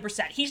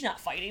 100%. He's not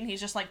fighting.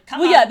 He's just like,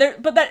 come on. Well, yeah,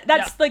 but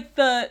that's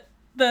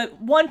the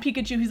one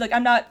Pikachu, he's like,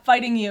 I'm not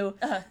fighting you.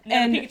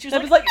 And Pikachu's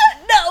was like,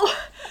 no!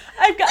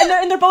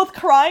 And they're both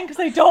crying because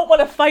they don't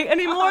want to fight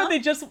anymore. They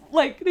just,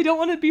 they don't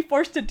want to be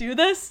forced to do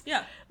this.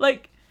 Yeah.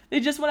 They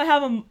just want to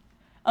have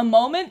a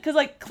moment. Because,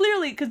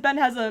 clearly, because Ben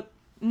has a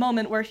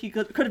moment where he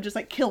could have just,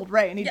 killed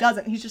Rey, and he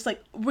doesn't. He's just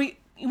like, we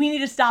need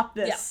to stop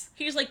this.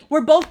 Yeah. He's like...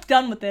 We're both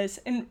done with this.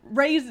 And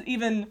Rey's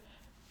even...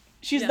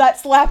 She's that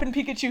slapping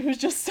Pikachu who's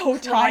just so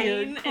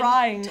crying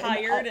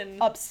and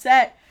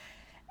upset.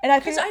 And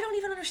because I don't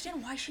even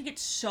understand why she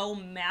gets so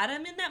mad at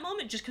him in that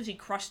moment, just because he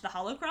crushed the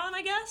holocron,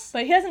 I guess.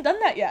 But he hasn't done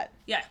that yet.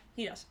 Yeah,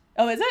 he does.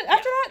 Oh, is it?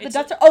 After that? The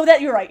Death Star? Oh,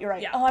 you're right.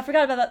 Yeah. Oh, I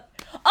forgot about that.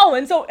 Oh,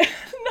 and so, no,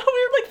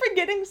 we were,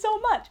 forgetting so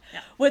much. Yeah.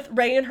 With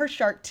Rey and her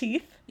shark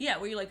teeth. Yeah,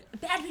 where you're like,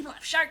 bad people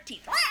have shark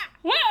teeth.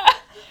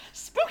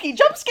 Spooky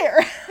jump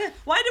scare.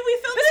 Why did we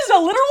film this? This is a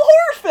literal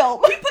horror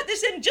film. We put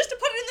this in just to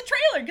put it in the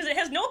trailer, because it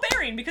has no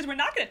bearing, because we're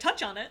not going to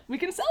touch on it. We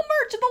can sell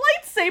merch at the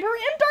Lightsaber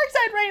and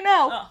Darkseid right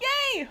now. Oh.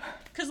 Yay!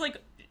 Because,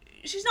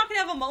 she's not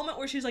gonna have a moment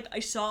where she's like, I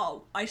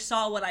saw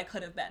what I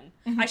could have been.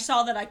 I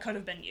saw that I could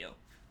have been you.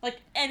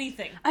 Like,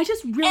 anything. I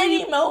just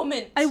really... Any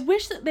moment. I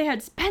wish that they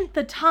had spent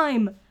the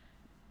time...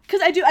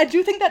 Because I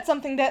do think that's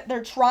something that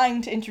they're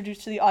trying to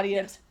introduce to the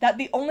audience. That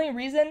the only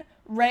reason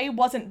Rey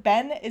wasn't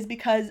Ben is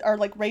because... Or,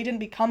 like, Rey didn't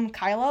become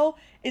Kylo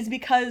is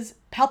because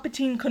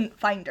Palpatine couldn't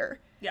find her.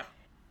 Yeah.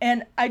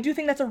 And I do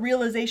think that's a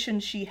realization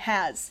she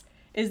has.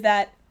 Is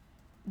that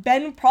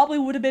Ben probably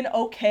would have been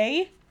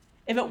okay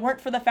if it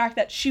weren't for the fact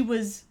that she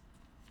was,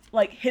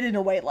 like, hidden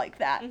away like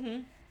that.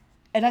 Mm-hmm.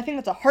 And I think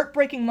that's a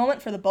heartbreaking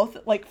moment for the both,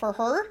 like, for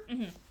her.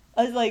 Mm-hmm.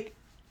 As, like,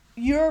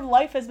 your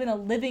life has been a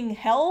living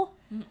hell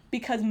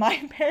because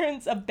my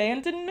parents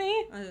abandoned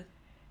me.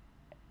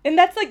 And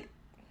that's, like,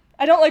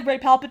 I don't like Rey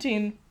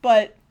Palpatine,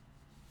 but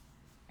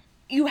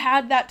you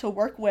had that to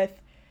work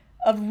with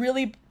of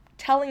really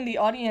telling the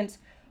audience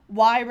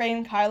why Rey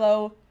and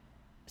Kylo,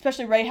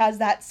 especially Rey, has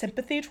that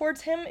sympathy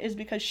towards him is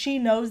because she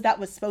knows that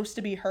was supposed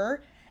to be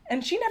her.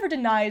 And she never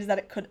denies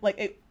that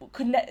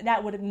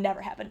that would have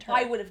never happened to her.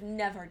 I would have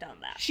never done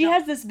that. She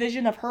has this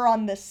vision of her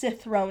on the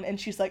Sith throne, and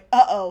she's like,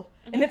 uh-oh.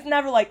 Mm-hmm. And it's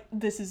never like,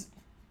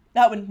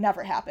 that would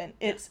never happen.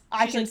 It's,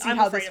 I can see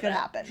how this could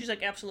happen. She's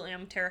like, absolutely,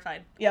 I'm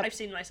terrified. Yep. I've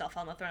seen myself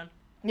on the throne.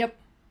 Yep.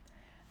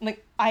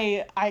 Like,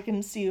 I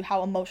can see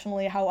how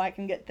emotionally, how I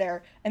can get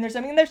there. And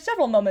there's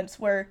several moments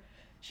where,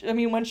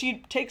 when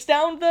she takes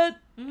down the,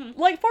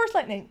 Force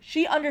Lightning,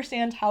 she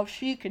understands how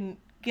she can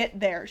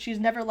get there. She's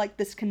never like,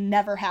 this can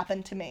never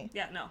happen to me.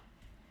 Yeah, no.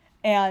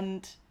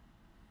 And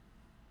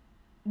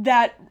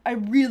that, I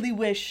really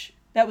wish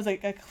that was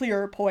like a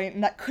clearer point,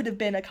 and that could have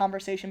been a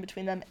conversation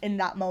between them in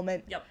that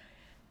moment. Yep.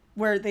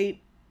 Where they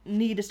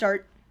need to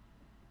start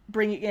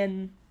bringing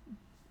in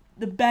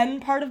the Ben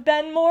part of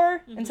Ben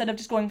more, instead of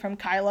just going from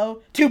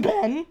Kylo to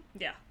Ben.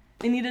 Yeah.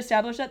 They need to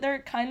establish that they're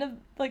kind of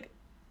like,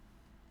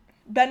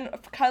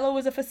 Kylo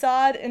was a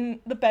facade,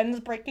 and the Ben's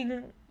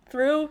breaking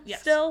through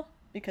still.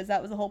 Because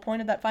that was the whole point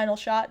of that final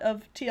shot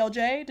of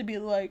TLJ, to be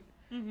like,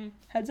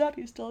 heads up,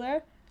 he's still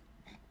there.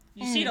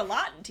 You see it a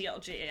lot in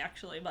TLJ,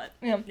 actually, but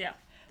the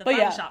But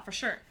final shot, for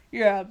sure.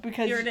 Yeah,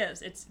 because... Here it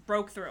is. It's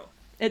broke through.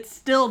 It's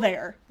still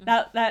there.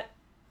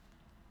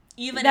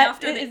 Even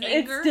after the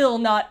anger... It's still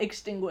not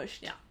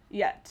extinguished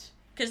yet.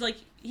 Because, like,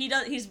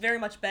 he's very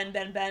much Ben,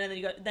 and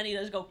then he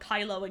does go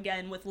Kylo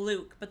again with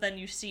Luke, but then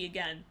you see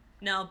again,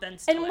 now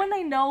Ben's still And there. when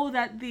they know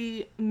that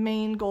the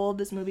main goal of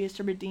this movie is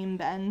to redeem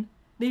Ben...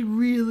 They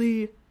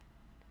really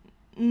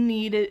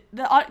need it.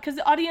 Because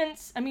the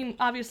audience,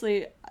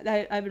 obviously,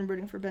 I've been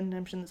rooting for Ben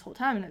Redemption this whole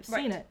time, and I've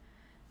seen it.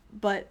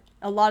 But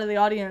a lot of the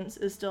audience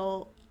is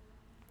still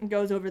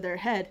goes over their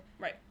head.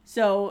 Right.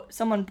 So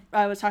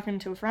I was talking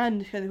to a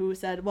friend who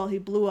said, well, he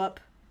blew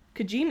up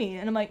Kijimi.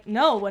 And I'm like,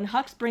 no, when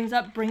Hux brings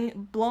up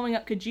blowing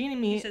up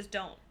Kijimi... He says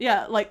don't.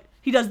 Yeah, like,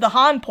 he does the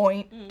Han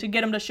point to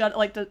get him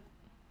to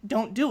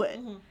don't do it.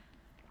 Mm-hmm.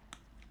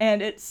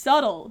 And it's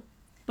subtle.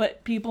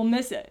 But people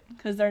miss it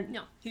because they're...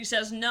 No. He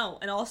says no.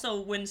 And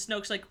also when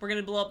Snoke's like, we're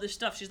going to blow up this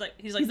stuff, he's like,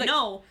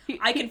 no,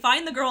 I can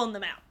find the girl in the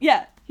map.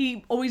 Yeah.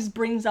 He always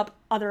brings up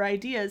other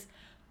ideas,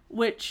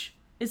 which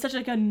is such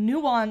like a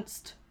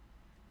nuanced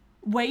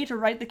way to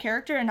write the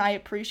character, and I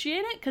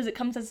appreciate it because it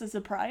comes as a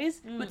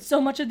surprise. But so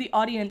much of the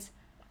audience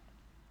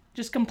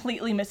just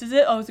completely misses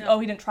it. Oh,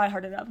 he didn't try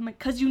hard enough. I'm like,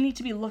 because you need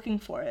to be looking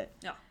for it.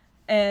 Yeah.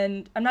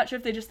 And I'm not sure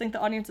if they just think the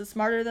audience is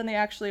smarter than they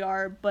actually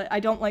are, but I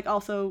don't like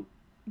also...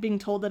 being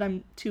told that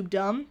I'm too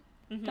dumb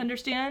to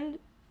understand,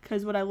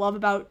 because what I love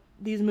about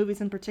these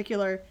movies in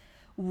particular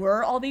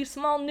were all these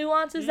small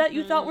nuances that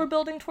you thought were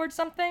building towards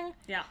something.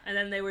 Yeah, and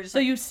then they were just so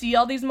you see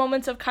all these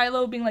moments of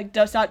Kylo being like,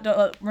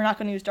 we're not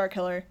going to use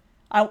Darkkiller.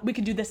 We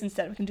can do this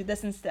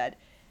instead.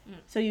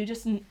 So you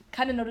just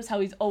kind of notice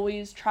how he's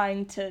always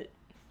trying to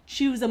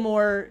choose a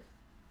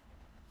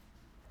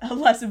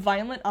less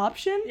violent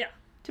option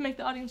to make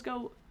the audience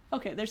go,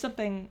 okay, there's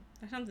something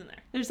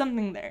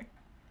there.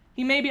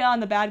 He may be on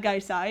the bad guy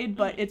side,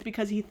 but it's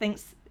because he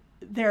thinks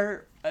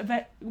they're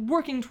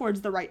working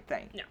towards the right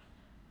thing. Yeah.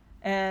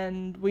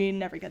 And we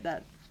never get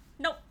that.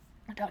 Nope.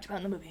 Talked about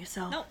in the movie,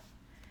 so. Nope.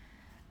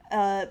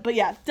 But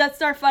yeah, Death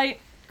Star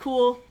fight,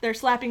 cool. They're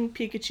slapping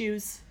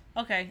Pikachus.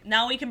 Okay,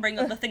 now we can bring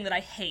up the thing that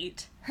I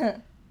hate.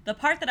 The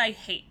part that I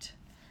hate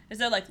is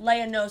that, like,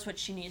 Leia knows what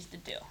she needs to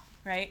do,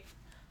 right?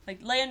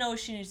 Like, Leia knows what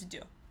she needs to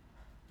do.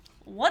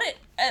 What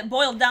it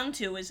boiled down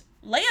to is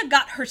Leia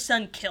got her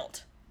son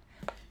killed.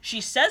 She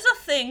says a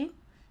thing,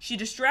 she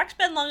distracts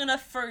Ben long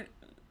enough for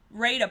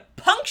Rey to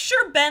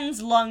puncture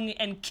Ben's lung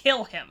and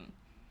kill him.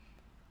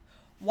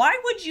 Why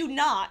would you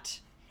not?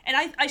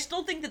 And I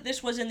still think that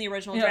this was in the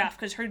original draft,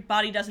 because her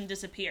body doesn't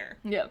disappear.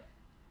 Yeah.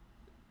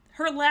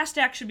 Her last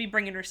act should be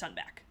bringing her son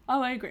back.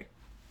 Oh, I agree.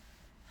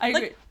 I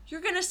agree. Like,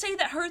 you're gonna say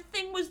that her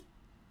thing was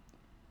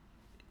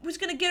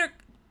gonna get her...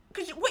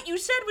 Because what you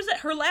said was that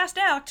her last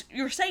act,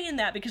 you're saying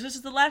that because this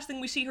is the last thing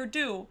we see her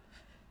do,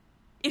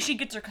 if she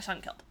gets her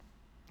son killed.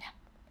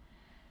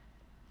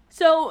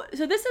 So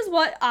this is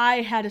what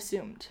I had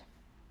assumed.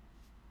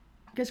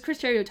 Because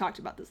Chris Terrio talked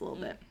about this a little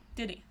bit.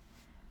 Did he?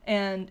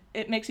 And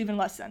it makes even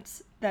less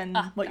sense than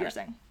what you're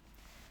saying.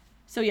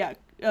 So yeah,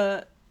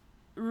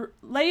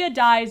 Leia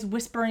dies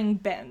whispering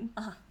Ben.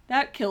 Uh-huh.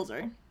 That kills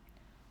her.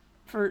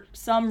 For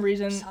some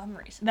reason.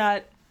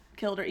 That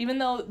killed her. Even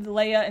though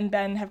Leia and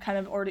Ben have kind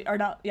of already, or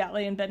not, yeah,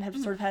 Leia and Ben have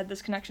sort of had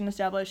this connection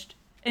established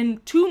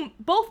in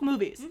both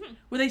movies,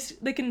 where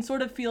they can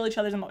sort of feel each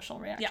other's emotional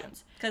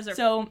reactions. Because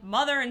they're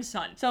mother and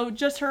son. So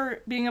just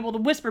her being able to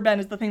whisper Ben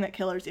is the thing that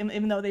kills her,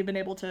 even though they've been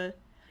able to,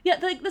 yeah,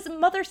 like this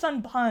mother-son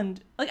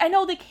bond. Like, I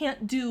know they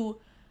can't do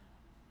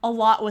a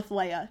lot with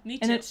Leia. Me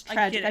too. And it's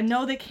tragic. I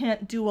know they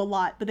can't do a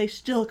lot, but they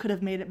still could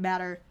have made it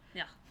matter.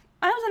 Yeah.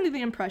 I was under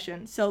the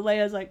impression, so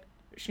Leia's like,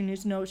 she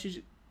needs to know what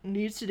she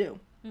needs to do.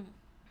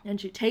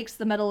 And she takes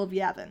the Medal of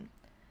Yavin.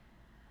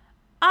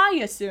 I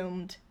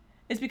assumed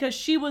it's because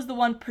she was the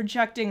one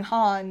projecting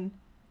Han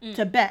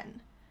to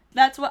Ben.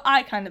 That's what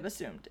I kind of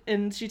assumed.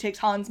 And she takes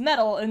Han's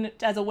medal and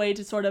as a way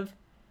to sort of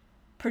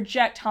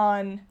project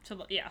Han to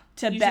use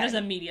Ben. It as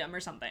a medium or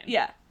something.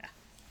 Yeah.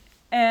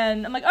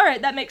 And I'm like, all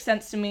right, that makes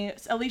sense to me.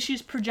 At least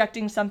she's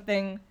projecting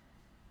something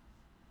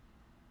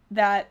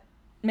that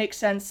makes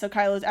sense, so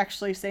Kylo's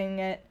actually saying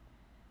it.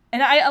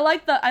 And I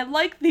like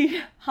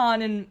the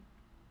Han and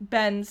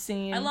Ben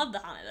scene. I love the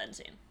Han and Ben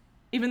scene.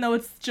 Even though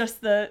it's just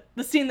the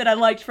scene that I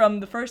liked from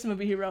the first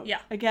movie he wrote.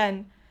 Yeah.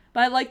 Again.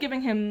 But I like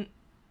giving him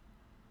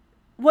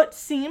what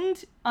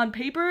seemed, on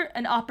paper,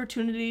 an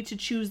opportunity to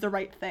choose the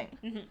right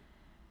thing.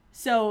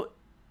 So,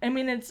 I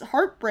mean, it's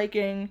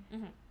heartbreaking,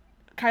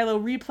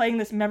 Kylo replaying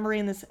this memory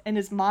in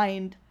his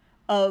mind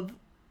of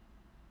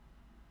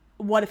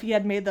what if he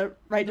had made the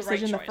right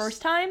decision the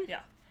first time.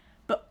 Yeah.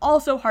 But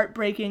also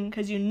heartbreaking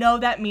because you know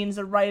that means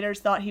the writers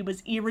thought he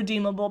was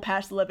irredeemable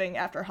past living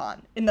after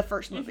Han in the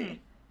first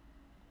movie.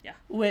 Yeah.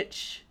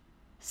 Which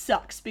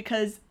sucks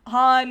because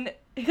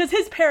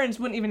his parents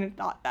wouldn't even have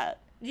thought that.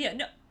 Yeah,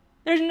 no.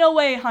 There's no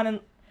way Han and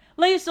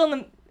Leia's still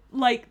in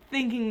the,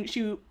 thinking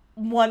she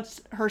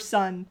wants her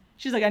son.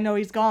 She's like, I know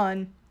he's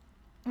gone.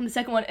 And the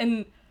second one,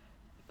 and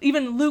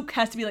even Luke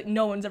has to be like,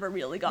 no one's ever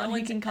really gone.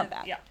 He can come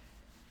back. Yeah.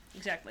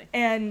 Exactly.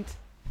 And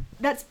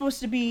that's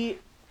supposed to be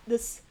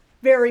this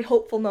very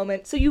hopeful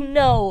moment. So you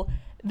know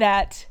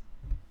that,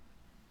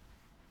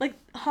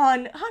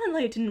 Han and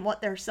Leia didn't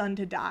want their son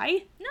to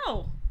die.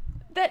 No.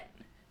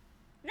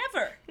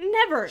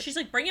 Never. She's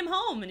like, bring him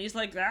home. And he's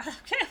like, okay,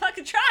 I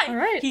can try. All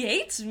right. He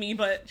hates me,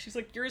 but she's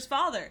like, you're his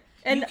father.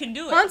 And you can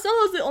do it. Han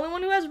Solo's the only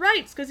one who has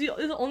rights, because he's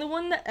the only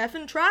one that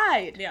effing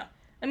tried. Yeah.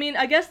 I mean,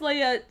 I guess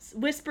Leia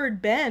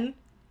whispered Ben.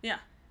 Yeah.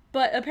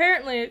 But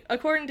apparently,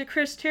 according to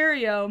Chris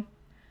Terrio,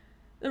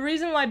 the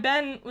reason why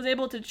Ben was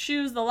able to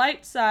choose the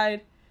light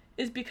side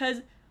is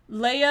because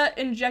Leia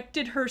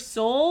injected her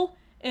soul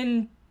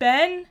in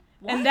Ben.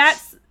 What? And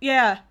that's,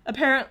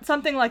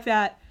 something like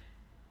that.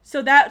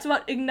 So that's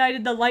what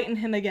ignited the light in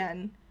him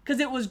again.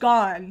 Because it was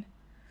gone.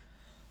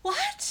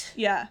 What?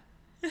 Yeah.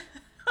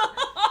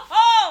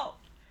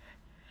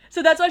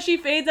 So that's why she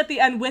fades at the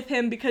end with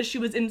him, because she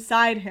was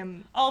inside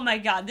him. Oh my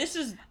god, this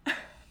is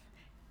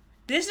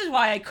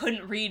why I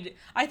couldn't read.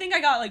 I think I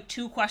got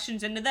 2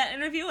 questions into that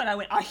interview and I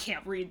went, I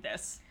can't read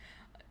this.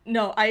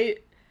 No, I'll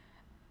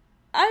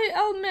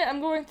admit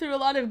I'm going through a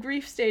lot of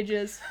grief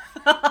stages.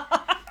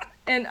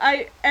 And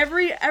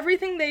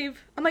everything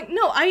I'm like,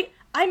 no,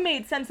 I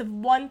made sense of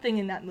one thing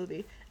in that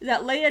movie. Is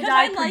that Leia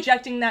died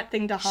projecting that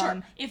thing to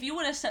Han. Sure, if you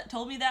would have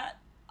told me that,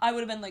 I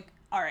would have been like,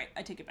 alright,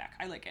 I take it back.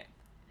 I like it.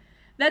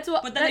 But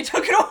then they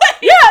took it away.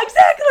 Yeah,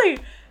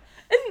 exactly!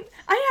 And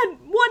I had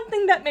one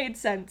thing that made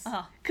sense.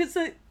 Because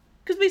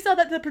we saw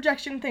that the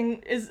projection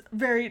thing is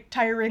very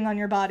tiring on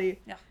your body.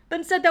 Yeah. But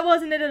instead, that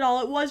wasn't it at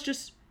all. It was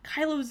just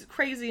Kylo's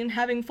crazy and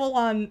having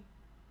full-on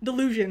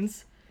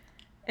delusions.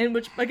 In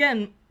which,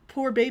 again,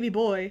 poor baby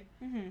boy.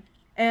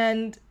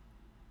 And,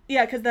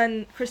 yeah, because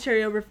then Chris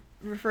Terrio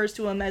refers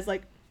to him as,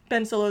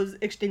 Ben Solo's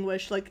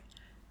extinguished.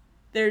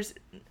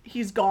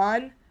 He's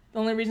gone. The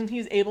only reason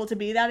he's able to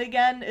be that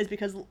again is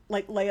because,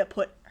 Leia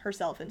put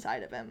herself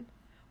inside of him.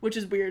 Which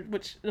is weird,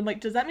 which, I'm like,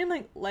 does that mean,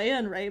 Leia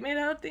and Rey made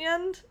out at the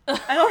end?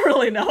 I don't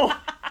really know.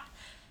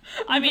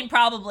 I mean,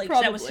 probably,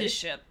 because that was his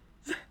ship.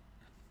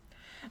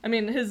 I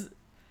mean, his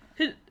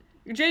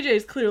JJ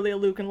is clearly a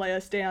Luke and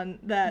Leia stan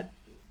that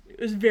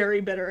is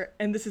very bitter,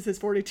 and this is his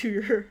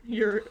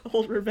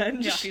 42-year-old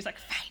revenge. Yeah, she's like,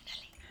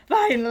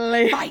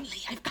 Finally,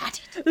 I've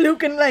got it.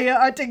 Luke and Leia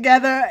are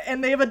together,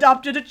 and they've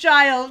adopted a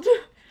child.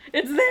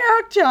 It's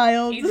their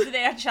child. It's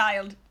their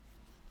child.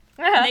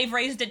 Yeah. And they've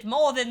raised it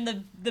more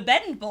than the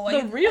Ben boy.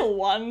 The real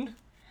one.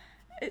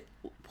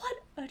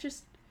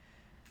 Because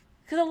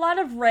a lot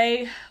of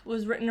Rey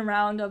was written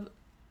around of,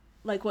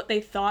 what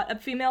they thought a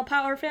female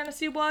power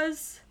fantasy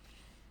was.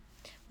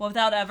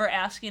 Without ever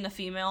asking a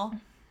female.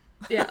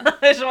 Yeah.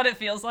 That's what it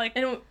feels like.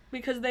 And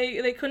because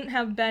they couldn't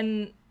have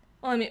Ben...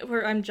 Well, I mean,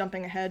 I'm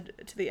jumping ahead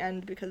to the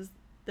end because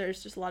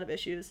there's just a lot of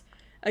issues.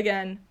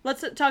 Again,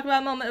 let's talk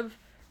about a moment of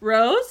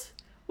Rose.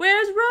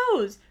 Where's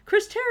Rose?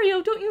 Chris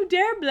Terrio, don't you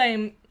dare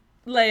blame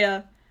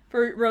Leia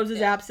for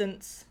Rose's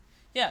absence.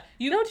 Yeah,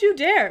 don't you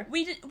dare.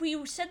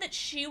 We said that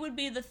she would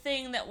be the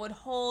thing that would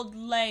hold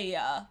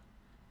Leia,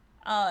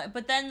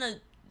 but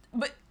then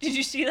But did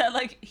you see that?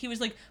 Like, he was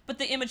like, but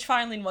the image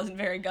filing wasn't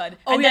very good.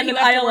 Oh, and yeah, then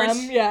the afterwards,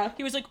 ILM, yeah.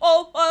 he was like,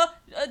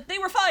 they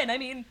were fine. I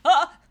mean,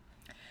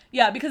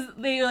 Yeah, because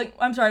they, like,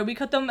 I'm sorry, we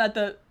cut them at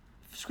the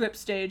script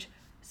stage.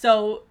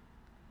 So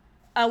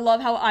I love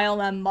how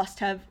ILM must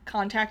have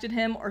contacted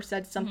him or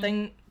said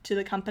something to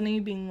the company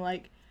being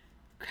like,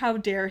 how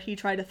dare he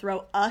try to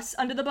throw us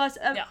under the bus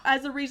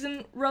as the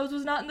reason Rose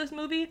was not in this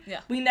movie? Yeah.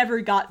 We never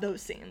got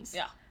those scenes.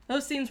 Yeah.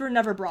 Those scenes were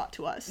never brought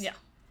to us. Yeah.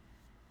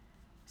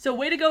 So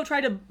way to go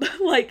try to,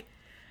 like,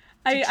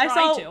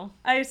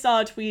 I saw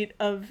a tweet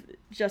of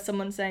just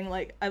someone saying,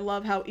 like, I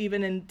love how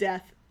even in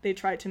death they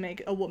tried to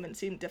make a woman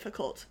seem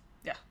difficult.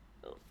 Yeah.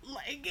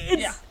 Like,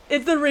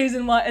 it's the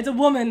reason why, it's a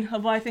woman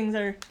of why things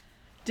are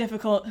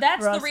difficult. That's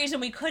for the us. reason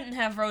we couldn't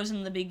have Rose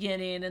in the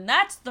beginning, and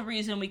that's the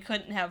reason we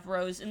couldn't have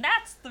Rose, and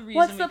that's the reason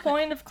What's the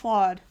point of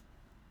Claude?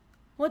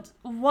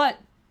 What?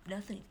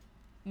 Nothing.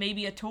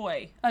 Maybe a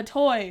toy. A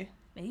toy.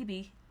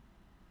 Maybe.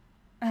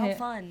 How I-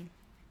 fun.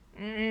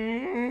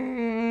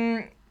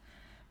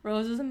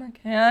 Rose is a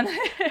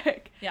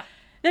mechanic. Yeah.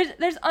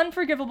 There's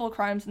unforgivable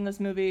crimes in this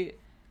movie,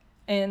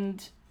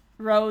 and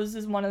Rose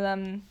is one of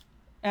them,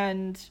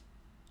 and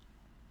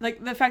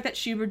like the fact that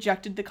she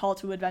rejected the call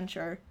to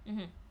adventure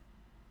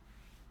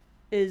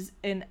is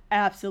an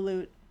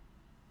absolute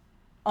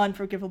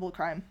unforgivable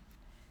crime,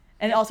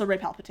 and also Ray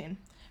Palpatine.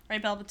 Ray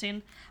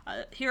Palpatine.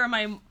 Here are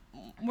my...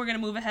 We're going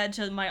to move ahead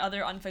to my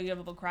other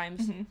unforgivable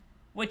crimes,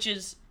 which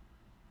is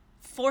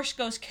Force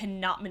Ghosts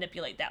cannot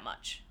manipulate that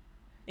much.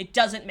 It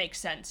doesn't make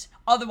sense.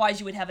 Otherwise,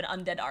 you would have an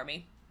undead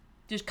army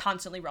just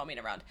constantly roaming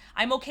around.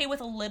 I'm okay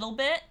with a little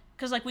bit,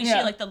 because like we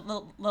see like the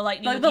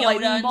lightning Like with the Yoda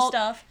lightning and bolt.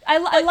 stuff. I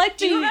like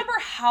Do you remember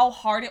how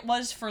hard it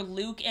was for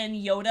Luke and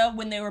Yoda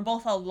when they were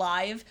both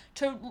alive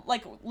to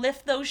like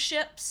lift those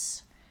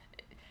ships?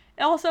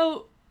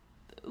 Also,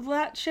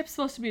 that ship's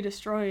supposed to be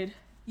destroyed.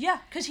 Yeah,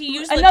 because he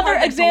used Another part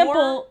of the example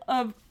door.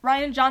 of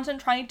Rian Johnson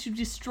trying to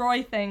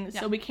destroy things,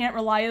 so we can't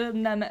rely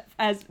on them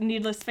as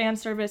needless fan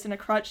service and a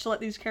crutch to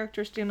let these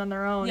characters stand on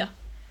their own. Yeah.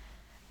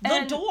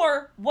 The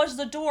door was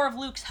the door of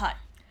Luke's hut.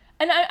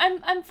 And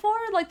I'm for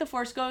like the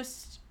Force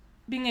Ghosts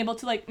being able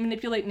to like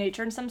manipulate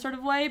nature in some sort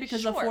of way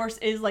because the Sure. Force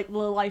is like the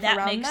life That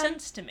around makes them.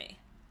 sense to me.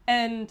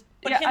 And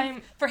But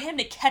for him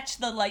to catch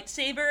the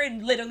lightsaber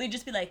and literally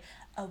just be like,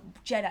 a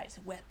Jedi's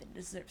weapon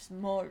deserves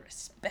more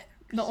respect.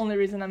 the only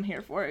reason I'm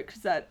here for it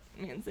because that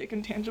means they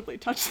can tangibly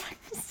touch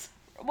things.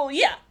 Well,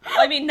 yeah.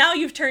 I mean, now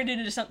you've turned it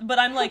into something, but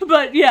I'm like,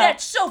 But yeah,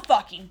 that's so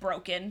fucking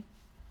broken.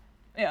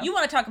 yeah. You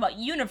want to talk about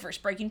universe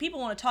breaking, people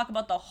want to talk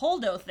about the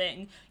Holdo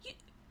thing.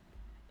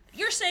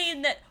 You're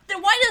saying that,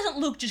 then why doesn't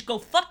Luke just go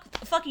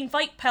fucking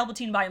fight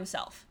Palpatine by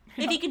himself?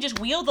 If he can just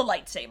wield the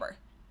lightsaber.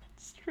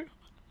 That's true.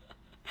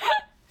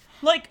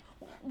 Like,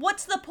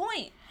 what's the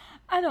point?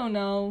 I don't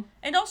know.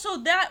 And also,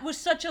 that was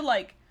such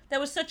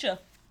a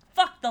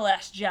fuck the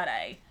Last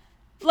Jedi.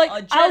 Like,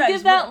 I'll Jedi's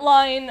give that will.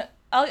 line,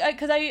 I'll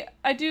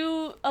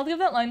give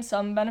that line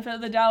some benefit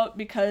of the doubt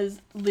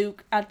because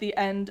Luke at the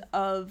end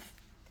of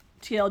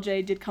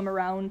TLJ did come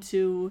around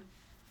to,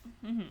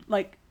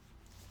 like,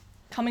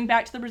 coming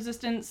back to the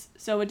Resistance,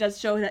 so it does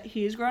show that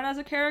he's grown as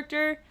a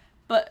character,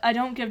 but I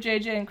don't give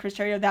JJ and Chris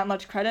Terrio that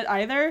much credit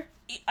either.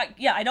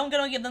 I don't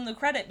gonna give them the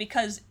credit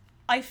because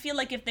I feel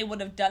like if they would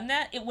have done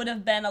that, it would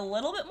have been a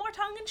little bit more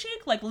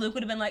tongue-in-cheek. Like, Luke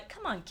would have been like,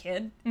 come on,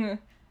 kid. Yeah.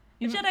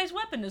 The Jedi's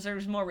weapon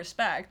deserves more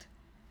respect.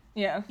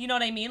 Yeah. You know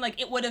what I mean? Like,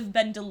 it would have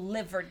been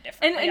delivered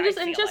differently,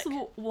 And just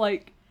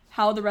like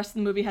how the rest of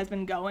the movie has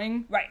been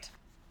going, Right.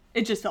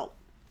 it just felt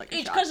like a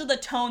It's shot. because of the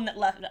tone that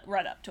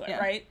led up to it, Yeah.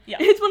 right? Yeah.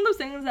 It's one of those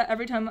things that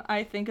every time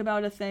I think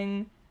about a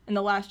thing in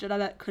The Last Jedi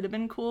that could have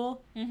been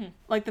cool,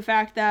 like the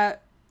fact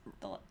that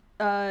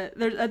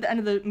there's at the end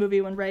of the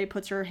movie when Rey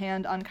puts her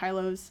hand on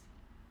Kylo's,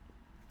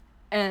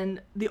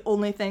 and the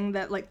only thing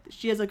that like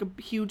she has like a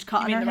huge cut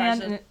You on mean her the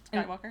hand. Rise of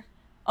And Skywalker?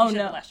 oh You said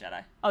no! The Last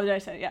Jedi. Oh, did I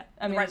say it? Yeah?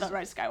 I mean Rise the of-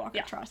 Rise of Skywalker.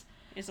 yeah. Trust.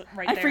 Is it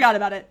right I there? forgot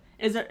about it.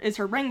 Is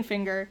her ring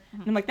finger?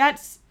 And I'm like,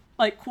 that's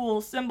like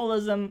cool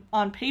symbolism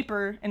on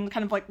paper and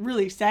kind of like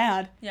really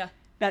sad Yeah.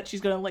 that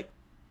she's gonna like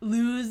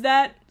lose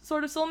that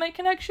sort of soulmate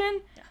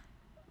connection. Yeah.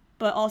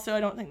 But also, I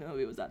don't think the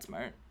movie was that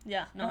smart.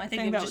 Yeah. No, I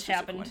think it that just was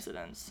happened. a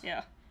coincidence.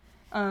 Yeah.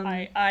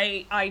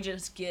 I I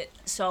just get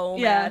so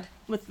yeah, mad.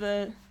 with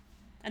the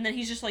And then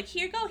he's just like,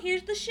 here you go,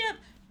 here's the ship.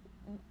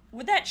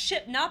 Would that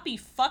ship not be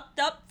fucked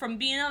up from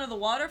being out of the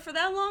water for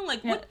that long?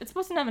 Like, yeah, what? it's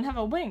supposed to not even have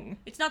a wing.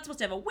 It's not supposed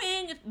to have a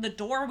wing. The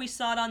door we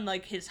saw it on,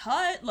 like, his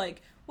hut.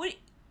 Like, what?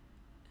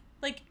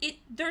 Like,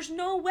 there's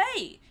no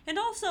way. And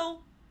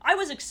also, I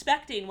was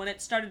expecting when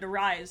it started to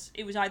rise,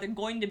 it was either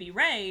going to be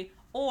Rey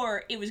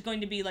or it was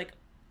going to be, like,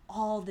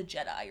 all the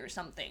Jedi or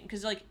something.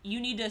 Because, like, you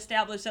need to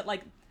establish that,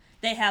 like,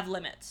 they have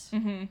limits.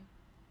 Mm-hmm.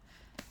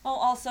 Oh,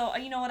 also,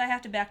 you know what? I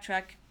have to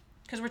backtrack.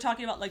 Because we're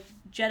talking about, like,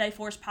 Jedi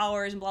Force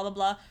powers and blah, blah,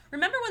 blah.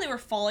 Remember when they were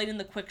falling in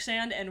the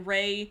quicksand and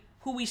Rey,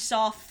 who we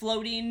saw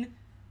floating,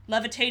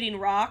 levitating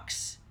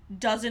rocks,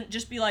 doesn't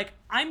just be like,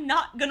 I'm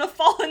not gonna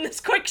fall in this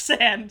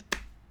quicksand?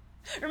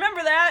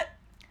 Remember that?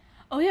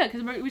 Oh yeah,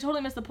 because we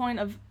totally missed the point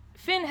of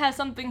Finn has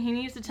something he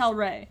needs to tell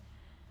Rey.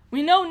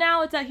 We know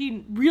now it's that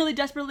he really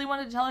desperately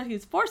wanted to tell her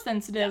he's force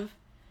sensitive,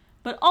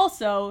 but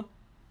also,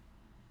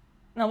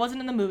 that wasn't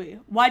in the movie.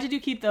 Why did you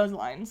keep those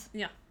lines?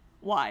 Yeah.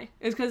 Why?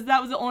 It's because that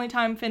was the only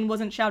time Finn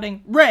wasn't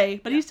shouting Rey,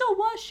 but he still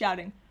was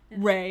shouting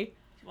Rey.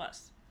 He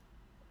was.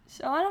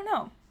 So I don't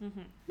know.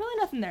 Mm-hmm. Really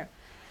nothing there.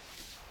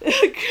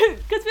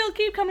 Because we'll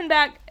keep coming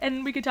back,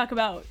 and we could talk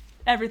about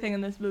everything in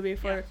this movie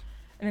for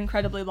an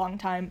incredibly long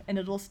time, and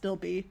it'll still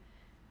be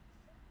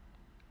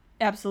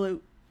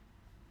absolute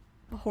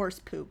horse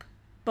poop.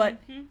 But,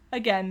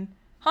 again,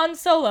 Han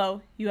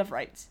Solo, you have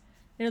rights.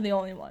 You're the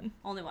only one.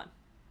 Only one.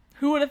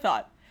 Who would have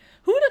thought?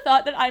 Who would have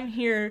thought that I'm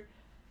here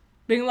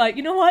being like,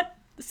 you know what?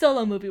 The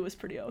Solo movie was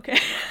pretty okay.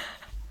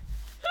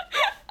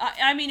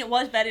 I mean, it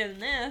was better than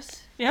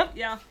this. Yep.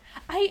 Yeah.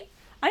 I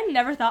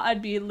never thought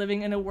I'd be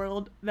living in a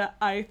world that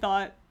I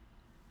thought,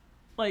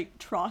 like,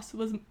 Tross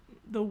was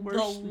the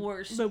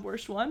worst. The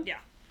worst one. Yeah.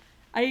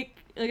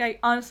 I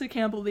honestly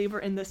can't believe we're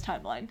in this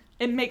timeline.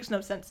 It makes no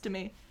sense to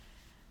me.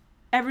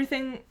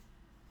 Everything...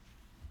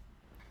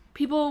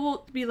 People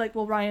will be like,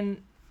 well,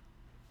 Ryan,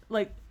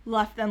 like,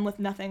 left them with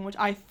nothing, which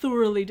I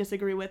thoroughly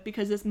disagree with,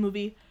 because this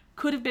movie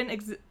could have been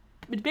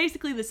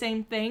basically the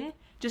same thing,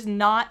 just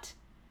not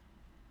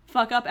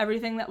fuck up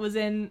everything that was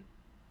in,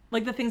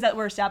 like, the things that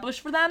were established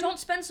for them. Don't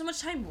spend so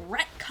much time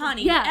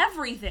retconning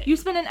everything. You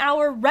spend an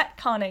hour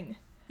retconning.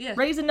 Yeah.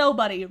 Rey's a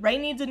nobody. Rey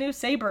needs a new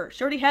saber.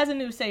 She already has a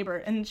new saber,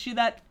 and she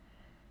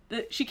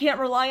can't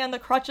rely on the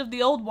crutch of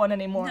the old one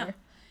anymore. No.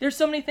 There's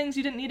so many things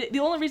you didn't need it. The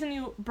only reason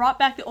you brought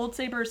back the old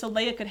saber is so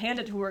Leia could hand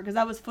it to her, because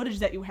that was footage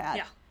that you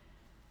had.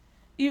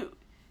 Yeah.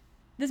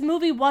 This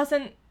movie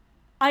wasn't...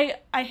 I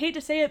hate to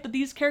say it, but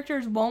these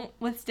characters won't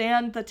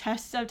withstand the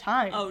test of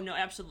time. Oh, no,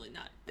 absolutely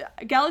not.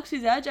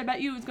 Galaxy's Edge, I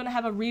bet you, is going to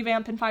have a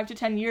revamp in 5 to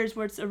 10 years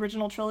where it's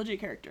original trilogy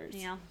characters.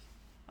 Yeah.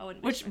 I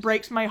wouldn't be Which surprised.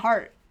 breaks my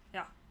heart.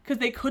 Yeah. Because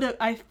they could have...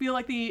 I feel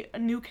like the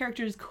new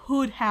characters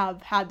could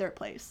have had their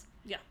place.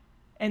 Yeah.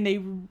 And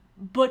they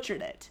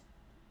butchered it.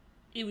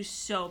 It was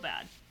so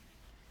bad.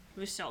 It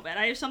was so bad.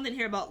 I have something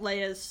here about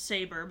Leia's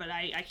saber, but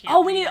I can't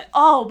Oh, read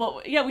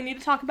it. we need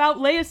to talk about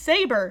Leia's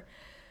saber.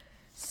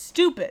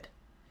 Stupid.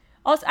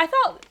 Also,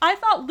 I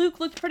thought Luke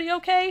looked pretty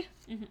okay.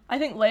 Mm-hmm. I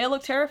think Leia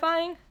looked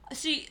terrifying.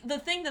 See, the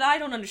thing that I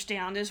don't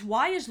understand is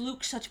why is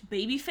Luke such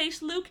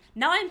baby-faced Luke?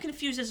 Now I'm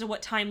confused as to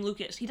what time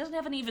Luke is. He doesn't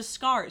have any of his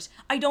scars.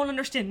 I don't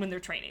understand when they're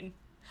training.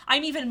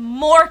 I'm even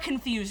more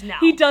confused now.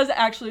 He does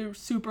actually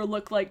super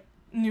look like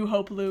New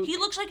Hope Luke. He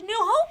looks like New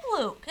Hope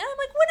Luke. And I'm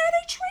like, when are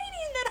they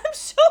training then? I'm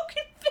so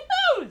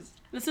confused.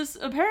 This is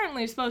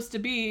apparently supposed to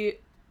be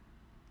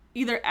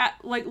either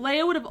like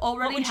Leia would have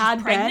already when she's had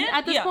Ben pregnant?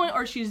 at this Yeah. point,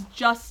 or she's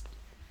just...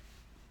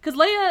 Because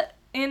Leia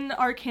in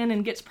our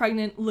canon gets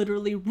pregnant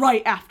literally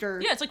right after.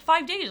 Yeah, it's like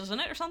 5 days, isn't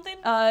it, or something?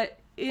 I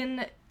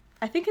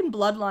think in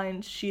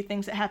Bloodlines, she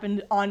thinks it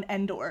happened on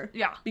Endor.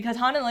 Yeah. Because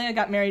Han and Leia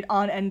got married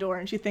on Endor,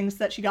 and she thinks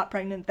that she got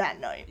pregnant that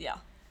night. Yeah.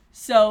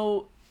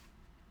 So,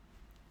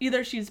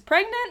 either she's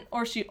pregnant,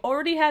 or she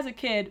already has a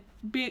kid.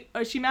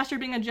 Or she mastered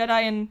being a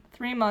Jedi in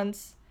 3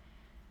 months.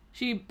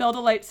 She built a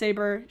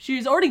lightsaber. She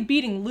was already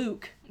beating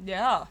Luke.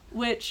 Yeah.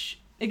 Which,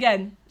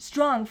 again,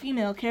 strong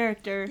female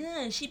character.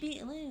 Yeah, she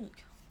beat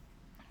Luke.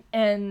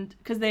 And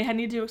because they had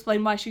needed to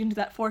explain why she can do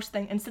that Force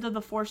thing instead of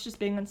the Force just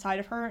being inside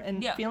of her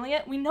and feeling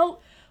it. We know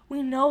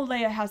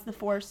Leia has the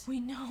Force. We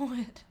know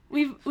it.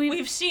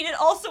 We've seen it.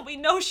 Also, we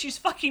know she's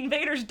fucking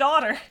Vader's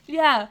daughter.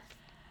 Yeah,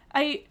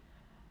 I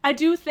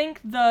do think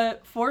the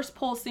Force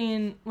pull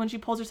scene when she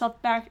pulls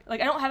herself back,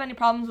 like, I don't have any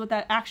problems with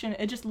that action.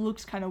 It just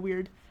looks kind of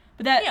weird.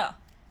 But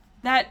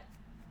that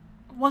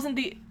wasn't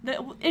the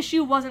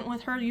issue. Wasn't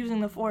with her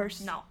using the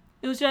Force. No.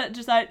 It was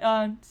just that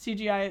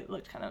CGI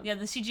looked kind of... Yeah,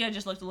 the CGI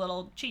just looked a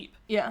little cheap.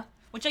 Yeah.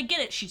 Which I get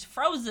it, she's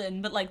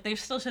frozen, but, like, they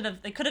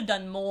could have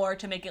done more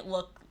to make it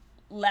look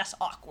less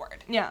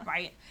awkward. Yeah.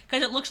 Right?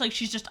 Because it looks like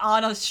she's just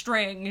on a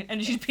string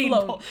and she's being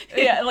flown. pulled.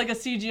 Yeah, like a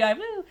CGI.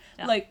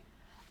 Yeah. Like,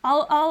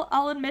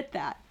 I'll admit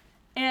that.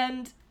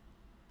 And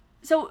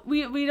so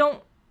we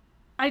don't...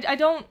 I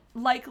don't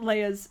like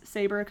Leia's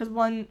saber, because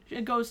one,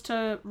 it goes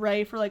to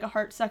Rey for like a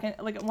heart second,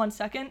 like 1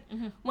 second.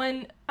 Mm-hmm.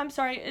 When, I'm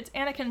sorry, it's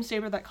Anakin's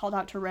saber that called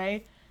out to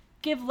Rey.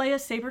 Give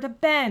Leia's saber to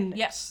Ben.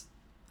 Yes.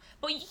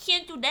 But you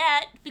can't do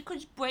that,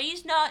 because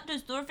Rey's not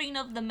deserving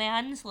of the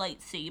man's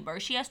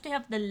lightsaber. She has to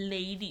have the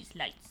lady's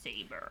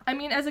lightsaber. I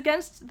mean, as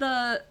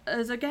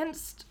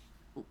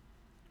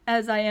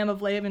I am of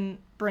Leia even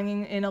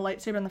bringing in a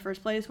lightsaber in the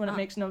first place when it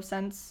makes no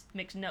sense.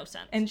 Makes no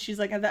sense. And she's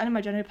like, at the end of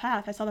my journey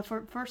path, I saw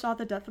first saw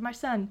the death of my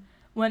son.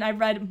 When I've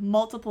read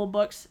multiple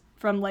books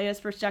from Leia's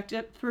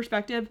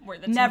perspective,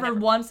 never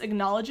once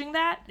acknowledging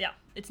that. Yeah,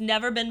 it's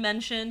never been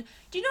mentioned.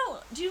 Do you know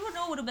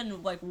what would have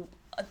been, like,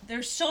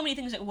 there's so many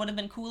things that would have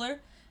been cooler.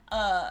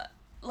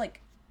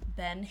 Like,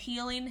 Ben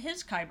healing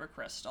his kyber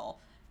crystal.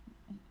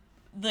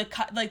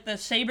 The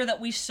saber that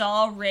we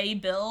saw Rey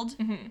build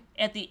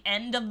at the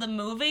end of the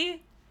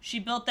movie, she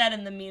built that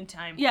in the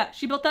meantime. Yeah,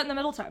 she built that in the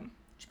middle time.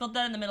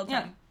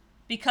 Yeah.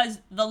 Because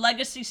the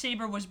legacy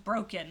saber was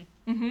broken.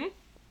 Mm-hmm.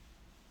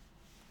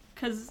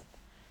 Because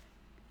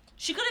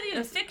she could have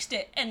even fixed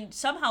it, and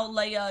somehow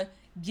Leia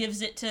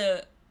gives it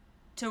to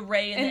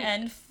Rey in the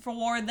end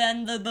for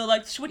then the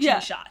like switching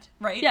shot,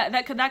 right? Yeah,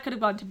 that could have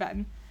gone to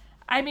Ben.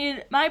 I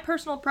mean, my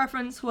personal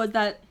preference was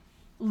that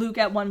Luke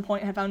at one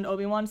point had found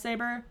Obi-Wan's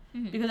saber,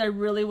 because I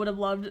really would have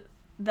loved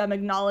them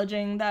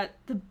acknowledging that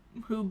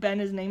who Ben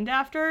is named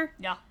after.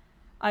 Yeah.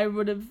 I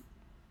would have,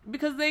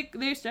 because they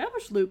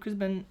established Luke has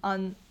been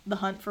on the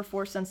hunt for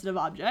Force-sensitive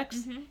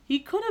objects. He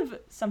could have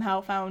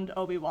somehow found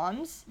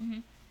Obi-Wan's.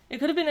 It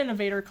could have been in a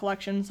Vader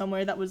collection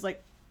somewhere that was,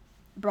 like,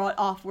 brought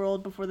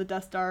off-world before the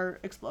Death Star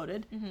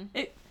exploded.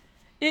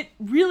 It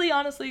really,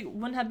 honestly,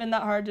 wouldn't have been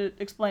that hard to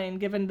explain,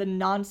 given the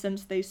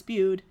nonsense they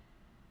spewed.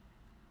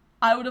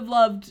 I would have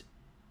loved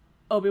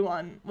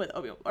Ben with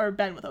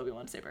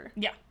Obi-Wan's saber.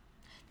 Yeah.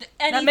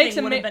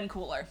 Anything would have been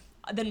cooler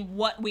than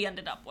what we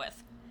ended up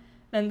with.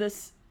 Then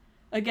this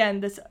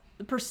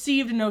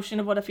perceived notion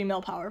of what a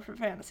female power for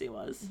fantasy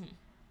was.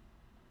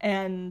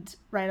 And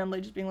randomly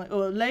just being like,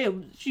 oh,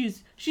 Leia,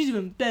 she's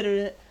even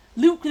better at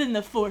Luke than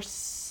the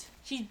Force.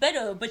 She's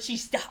better, but she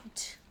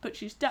stopped. But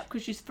she stopped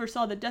because she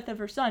foresaw the death of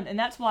her son, and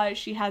that's why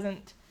she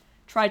hasn't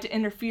tried to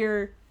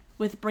interfere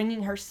with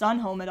bringing her son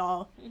home at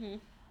all.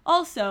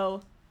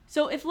 Also,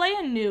 so if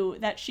Leia knew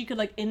that she could,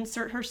 like,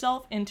 insert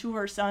herself into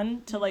her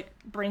son to, like,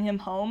 bring him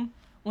home,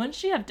 wouldn't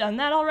she have done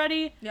that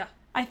already? Yeah.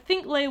 I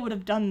think Leia would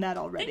have done that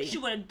already. I think she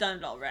would have done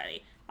it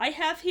already. I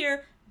have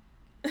here...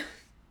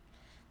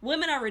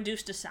 Women are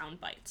reduced to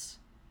sound bites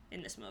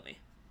in this movie.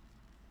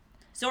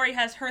 Zori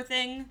has her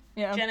thing.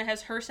 Yeah. Jenna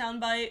has her sound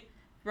bite.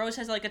 Rose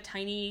has, like, a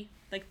tiny,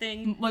 like,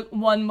 thing. Like,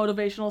 one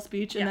motivational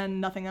speech and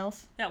then nothing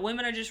else. Yeah,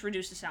 women are just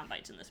reduced to sound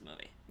bites in this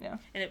movie. Yeah.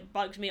 And it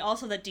bugs me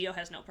also that Dio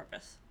has no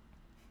purpose.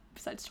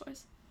 Besides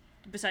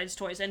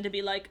toys. And to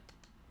be like,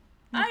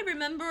 I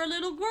remember a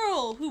little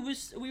girl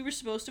we were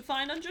supposed to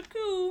find on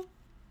Jakku.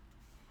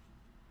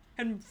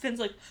 And Finn's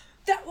like,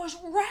 that was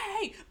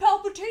Rey!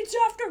 Palpatine's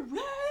after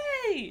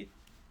Rey!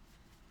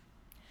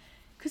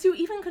 Because you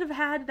even could have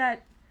had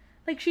that,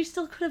 like, she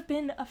still could have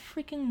been a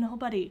freaking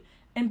nobody.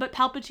 But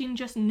Palpatine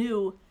just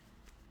knew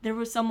there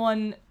was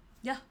someone,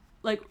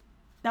 like,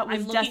 that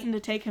was destined to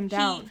take him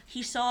down.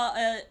 He saw,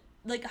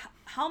 like,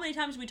 how many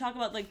times we talk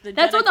about, like, the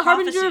That's Jedi what the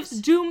Harbinger prophecies.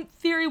 of Doom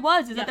theory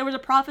was, that there was a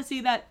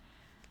prophecy that,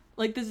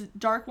 like, this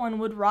Dark One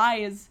would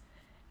rise,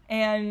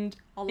 and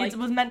it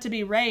was meant to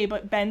be Rey,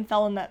 but Ben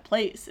fell in that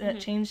place, and it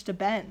changed to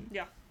Ben.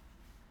 Yeah.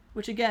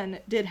 Which, again,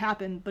 did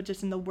happen, but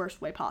just in the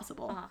worst way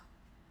possible.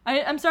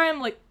 I'm sorry,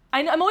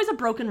 I'm always a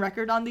broken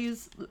record on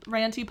these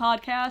ranty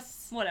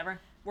podcasts. Whatever.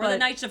 We're the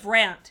Knights of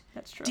Rant.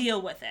 That's true. Deal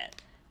with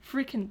it.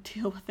 Freaking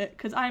deal with it,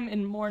 because I'm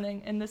in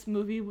mourning, and this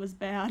movie was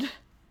bad.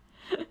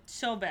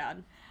 So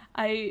bad.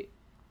 I'm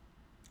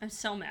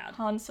so mad.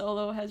 Han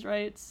Solo has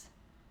rights,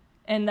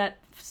 and that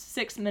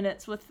 6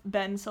 minutes with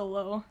Ben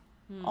Solo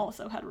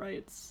also had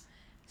rights.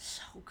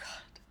 So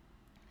good.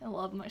 I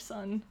love my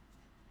son.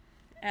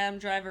 Adam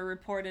Driver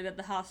reported at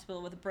the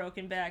hospital with a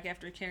broken back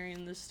after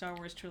carrying the Star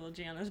Wars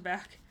trilogy on his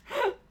back.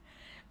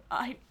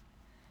 I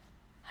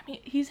mean,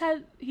 he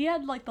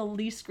had like the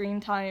least screen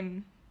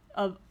time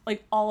of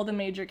like all the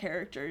major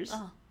characters,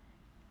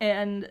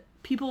 and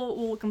people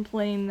will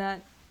complain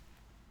that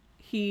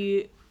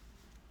he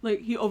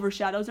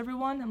overshadows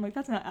everyone. I'm like,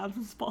 that's not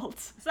Adam's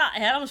fault. It's not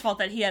Adam's fault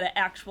that he had an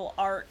actual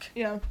arc.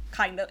 Yeah.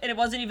 Kind of. And it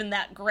wasn't even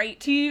that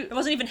great. It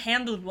wasn't even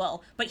handled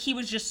well, but he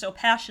was just so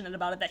passionate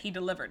about it that he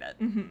delivered it.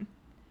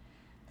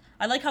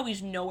 I like how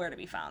he's nowhere to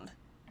be found.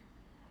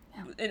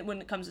 Yeah. When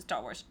it comes to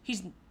Star Wars.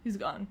 He's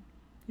gone.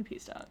 He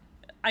peaced out.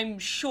 I'm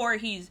sure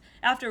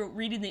after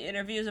reading the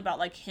interviews about,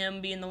 like,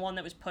 him being the one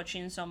that was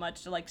pushing so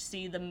much to, like,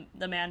 see the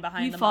man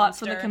behind the monster. He fought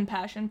for the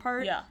compassion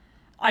part. Yeah.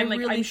 I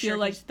really feel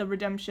like the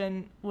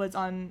redemption was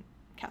on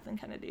Kathleen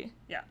Kennedy.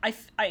 Yeah.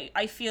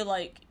 I feel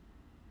like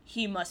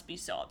he must be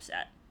so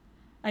upset.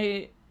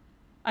 I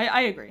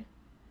agree.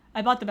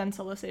 I bought the Ben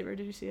Solo saber.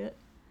 Did you see it?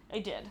 I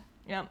did.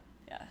 Yeah.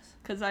 Yes.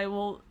 Because I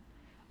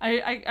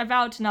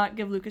vowed to not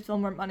give Lucasfilm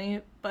more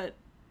money, but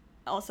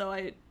also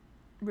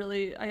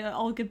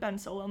I'll give Ben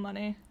Solo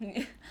money.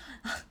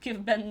 I'll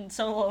give Ben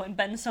Solo and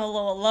Ben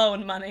Solo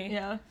alone money.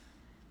 Yeah.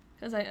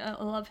 Because I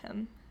love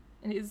him.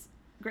 And he's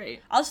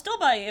great. I'll still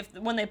buy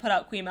when they put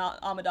out Queen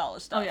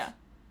Amidala stuff. Oh, yeah.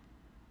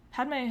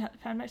 Padme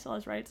still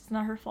has rights. It's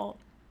not her fault.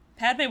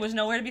 Padme was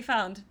nowhere to be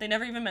found. They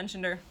never even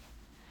mentioned her.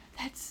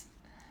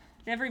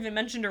 Never even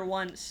mentioned her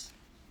once.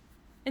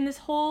 In this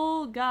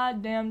whole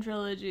goddamn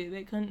trilogy,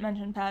 they couldn't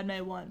mention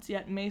Padme once,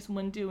 yet Mace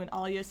Windu and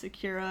Alia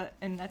Secura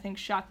and I think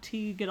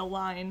Shakti get a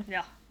line.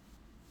 Yeah.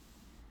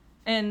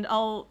 And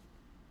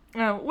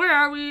where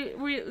are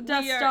we?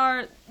 Death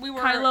Star.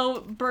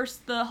 Kylo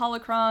burst the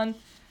holocron.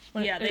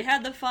 They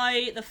had the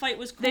fight. The fight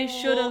was cool. They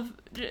should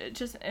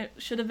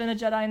have been a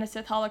Jedi and a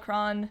Sith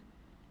holocron,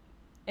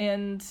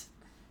 and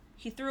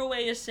he threw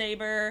away his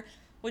saber,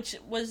 which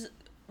was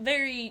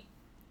very.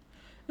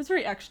 It was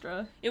very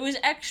extra. It was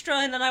extra,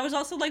 and then I was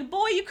also like,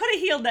 boy, you could have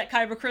healed that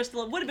kyber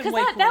crystal. It would have been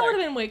way cooler. That would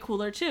have been way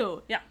cooler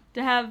too. Yeah.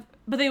 To have,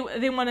 but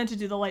they wanted to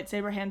do the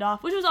lightsaber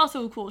handoff, which was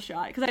also a cool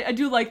shot because I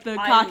do like the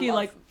cocky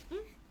like.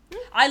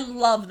 I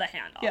love the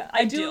handoff. Yeah,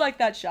 I do like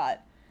that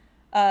shot.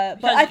 But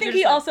Because I think you're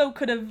he just like- also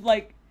could have,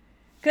 like...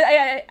 Cause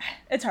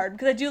it's hard,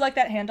 because I do like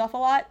that handoff a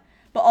lot,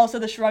 but also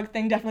the shrug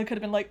thing definitely could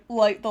have been, like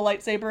the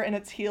lightsaber, and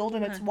it's healed,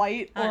 and it's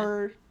white,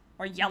 or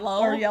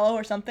yellow. yellow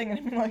or something,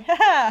 and I'm like,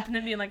 ha! And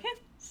then being like,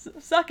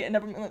 Suck it, and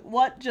everyone like,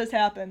 what just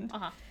happened?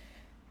 Uh-huh.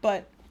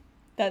 But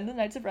then the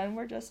Knights of Ren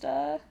were just,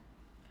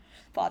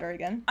 fodder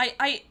again.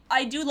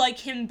 I do like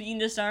him being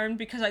disarmed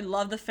because I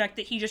love the fact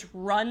that he just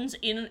runs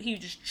in, he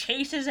just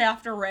chases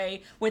after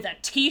Rey with a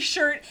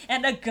t-shirt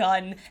and a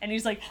gun, and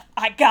he's like,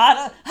 I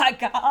gotta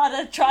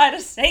try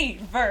to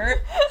save her.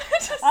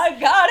 I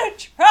gotta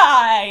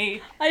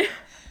try.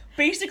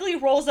 Basically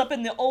rolls up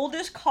in the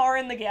oldest car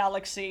in the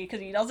galaxy because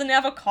he doesn't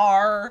have a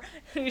car.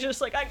 He's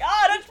just like, I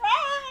gotta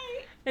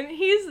try. And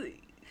he's,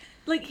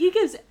 like, he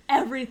gives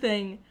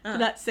everything for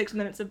that 6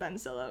 minutes of Ben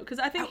Solo, because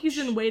I think he's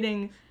been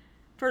waiting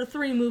for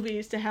 3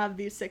 movies to have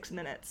these 6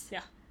 minutes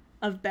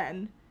of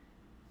Ben.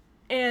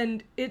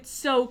 And it's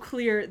so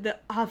clear the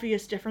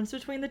obvious difference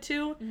between the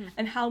two,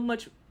 and how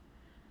much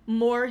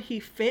more he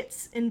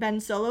fits in Ben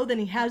Solo than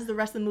he has the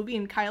rest of the movie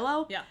in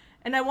Kylo. Yeah.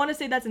 And I want to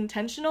say that's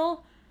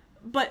intentional,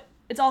 but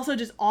it's also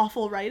just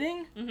awful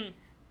writing.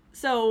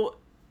 So,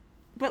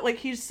 but, like,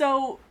 he's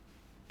so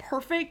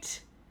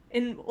perfect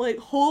and, like,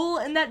 whole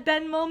in that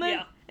Ben moment.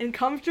 Yeah. And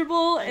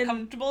comfortable. And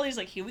comfortable. He's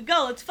like, here we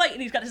go, let's fight.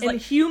 And he's got his, and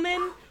like,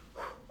 human.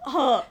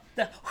 the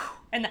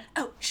and the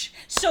ouch.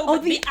 So Oh,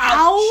 good. the ouch.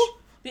 ow?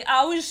 The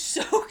ow is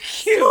so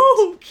cute.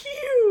 So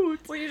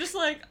cute. Where you're just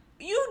like,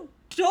 you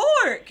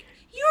dork.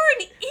 You're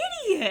an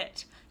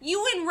idiot.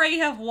 You and Rey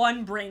have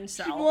one brain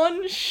cell.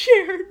 One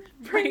shared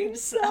brain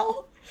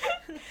cell. I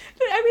mean,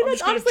 I'm that's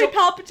just gonna honestly jump-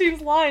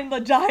 Palpatine's line,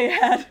 the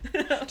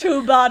dyad.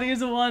 2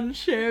 bodies, 1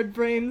 shared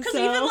brain cell.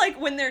 Because even, like,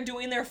 when they're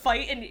doing their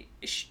fight and he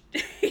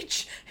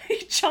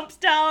jumps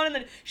down and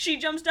then she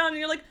jumps down and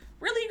you're like,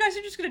 really, you guys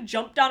are just gonna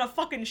jump down a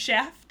fucking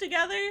shaft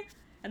together?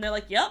 And they're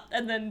like, yep.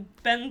 And then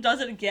Ben does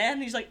it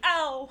again. He's like,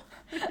 ow.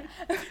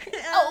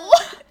 Ow.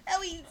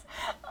 Owies.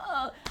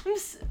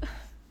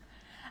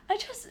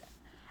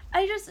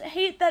 I just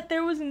hate that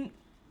there was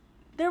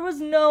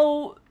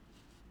no.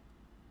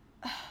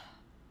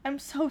 I'm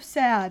so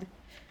sad,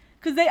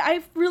 because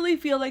I really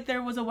feel like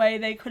there was a way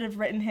they could have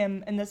written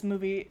him in this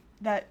movie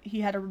that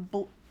he had a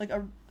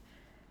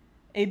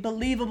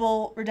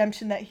believable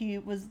redemption, that he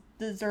was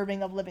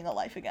deserving of living a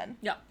life again.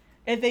 Yeah.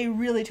 If they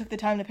really took the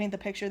time to paint the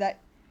picture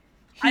that.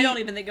 I don't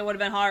even think it would have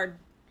been hard.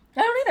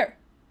 I don't either.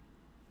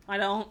 I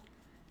don't.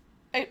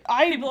 I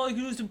People are like,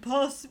 it was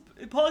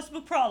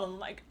impossible problem.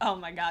 Like, oh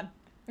my god.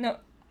 No,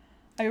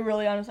 I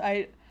really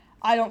honestly,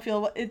 I don't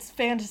feel, it's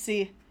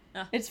fantasy.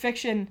 Yeah. It's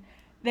fiction.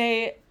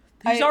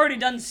 He's already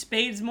done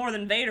spades more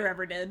than Vader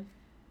ever did.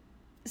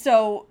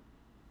 So,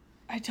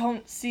 I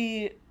don't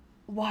see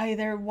why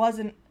there was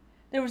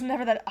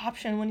never that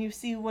option when you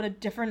see what a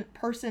different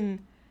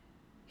person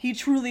he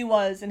truly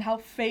was, and how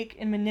fake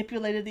and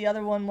manipulated the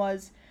other one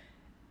was.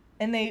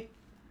 And they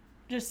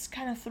just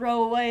kind of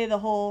throw away the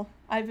whole,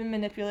 I've been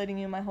manipulating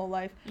you my whole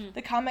life.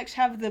 The comics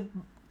have the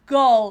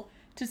gall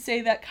to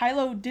say that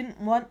Kylo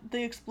didn't want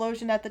the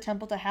explosion at the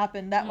temple to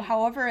happen, that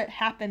however it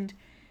happened,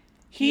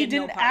 he had no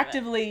didn't part of it.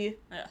 actively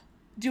Yeah.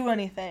 do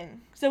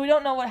anything. So we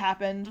don't know what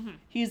happened.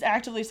 He's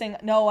actively saying,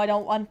 no, I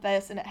don't want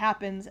this, and it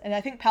happens. And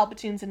I think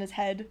Palpatine's in his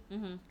head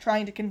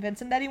trying to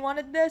convince him that he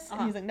wanted this,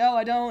 and he's like, no,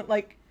 I don't,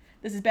 like,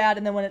 this is bad.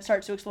 And then when it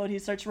starts to explode, he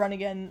starts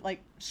running in,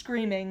 like,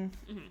 screaming,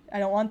 I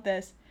don't want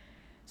this.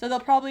 So they'll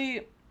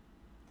probably...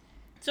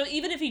 So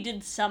even if he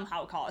did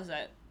somehow cause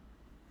it,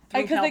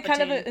 through Because they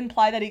kind of Palpatine-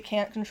 imply that he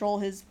can't control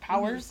his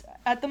powers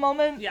at the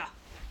moment. Yeah.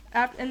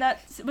 And that,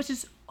 which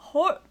is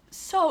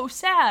so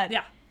sad.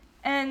 Yeah.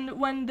 And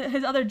when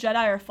his other Jedi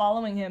are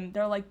following him,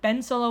 they're like,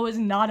 Ben Solo is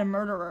not a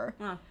murderer.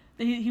 Huh.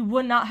 He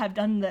would not have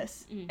done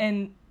this.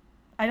 And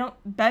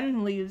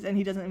Ben leaves and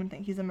he doesn't even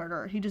think he's a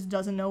murderer. He just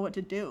doesn't know what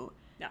to do.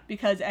 Yeah.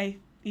 Because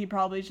he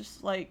probably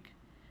just, like,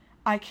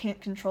 I can't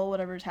control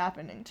whatever's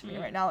happening to me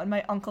right now, and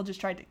my uncle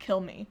just tried to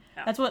kill me.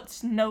 Yeah. That's what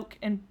Snoke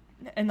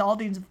and all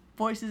these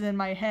voices in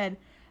my head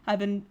have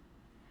been,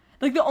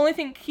 like, the only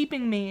thing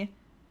keeping me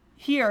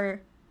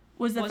here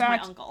was the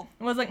fact... my uncle.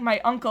 Was, like,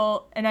 my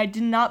uncle, and I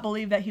did not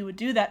believe that he would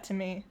do that to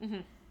me.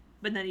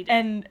 But then he did.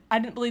 And I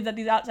didn't believe that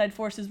these outside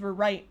forces were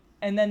right,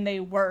 and then they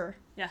were.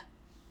 Yeah.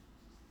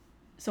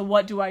 So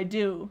what do? I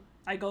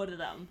go to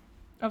them.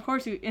 Of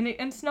course you... And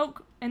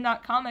Snoke in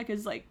that comic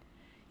is, like,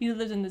 he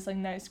lives in this, like,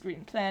 nice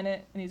green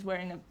planet, and he's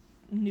wearing a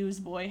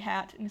newsboy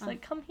hat, and he's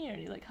like, come here,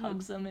 and he, like,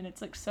 hugs him, and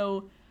it's, like,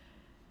 so...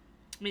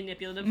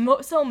 Manipulative.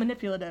 So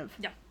manipulative.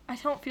 Yeah. I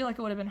don't feel like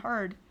it would have been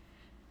hard.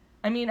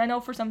 I mean, I know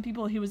for some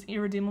people he was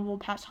irredeemable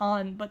past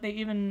Han, but they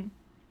even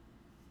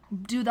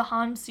do the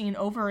Han scene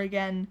over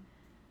again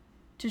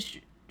to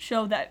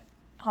show that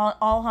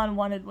all Han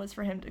wanted was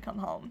for him to come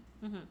home.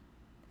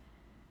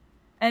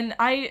 And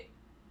I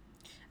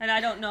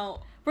don't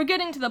know. We're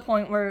getting to the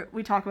point where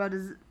we talk about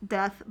his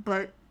death,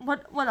 but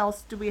what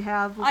else do we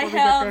have before I we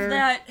get have there?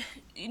 that.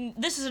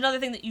 This is another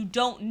thing that you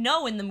don't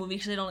know in the movie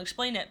because they don't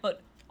explain it,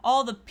 but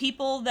all the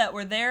people that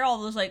were there,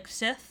 all those like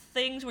Sith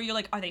things where you're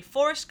like, are they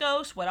Force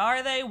ghosts? What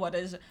are they? What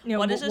is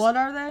what is this? What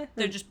are they?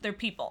 They're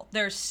people.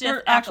 They're Sith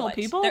They're actual acolytes.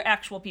 people? They're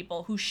actual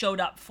people who showed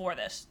up for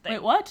this thing.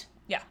 Wait, what?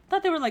 Yeah. I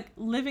thought they were like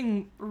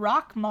living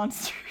rock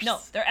monsters. No,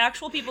 they're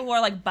actual people who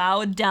are like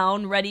bowed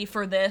down, ready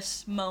for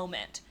this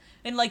moment.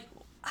 And like,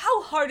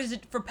 how hard is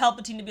it for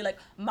Palpatine to be like,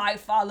 my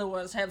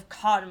followers have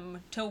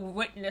come to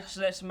witness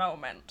this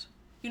moment?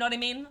 You know what I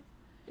mean?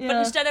 Yeah. But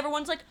instead,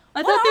 everyone's like,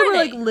 I what thought they are were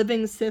like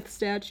living Sith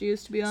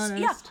statues, to be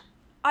honest. Yeah.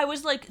 I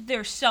was like,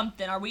 there's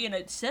something. Are we in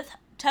a Sith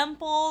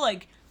temple?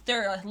 Like,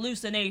 they're a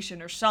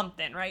hallucination or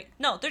something, right?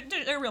 No,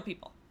 they're real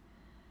people.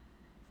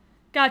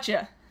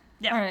 Gotcha.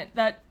 Yeah. All right,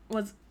 that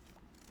was.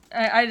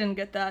 I didn't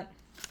get that,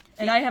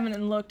 and I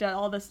haven't looked at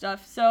all this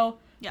stuff. So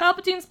Yeah.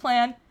 Palpatine's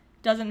plan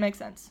doesn't make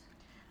sense.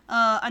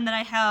 And then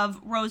I have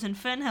Rose and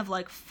Finn have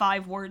like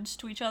 5 words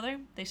to each other.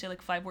 They say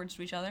like 5 words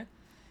to each other,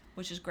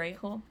 which is great.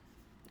 Cool.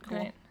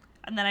 Great.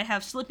 And then I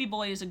have Slippy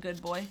Boy is a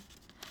good boy.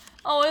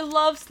 Oh, I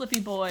love Slippy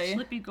Boy.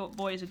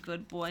 Boy is a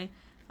good boy.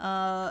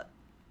 Ben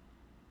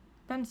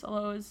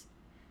Solo is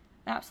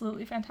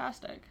absolutely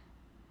fantastic.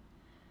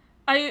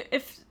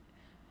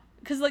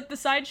 Because like the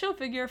sideshow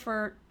figure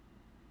for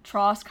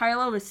Tross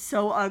Kylo is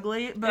so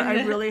ugly, but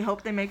I really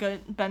hope they make a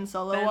Ben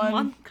Solo Ben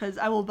one, because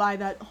I will buy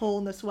that hole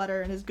in the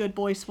sweater and his good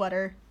boy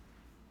sweater.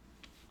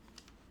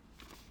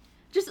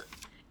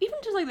 Even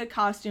just like the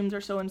costumes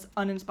are so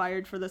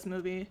uninspired for this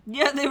movie.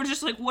 Yeah, they were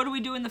just like, what do we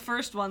do in the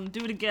first one?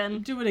 Do it again.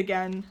 Do it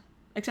again.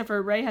 Except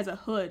for Rey has a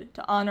hood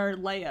to honor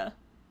Leia.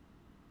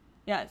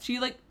 Yeah,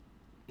 she like...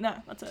 Nah,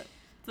 that's it.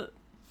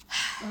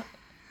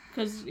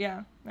 Because,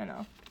 yeah, I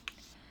know.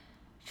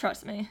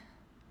 Trust me.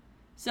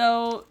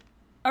 So,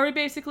 are we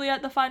basically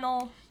at the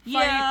final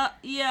fight?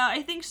 Yeah,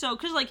 I think so.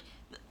 Because, like,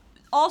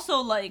 also,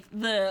 like,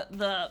 the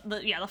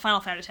final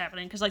fight is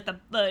happening. Because, like,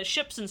 the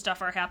ships and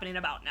stuff are happening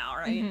about now,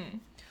 right? Mm-hmm.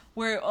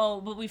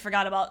 But we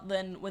forgot about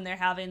then when they're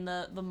having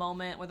the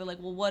moment where they're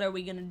like, well, what are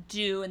we gonna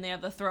do? And they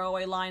have the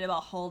throwaway line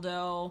about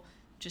Holdo,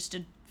 just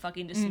to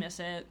fucking dismiss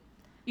it.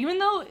 Even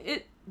though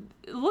it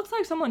looks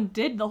like someone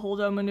did the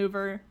Holdo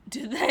maneuver.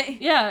 Did they?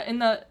 Yeah, in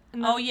the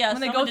Oh, yeah,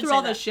 when they someone go did through say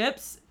all that. the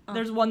ships,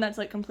 there's one that's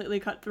like completely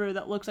cut through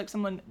that looks like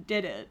someone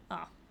did it.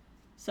 Oh.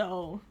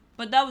 So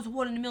But that was a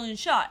 1 in a million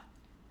shot.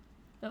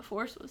 the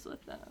Force was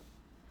with them.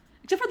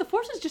 Except for the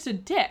Force is just a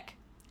dick.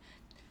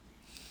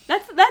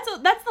 That's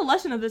the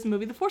lesson of this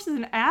movie. The Force is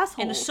an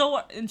asshole.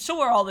 And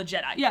so are all the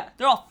Jedi. Yeah.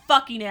 They're all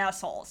fucking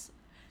assholes.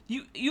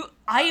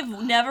 I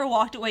have never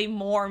walked away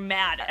more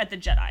mad at the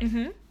Jedi.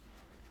 Mm-hmm.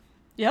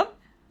 Yep.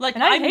 Like,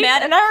 And I'm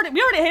mad at...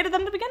 we already hated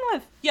them to begin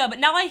with. Yeah, but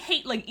now I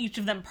hate, like, each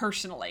of them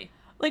personally.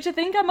 Like, to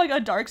think I'm like a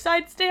dark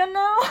side stan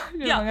now?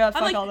 Yeah, Oh my God, I'm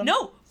fuck all like, them.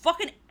 no,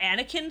 fucking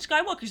Anakin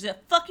Skywalker's a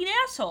fucking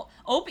asshole.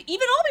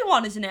 Even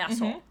Obi-Wan is an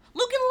asshole. Mm-hmm.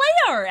 Luke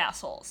and Leia are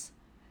assholes.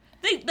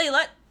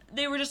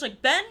 They were just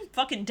like, Ben,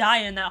 fucking die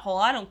in that hole.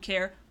 I don't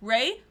care.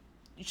 Rey,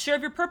 you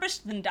serve your purpose,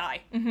 then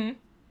die. Mm-hmm.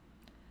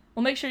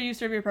 Well, make sure you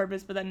serve your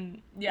purpose, but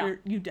then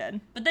you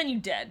dead. But then you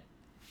dead.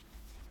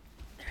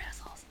 They're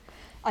assholes.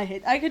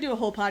 I could do a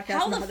whole podcast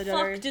How on the how the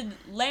fuck Jedi did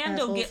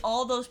Lando assholes. get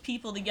all those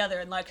people together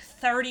in like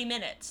 30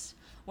 minutes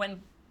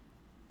when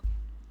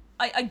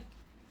I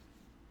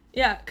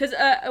Yeah, because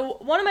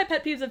one of my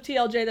pet peeves of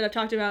TLJ that I've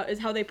talked about is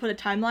how they put a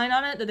timeline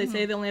on it, that they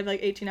say they only have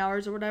like 18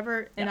 hours or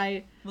whatever,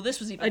 and well, this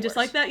was even I just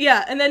worse. like that.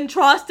 Yeah, and then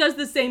Tross does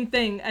the same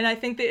thing, and I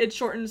think that it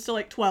shortens to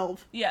like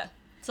 12. Yeah,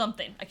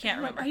 something. I can't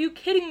I'm like, remember. are you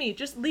kidding me?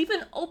 Just leave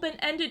an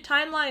open-ended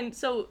timeline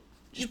so...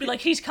 Just be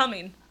like, he's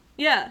coming.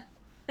 Yeah,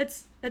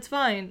 it's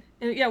fine.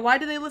 And yeah, why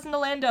did they listen to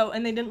Lando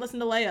and they didn't listen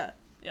to Leia?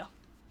 Yeah.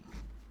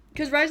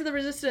 Because Rise of the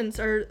Resistance,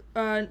 or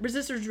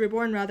Resistors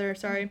Reborn, rather,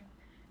 sorry,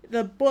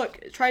 the book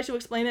tries to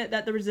explain it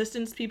that the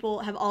Resistance people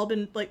have all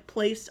been, like,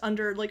 placed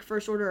under, like,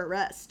 First Order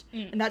arrest.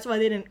 And that's why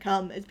they didn't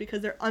come, is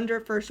because they're under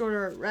First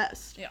Order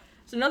arrest. Yeah.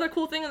 So another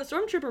cool thing in the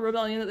Stormtrooper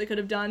Rebellion that they could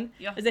have done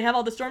Yeah. is they have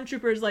all the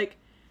Stormtroopers, like,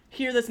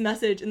 hear this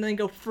message and then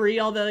go free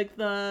all the, like,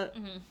 the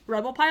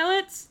Rebel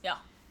pilots. Yeah.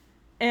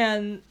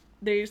 And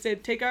they say,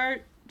 take our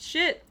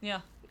shit.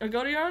 Yeah. Or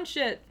go to your own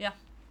shit. Yeah.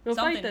 Go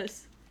Something. fight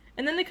this.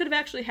 And then they could have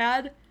actually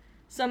had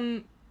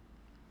some...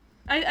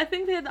 I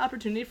think they had the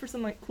opportunity for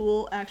some, like,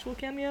 cool actual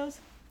cameos.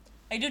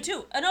 I do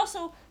too. And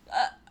also,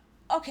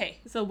 okay.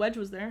 So Wedge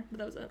was there, but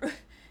that was it.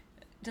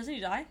 Doesn't he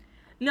die?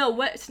 No,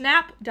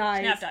 Snap dies.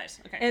 Snap dies.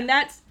 Okay. And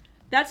that's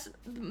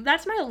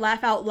my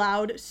laugh out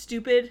loud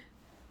stupid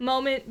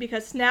moment,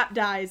 because Snap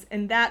dies,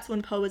 and that's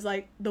when Poe is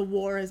like, the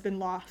war has been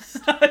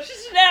lost.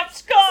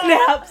 Snap's gone!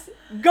 Snap's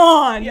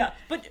gone! Yeah,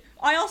 but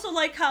I also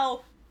like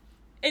how,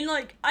 and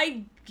like,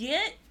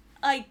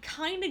 I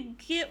kind of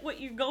get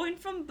what you're going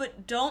from,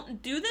 but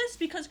don't do this,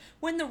 because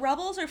when the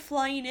rebels are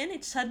flying in,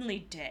 it's suddenly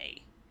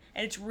day.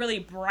 And it's really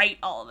bright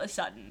all of a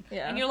sudden.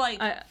 Yeah. And you're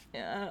like,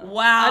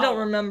 wow. I don't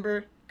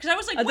remember. because I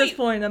was like, At wait, this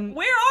point,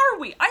 where are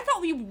we? I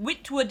thought we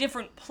went to a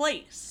different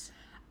place.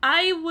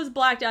 I was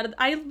blacked out.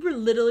 I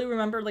literally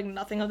remember, like,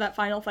 nothing of that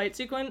final fight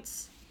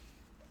sequence.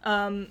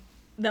 That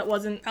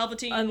wasn't...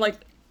 Palpatine. And, like,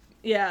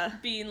 Yeah.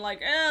 being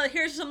like,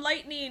 here's some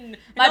lightning. And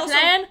My also,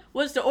 plan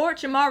was to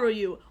Orochimaru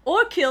you,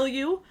 or kill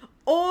you,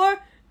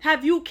 or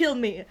have you kill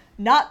me.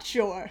 Not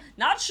sure.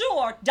 not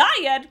sure,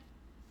 Dyad,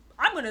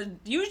 I'm gonna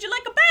use you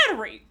like a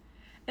battery.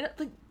 And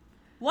like,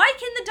 Why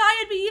can the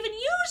Dyad be even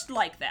used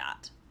like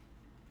that?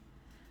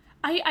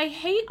 I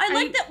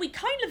like that we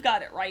kind of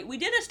got it right. We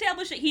did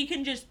establish that he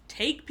can just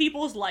take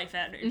people's life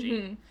energy.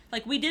 Mhm.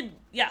 Like we did,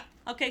 yeah,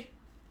 okay.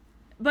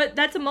 But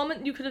that's a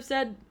moment you could have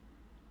said,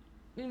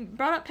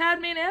 brought up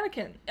Padme and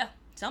Anakin. Yeah,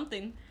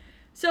 something.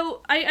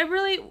 So I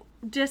really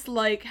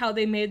dislike how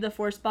they made the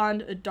Force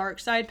Bond a dark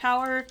side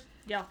power.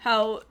 Yeah.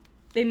 How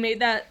they made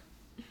that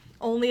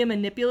only a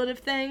manipulative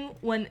thing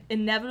when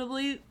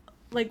inevitably,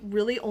 like,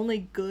 really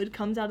only good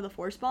comes out of the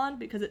Force Bond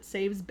because it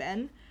saves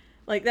Ben.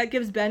 Like, that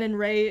gives Ben and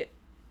Rey,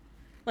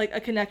 like,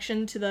 a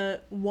connection to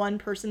the one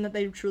person that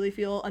they truly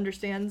feel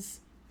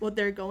understands what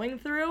they're going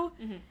through.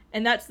 Mm-hmm.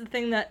 And that's the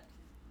thing that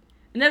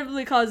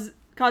inevitably causes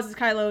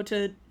Kylo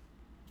to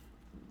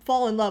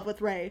fall in love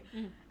with Rey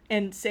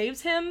and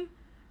saves him.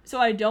 So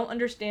I don't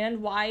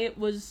understand why it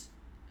was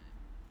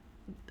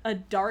a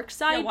dark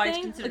side why it's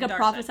thing, considered like a dark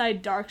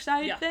prophesied dark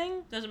side Yeah.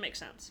 thing. Doesn't make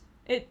sense.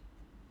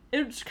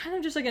 It's kind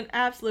of just like an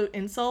absolute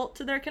insult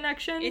to their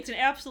connection. It's an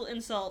absolute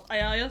insult.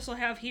 I also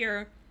have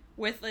here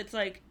with, it's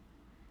like,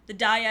 the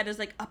Dyad is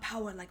like a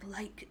power like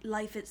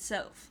life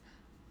itself.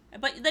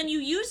 But then you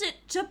use it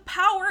to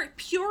power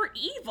pure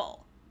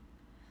evil.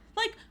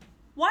 Like,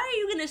 why are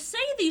you gonna say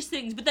these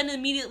things but then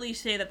immediately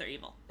say that they're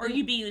evil? Or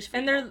you be used for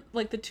and evil? they're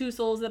like the two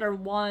souls that are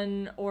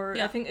one, or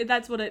Yeah. I think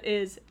that's what it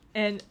is.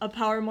 And a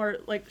power more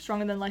like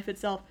stronger than life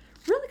itself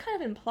really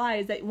kind of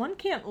implies that one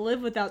can't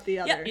live without the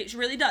other. Yeah, it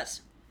really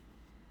does.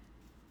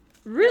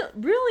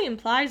 Really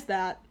implies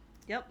that.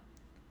 Yep.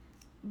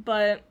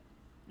 But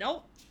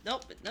Nope.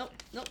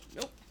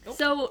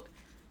 so,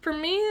 for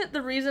me,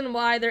 the reason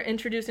why they're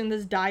introducing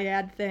this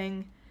dyad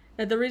thing,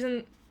 that the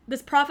reason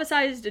this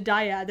prophesized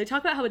dyad, they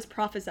talk about how it's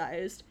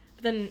prophesized,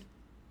 but then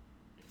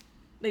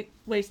they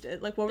waste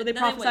it. Like, what were they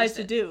Then they prophesized waste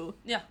to it. do?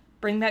 Yeah.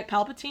 Bring back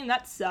Palpatine?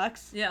 That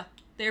sucks. Yeah.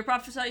 They were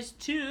prophesized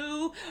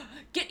to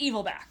get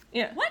evil back.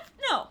 Yeah. What?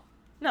 No.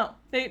 No,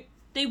 they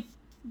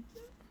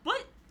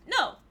What?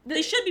 No.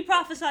 They should be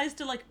prophesized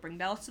to, like, bring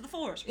balance to the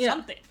Force or Yeah.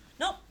 something.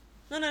 Nope.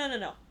 No.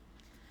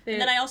 they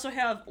And then I also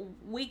have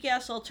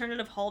weak-ass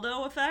alternative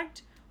Holdo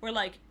effect, where,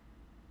 like,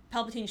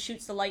 Palpatine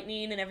shoots the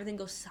lightning and everything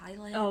goes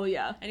silent. oh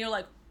yeah. And you're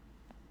like,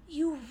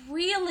 you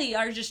really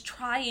are just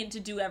trying to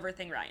do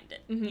everything Ryan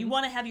did. You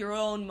want to have your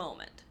own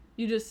moment.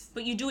 You just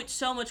But you do it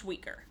so much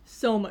weaker.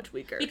 so much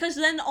weaker. Because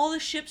then all the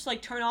ships,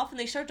 like, turn off and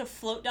they start to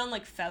float down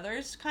like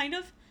feathers, kind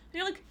of. And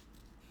you're like,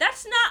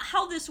 that's not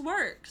how this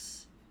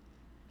works.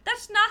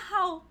 That's not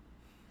how...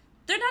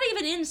 They're not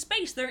even in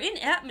space. They're in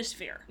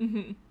atmosphere.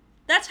 Mm-hmm.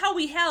 That's how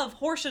we have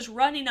horses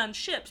running on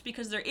ships,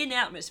 because they're in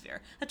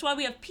atmosphere. That's why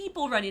we have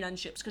people running on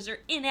ships, because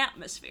they're in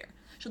atmosphere,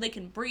 so they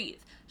can breathe.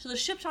 So the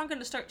ships aren't going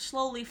to start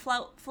slowly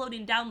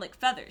floating down like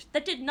feathers.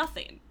 That did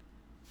nothing.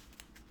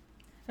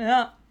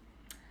 Yeah.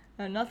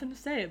 I have nothing to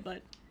say,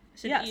 but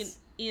So yes.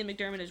 Ian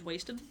McDiarmid is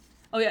wasted.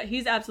 Oh yeah,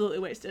 he's absolutely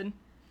wasted.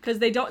 Because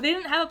they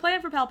didn't have a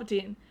plan for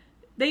Palpatine.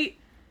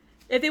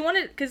 If they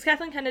wanted, because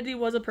Kathleen Kennedy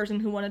was a person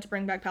who wanted to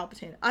bring back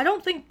Palpatine. I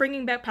don't think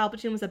bringing back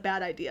Palpatine was a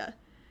bad idea.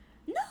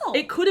 No.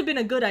 It could have been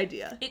a good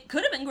idea. It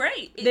could have been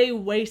great. They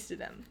wasted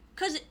him.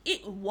 Because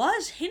it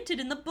was hinted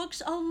in the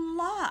books a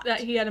lot.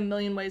 That he had a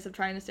million ways of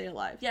trying to stay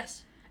alive.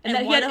 Yes. And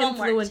that he one had of them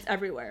influence worked.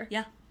 everywhere.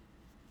 Yeah.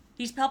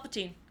 He's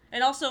Palpatine.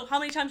 And also, how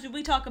many times did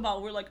we talk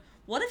about, we're like,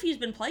 what if he's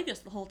been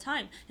Plagueis the whole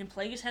time? And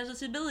Plagueis has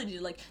this ability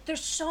to, like,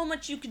 there's so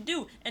much you could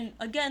do. And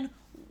again,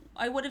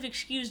 I would have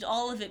excused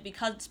all of it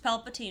because it's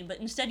Palpatine, but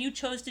instead you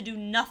chose to do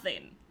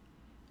nothing.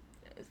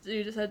 So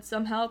you just said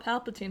somehow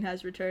Palpatine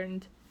has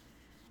returned.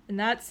 And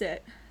that's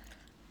it.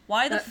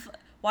 Why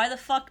the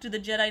fuck do the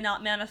Jedi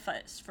not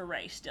manifest for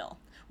Rey still?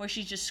 Where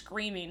she's just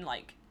screaming,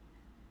 like,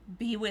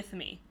 be with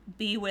me,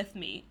 be with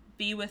me,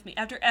 be with me.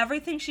 After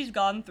everything she's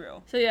gone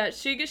through. So yeah,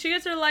 she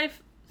gets her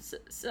life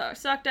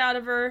sucked out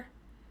of her.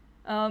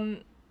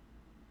 Ben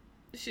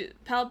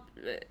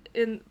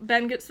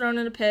gets thrown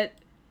in a pit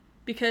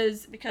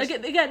because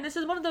again, this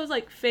is one of those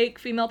like fake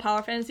female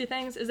power fantasy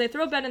things. Is they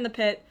throw Ben in the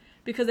pit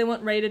because they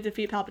want Rey to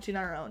defeat Palpatine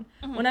on her own.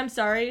 Mm-hmm. When I'm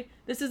sorry,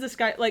 this is this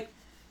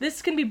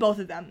can be both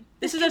of them.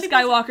 This is can a be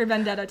both- Skywalker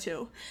vendetta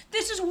too.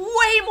 This is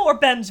way more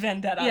Ben's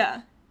vendetta.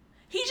 Yeah.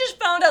 He just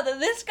found out that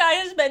this guy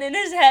has been in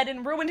his head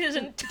and ruined his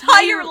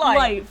entire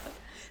life.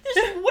 This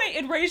is way,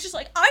 and Rey's just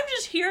like, I'm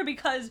just here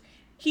because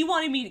he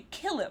wanted me to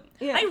kill him.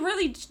 Yeah. I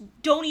really just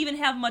don't even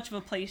have much of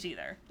a place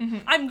either. Mm-hmm.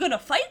 I'm gonna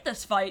fight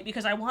this fight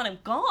because I want him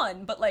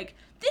gone, but like,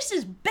 this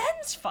is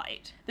Ben's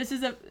fight.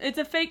 It's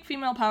a fake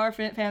female power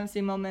fantasy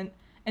moment,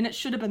 and it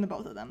should have been the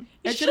both of them.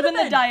 It It should have should've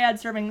been the dyad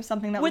serving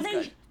something that When was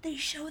good. they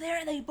show there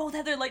and they both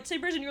have their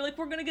lightsabers and you're like,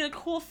 we're gonna get a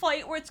cool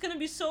fight where it's gonna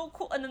be so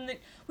cool, and then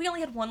we only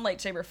had one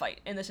lightsaber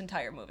fight in this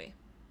entire movie.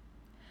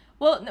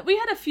 Well, we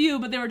had a few,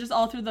 but they were just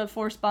all through the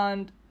Force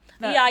Bond.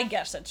 Yeah, I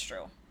guess that's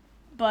true.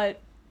 But,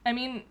 I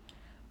mean,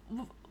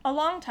 a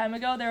long time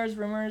ago, there was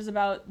rumors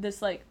about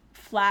this, like,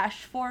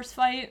 Flash Force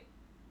fight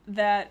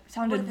that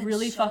sounded Would've been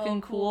really so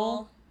fucking cool.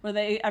 cool. Where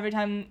they, every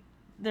time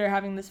they're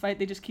having this fight,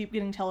 they just keep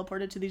getting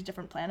teleported to these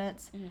different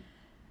planets. Mhm.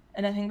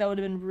 And I think that would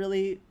have been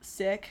really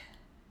sick.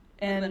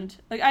 Would've And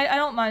like I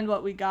don't mind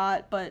what we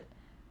got, but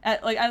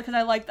because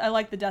I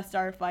like the Death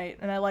Star fight,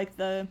 and I like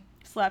the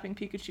slapping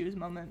Pikachu's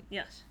moment,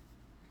 Yes.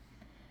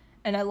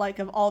 and I like,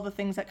 of all the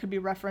things that could be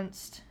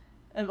referenced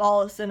of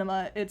all of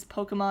cinema, it's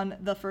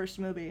Pokemon the first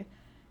movie.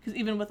 Because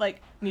even with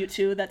like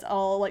Mewtwo, that's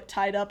all like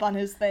tied up on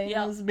his things,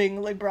 Yep.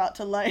 being like brought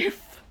to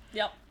life,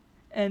 Yep.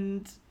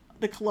 and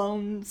the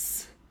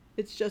clones,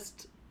 it's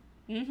just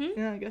Mm-hmm.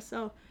 yeah, I guess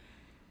so.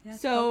 Yeah, it's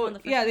Pokemon So the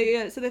first yeah,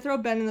 movie. so they throw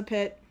Ben in the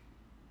pit.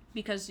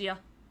 Because, yeah.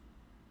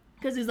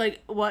 Because he's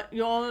like, what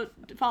your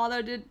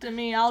father did to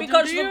me, I'll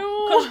Because do to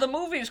you. because the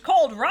movie's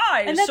called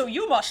Rise, And that's- so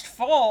you must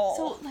fall.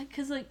 So, like,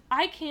 because, like,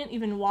 I can't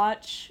even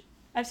watch...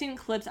 I've seen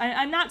clips.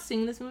 I'm not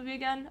seeing this movie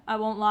again. I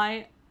won't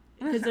lie.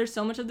 Because there's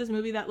so much of this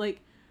movie that, like,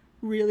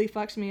 really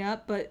fucks me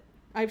up. But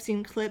I've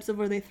seen clips of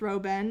where they throw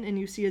Ben and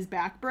you see his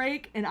back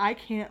break. And I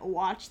can't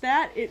watch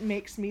that. It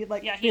makes me,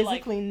 like, Yeah, he, like-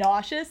 physically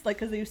nauseous. Like,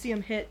 because you see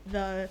him hit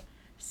the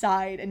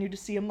side and you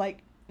just see him,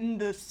 like,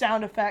 the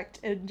sound effect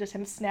and just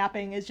him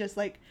snapping is just,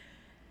 like...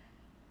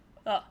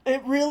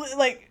 It really,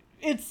 like,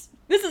 this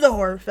is a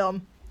horror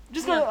film.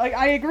 Just gonna, Yeah. like,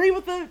 I agree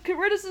with the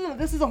criticism.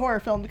 This is a horror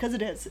film because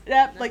it is.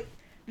 That, like,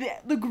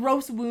 the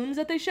gross wounds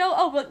that they show.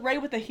 Oh, but Ray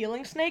with the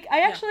healing snake.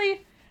 I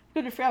actually,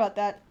 I forgot about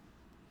that.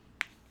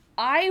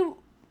 I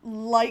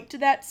liked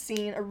that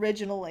scene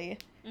originally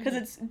because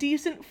it's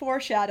decent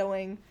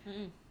foreshadowing.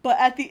 But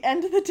at the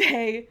end of the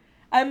day,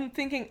 I'm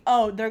thinking,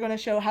 oh, they're gonna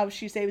show how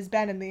she saves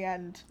Ben in the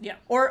end. Yeah.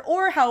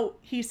 Or how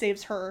he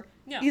saves her.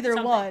 Yeah, Either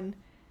something. one.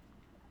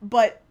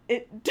 But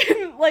it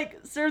didn't, like,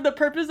 serve the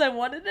purpose I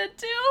wanted it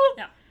to.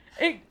 Yeah.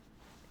 It,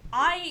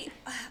 I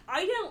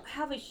don't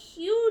have a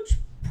huge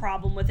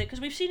problem with it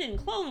because we've seen it in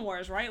Clone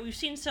Wars, right? We've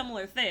seen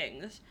similar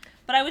things,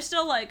 but I was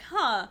still like,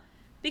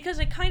 because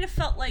I kind of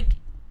felt like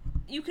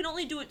you can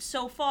only do it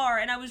so far,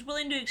 and I was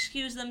willing to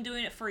excuse them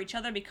doing it for each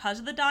other because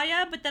of the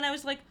dyad, but then I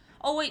was like,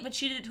 oh wait, but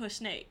she did it to a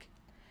snake.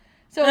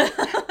 so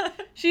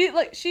she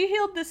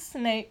healed this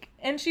snake,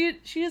 and she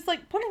is,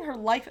 like, putting her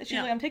life, she's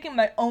Yeah. like, I'm taking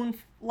my own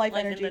life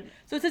energy. energy.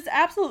 So it's this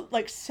absolute,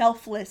 like,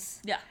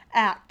 selfless Yeah.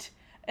 act.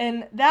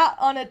 And that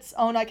on its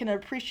own I can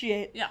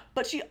appreciate. Yeah.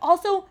 But she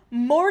also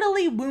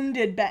mortally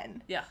wounded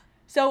Ben. Yeah.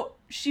 So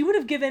she would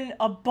have given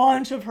a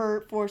bunch of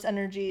her force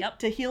energy Yep.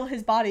 to heal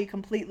his body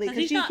completely. Because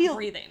he's she not healed,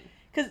 breathing.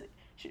 Because,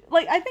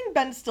 like, I think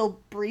Ben's still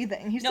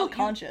breathing. He's still you-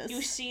 conscious.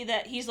 You see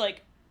that he's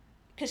like,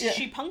 because Yeah.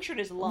 she punctured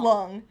his lung.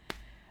 Lung.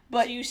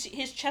 But, So you see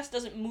his chest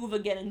doesn't move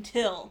again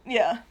until.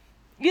 yeah.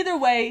 Either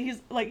way,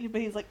 he's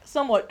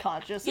somewhat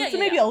conscious. So Yeah, it's yeah,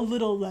 maybe yeah. a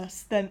little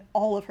less than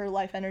all of her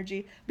life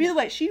energy. But either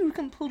way, she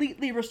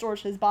completely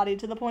restores his body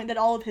to the point that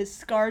all of his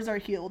scars are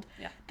healed.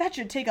 Yeah. That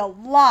should take a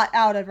lot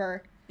out of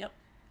her. Yep.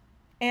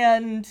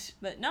 And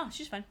But no,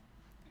 she's fine.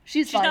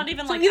 she's fine. not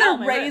even so like, either "Ow,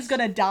 my Ray's wrist."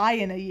 gonna die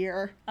in a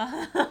year, or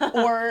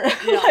or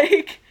Yeah.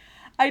 like,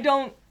 I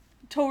don't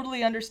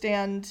totally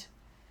understand.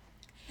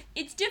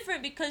 it's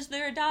different because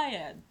they're a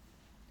dyad.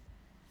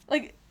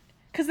 Like,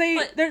 because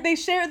But- they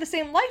share the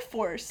same life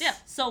force. Yeah.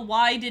 So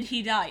why did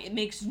he die? It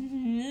makes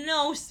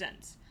no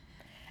sense.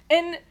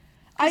 And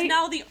Because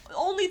now the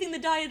only thing the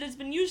dyad has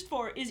been used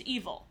for is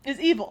evil. is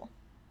evil.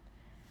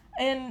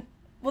 And,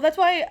 well, that's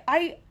why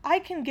I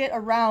can get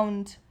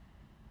around,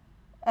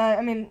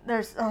 I mean,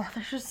 there's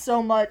just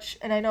so much,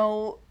 and I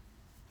know,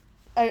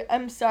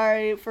 I'm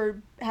sorry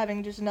for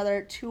having just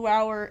another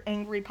 2-hour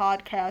angry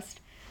podcast,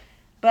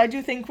 but I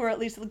do think we're at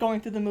least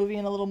going through the movie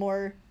in a little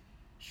more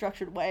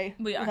structured way.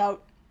 We are.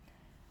 Without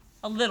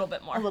A little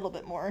bit more. a little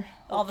bit more.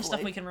 All the stuff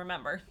hopefully. we can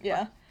remember.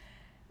 Yeah.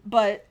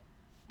 But,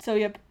 so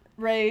yep,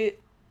 Rey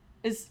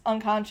is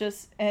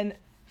unconscious, and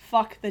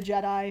fuck the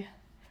Jedi.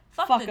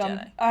 Fuck the 'em.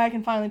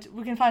 Jedi.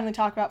 We can finally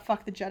talk about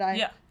fuck the Jedi.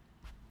 Yeah.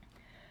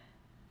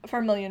 For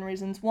a million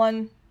reasons.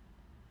 One,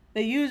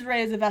 they use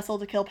Rey as a vessel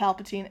to kill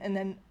Palpatine and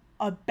then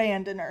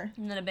abandon her.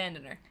 And then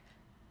abandon her.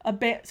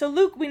 So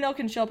Luke, we know,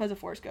 can show up as a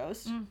Force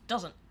Ghost.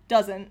 Doesn't.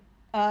 Doesn't.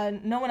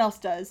 No one else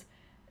does.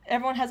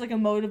 Everyone has, like, a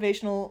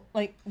motivational,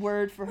 like,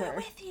 word for her.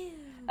 With you.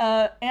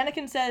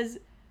 Anakin says,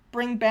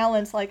 bring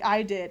balance like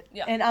I did.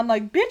 Yeah. And I'm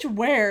like, bitch,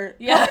 where?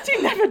 Yeah.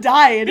 Palpatine never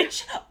died.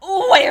 Bitch,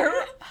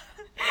 where?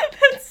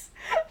 that's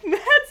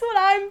what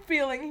I'm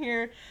feeling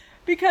here.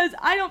 Because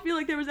I don't feel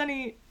like there was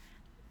any...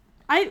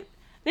 They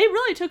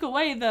really took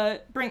away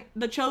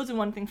the chosen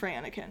one thing for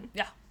Anakin.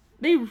 Yeah.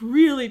 They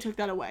really took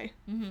that away.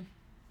 Mm-hmm.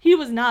 He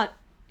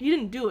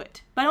didn't do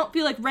it. But I don't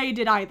feel like Rey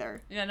did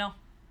either. Yeah, no.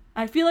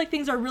 I feel like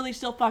things are really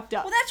still fucked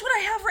up. Well, that's what I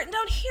have written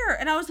down here.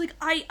 And I was like,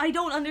 I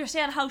don't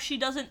understand how she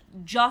doesn't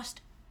just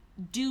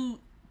do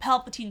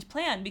Palpatine's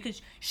plan,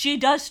 because she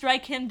does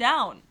strike him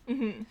down.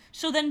 Mm-hmm.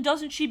 So then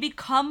doesn't she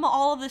become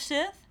all of the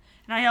Sith?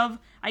 And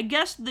I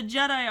guess the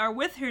Jedi are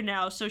with her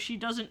now, so she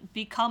doesn't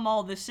become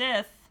all the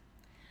Sith.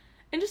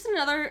 And just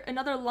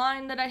another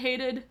line that I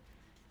hated,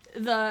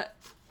 the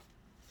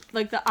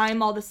I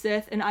am all the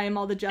Sith and I am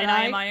all the Jedi. And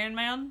I am Iron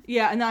Man?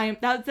 Yeah, and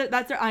that's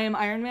their I am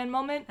Iron Man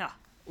moment. Yeah.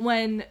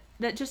 When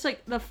that just,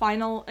 like, the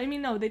final... I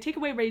mean, no, they take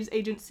away Rey's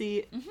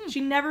agency. She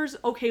never's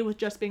okay with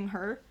just being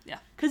her. Yeah.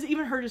 Because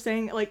even her just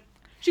saying, like...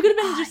 She could have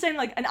been just saying,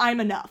 like, and I'm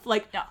enough.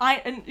 Like, Yeah.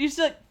 and you're just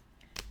like,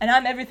 and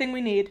I'm everything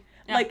we need.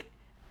 Yeah. Like,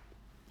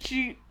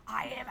 she...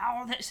 I am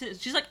all this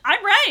is. She's like, I'm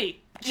Rey.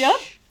 Yep.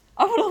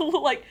 I would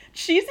have, like,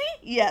 cheesy?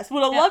 Yes.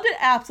 Would have Yeah. loved it?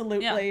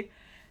 Absolutely. Yeah.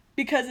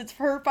 Because it's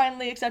her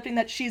finally accepting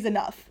that she's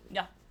enough.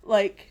 Yeah.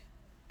 Like,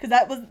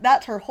 because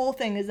that's her whole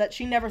thing, is that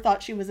she never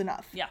thought she was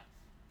enough. Yeah.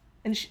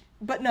 And she,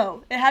 but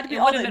no, it had to be It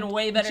all would've the been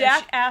way better if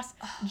jackass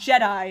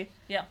Jedi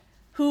Yeah.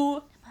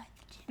 who,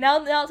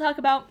 now I'll talk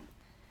about,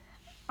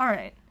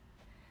 alright.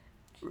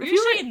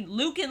 You're saying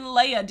Luke and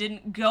Leia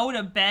didn't go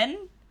to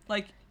Ben?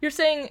 Like, You're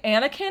saying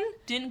Anakin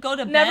didn't go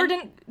to never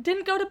Ben?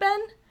 didn't go to Ben?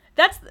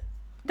 That's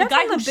The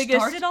guy one of who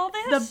started all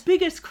The this?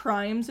 biggest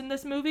crimes in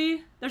this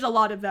movie. There's a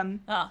lot of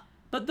them. Ah.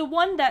 But the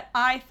one that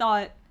I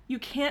thought, you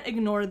can't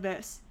ignore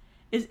this,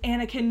 is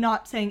Anakin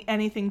not saying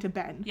anything to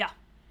Ben. Yeah.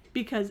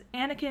 Because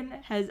Ben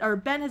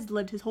has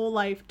lived his whole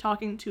life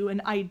talking to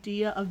an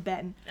idea of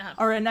Ben. Uh-huh.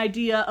 Or an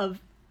idea of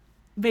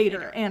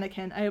Vader.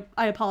 Anakin.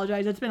 I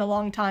apologize, it's been a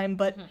long time,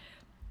 but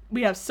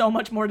we have so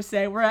much more to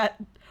say. We're at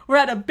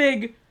a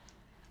big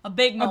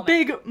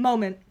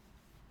moment.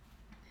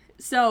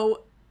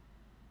 So,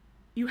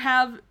 you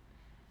have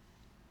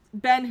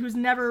Ben, who's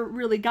never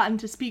really gotten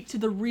to speak to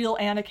the real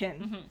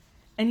Anakin.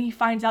 And he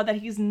finds out that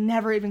he's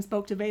never even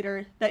spoke to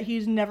Vader, that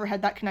he's never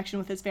had that connection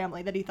with his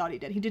family that he thought he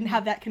did. He didn't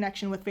have that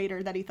connection with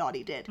Vader that he thought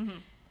he did.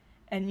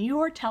 And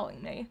you're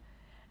telling me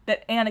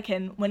that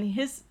Anakin, when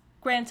his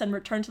grandson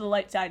returned to the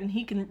light side and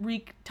he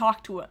can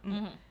talk to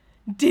him,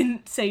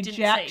 didn't say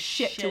jack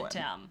shit to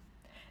him.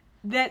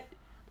 That,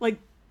 like,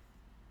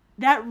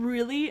 that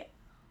really...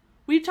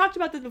 We talked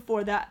about this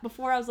before.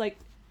 Before I was like,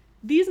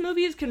 these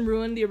movies can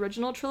ruin the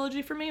original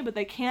trilogy for me, but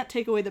they can't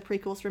take away the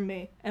prequels from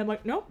me. And I'm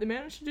like, nope, they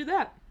managed to do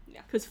that.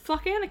 Yeah. Because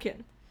fuck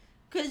Anakin.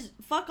 Because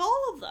fuck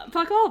all of them.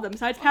 Fuck all of them,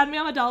 besides Padme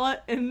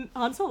Amidala and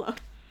Han Solo.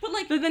 But,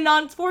 like... They're the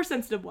non-Force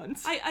sensitive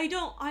ones.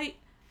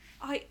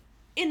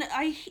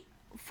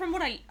 From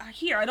what I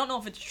hear, I don't know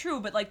if it's true,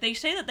 but, like, they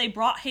say that they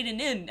brought Hayden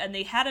in, and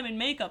they had him in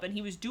makeup, and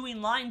he was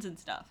doing lines and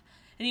stuff.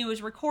 And he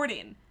was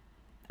recording.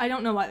 I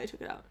don't know why they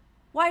took it out.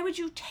 Why would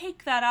you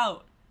take that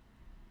out?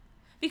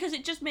 Because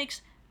it just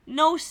makes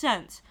no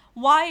sense.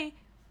 Why...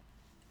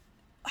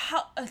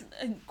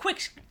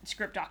 quick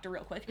script doctor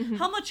real quick.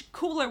 How much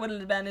cooler would it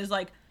have been is,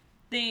 like,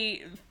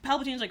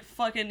 Palpatine's like,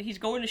 fucking, he's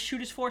going to shoot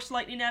his Force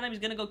lightning at him,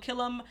 he's gonna go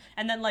kill him,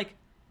 and then, like,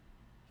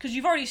 because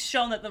you've already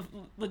shown that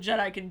the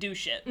Jedi can do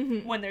shit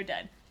when they're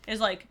dead, is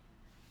like,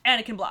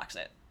 Anakin blocks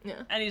it.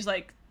 Yeah. And he's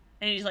like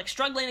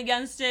struggling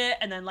against it,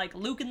 and then, like,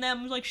 Luke and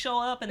them, like, show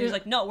up, and he's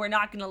like, no, we're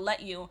not gonna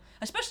let you.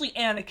 Especially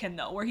Anakin,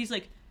 though, where he's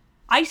like,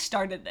 I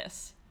started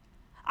this,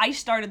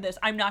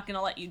 I'm not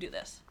gonna let you do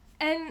this.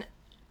 And...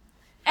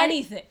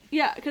 Anything.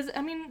 Yeah, because,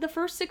 I mean, the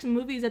first 6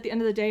 movies at the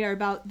end of the day are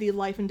about the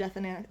life and death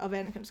of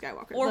Anakin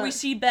Skywalker. Or we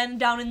see Ben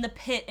down in the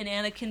pit, and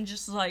Anakin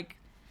just, like...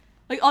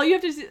 Like, all you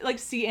have to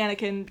see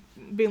Anakin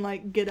being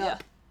like, get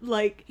up.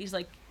 Like... He's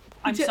like,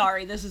 I'm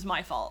sorry, this is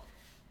my fault.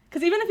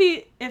 Because even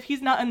if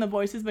he's not in the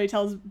voices, but he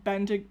tells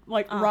Ben to,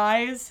 like,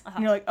 rise,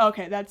 and you're like,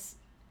 okay, that's...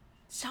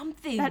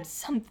 Something. That's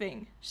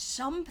something.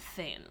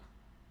 Something.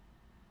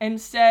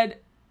 Instead,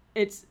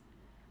 it's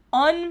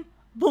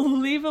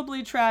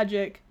unbelievably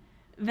tragic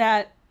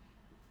that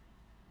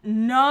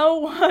no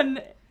one...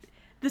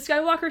 The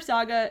Skywalker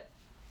saga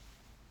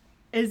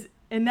is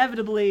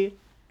inevitably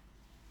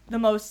the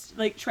most,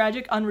 like,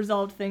 tragic,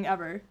 unresolved thing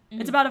ever.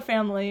 It's about a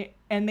family,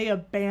 and they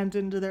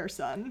abandoned their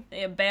son.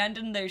 They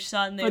abandoned their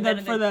son. For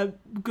the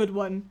good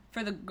one.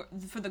 For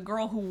the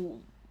girl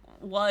who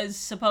was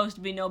supposed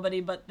to be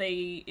nobody, but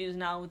is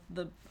now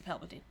the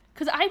Palpatine.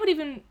 Because I would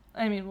even...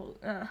 I mean,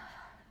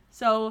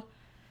 so...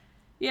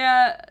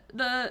 Yeah,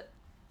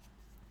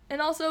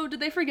 And also, did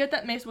they forget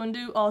that Mace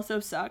Windu also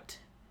sucked?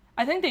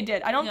 I think they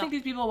did. I don't think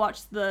these people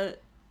watched the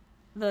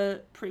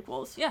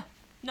prequels. Yeah.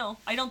 No,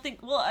 I don't think...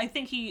 Well, I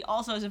think he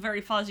also has a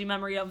very fuzzy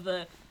memory of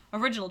the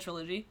original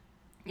trilogy.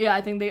 Yeah,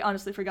 I think they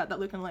honestly forgot that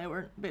Luke and Leia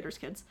were Vader's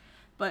kids.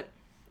 But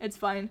it's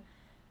fine.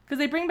 Because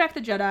they bring back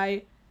the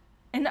Jedi,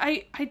 and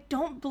I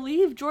don't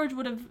believe George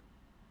would have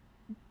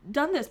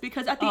done this,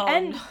 because at the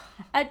end...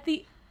 No.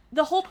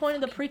 The whole point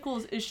of the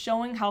prequels is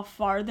showing how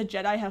far the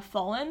Jedi have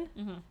fallen.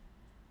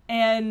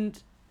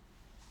 And...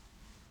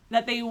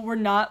 that they were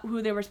not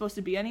who they were supposed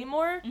to be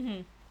anymore.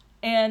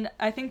 And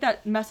I think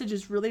that message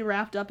is really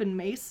wrapped up in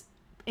Mace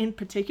in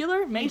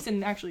particular. Mace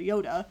and actually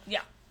Yoda.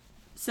 Yeah.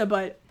 So,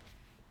 but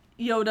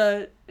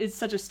Yoda is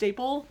such a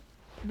staple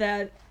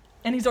that...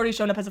 And he's already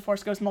shown up as a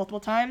Force Ghost multiple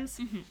times.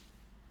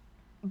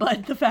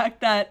 But the fact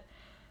that,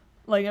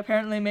 like,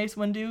 apparently Mace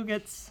Windu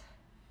gets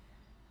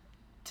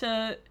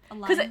to...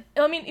 Because,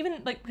 I mean,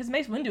 even, like, because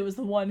Mace Windu was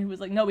the one who was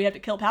like, no, we have to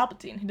kill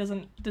Palpatine. He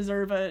doesn't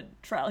deserve a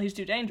trial. He's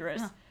too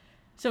dangerous.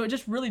 So it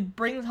just really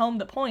brings home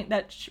the point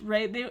that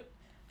Rey, they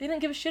didn't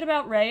give a shit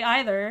about Rey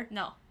either.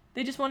 No.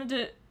 They just wanted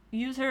to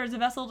use her as a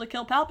vessel to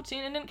kill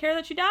Palpatine and didn't care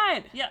that she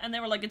died. Yeah, and they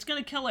were like, it's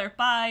gonna kill her,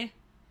 bye.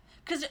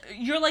 Because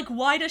you're like,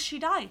 why does she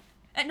die?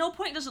 At no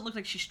point does it look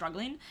like she's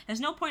struggling. At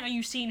no point are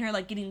you seeing her,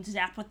 like, getting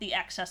zapped with the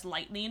excess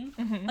lightning.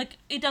 Mm-hmm. Like,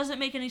 it doesn't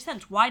make any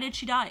sense. Why did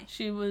she die?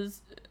 She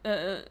was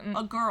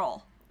A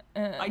girl.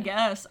 I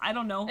guess. I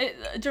don't know.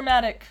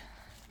 Dramatic.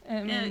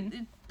 I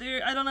mean,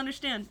 I don't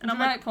understand. And I'm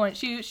dramatic like, point.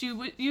 She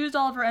used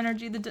all of her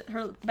energy.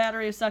 Her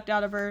battery is sucked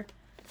out of her.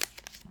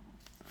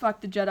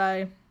 Fuck the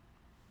Jedi.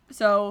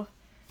 So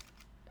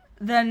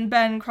then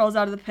Ben crawls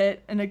out of the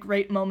pit in a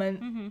great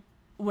moment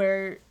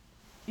where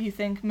you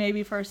think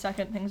maybe for a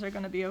second things are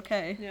going to be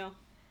okay. yeah.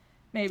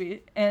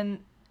 Maybe. And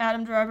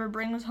Adam Driver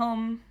brings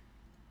home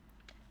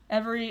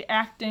every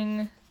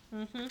acting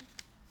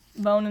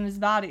bone in his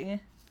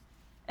body.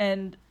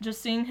 And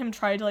just seeing him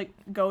try to, like,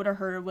 go to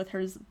her with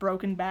his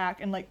broken back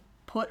and, like,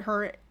 put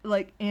her,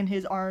 like, in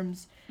his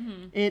arms,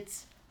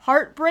 it's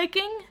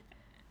heartbreaking.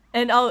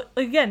 And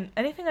again,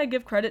 anything I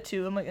give credit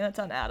to, I'm like, that's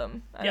on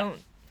Adam. I don't...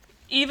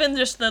 Even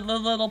just the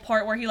little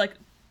part where he, like,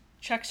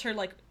 checks her,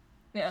 like,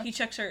 Yeah. he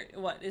checks her,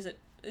 what is it?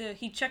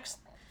 He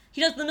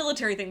does the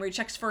military thing where he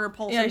checks for her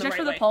pulse Yeah, in he the checks right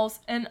for the way. pulse.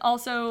 And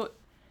also,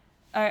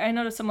 I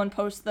noticed someone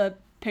post the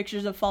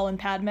pictures of fallen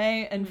Padme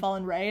and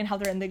fallen Rey and how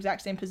they're in the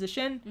exact same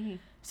position.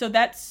 So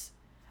that's...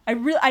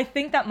 I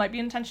think that might be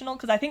intentional,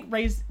 because I think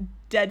Rey's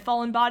dead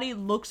fallen body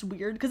looks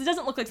weird, because it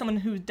doesn't look like someone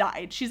who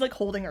died. She's, like,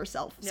 holding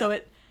herself. So Yeah.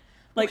 it...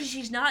 Like, Because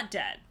she's not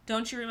dead.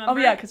 Don't you remember? oh,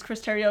 yeah, because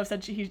Chris Terrio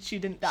said she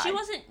didn't die. She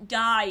wasn't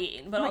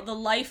dying, but Like, the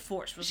life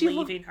force was She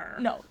leaving her.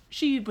 No,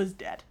 she was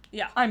dead.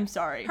 Yeah. I'm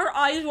sorry. Her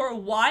eyes were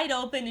wide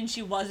open and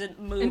she wasn't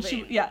moving. And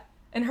she, yeah.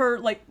 And her,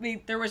 like,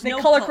 There was they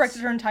no color pulse.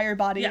 corrected her entire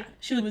body. Yeah,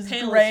 she she was was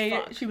pale as gray.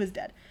 fuck. She was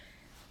dead.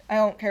 I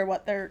don't care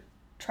what they're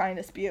trying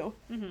to spew.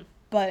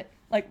 But,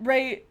 like,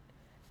 Rey,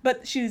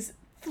 but she's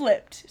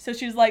flipped. So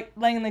she's, like,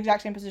 laying in the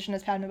exact same position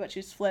as Padme, but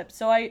she's flipped.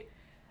 So I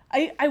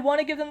want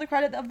to give them the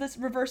credit of this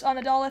reverse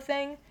Amidala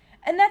thing.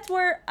 And that's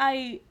where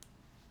I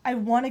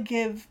want to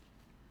give...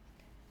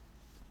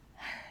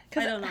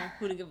 I don't know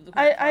who to give the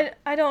credit for.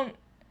 I don't...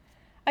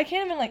 I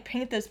can't even, like,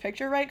 paint this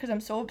picture right, because I'm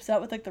so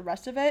upset with, like, the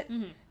rest of it.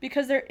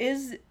 Because there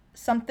is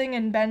something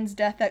in Ben's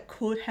death that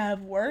could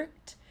have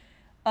worked.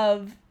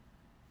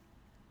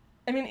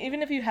 I mean,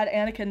 even if you had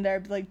Anakin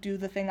there, like, do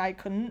the thing I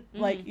couldn't.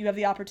 Like, you have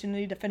the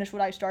opportunity to finish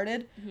what I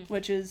started,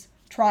 which is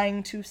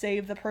trying to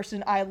save the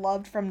person I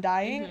loved from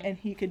dying, and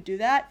he could do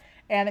that.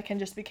 Anakin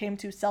just became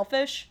too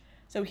selfish,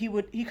 so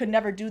he could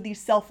never do the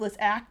selfless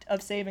act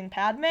of saving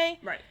Padme.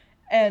 Right.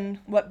 And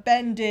what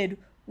Ben did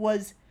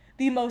was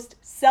the most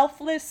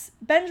selfless...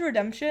 Ben's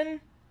redemption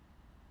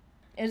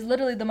is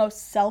literally the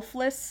most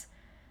selfless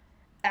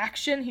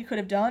action he could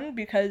have done,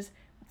 because,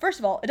 first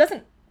of all, it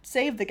doesn't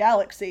save the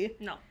galaxy.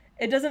 No.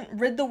 It doesn't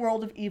rid the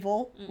world of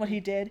evil, what he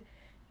did.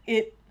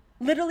 It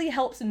literally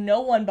helps no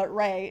one but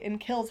Rey and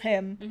kills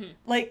him.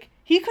 Like,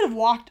 he could have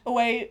walked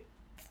away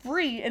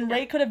free and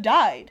Rey could have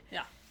died.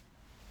 Yeah.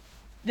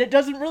 That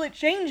doesn't really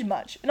change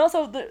much. And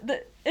also,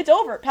 it's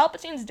over.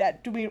 Palpatine's dead.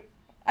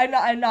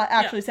 I'm not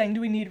actually saying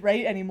do we need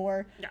Rey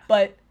anymore. Yeah.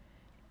 But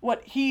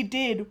what he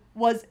did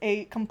was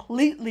a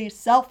completely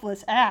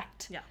selfless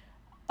act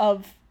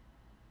of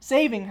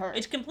saving her.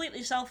 It's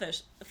completely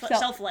selfish, Self-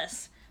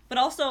 selfless, but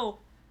also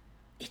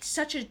it's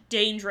such a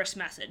dangerous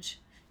message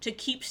to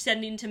keep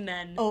sending to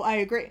men Oh, I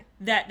agree.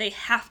 that they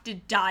have to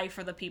die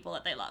for the people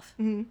that they love.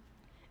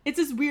 It's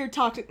this weird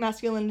toxic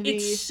masculinity,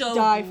 It's so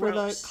die for the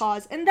gross.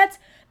 cause. And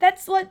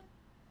that's what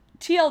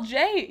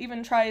TLJ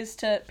even tries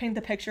to paint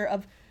the picture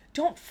of.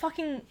 Don't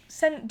fucking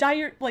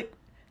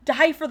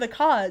die for the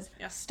cause.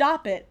 Yeah.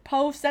 Stop it.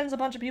 Poe sends a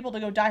bunch of people to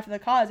go die for the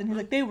cause, and he's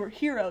like, they were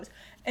heroes.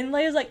 And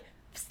Leia's like,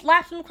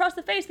 slaps him across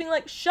the face, being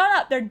like, shut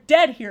up, they're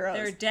dead heroes.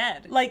 They're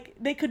dead. Like,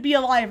 they could be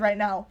alive right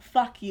now.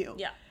 Fuck you.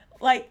 Yeah.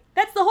 Like,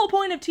 that's the whole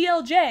point of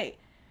TLJ.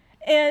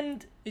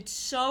 And It's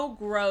so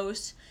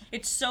gross.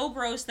 It's so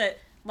gross that,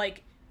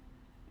 like,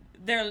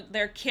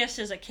 their kiss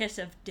is a kiss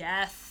of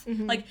death.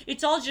 Like,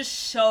 it's all just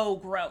so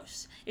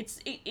gross.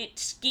 It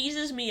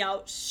skeezes me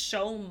out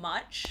so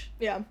much.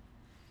 yeah.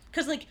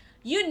 Because, like,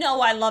 you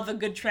know I love a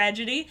good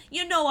tragedy.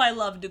 You know I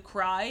love to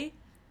cry.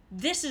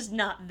 This is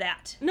not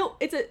that. No,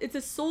 it's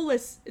a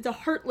soulless, it's a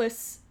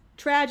heartless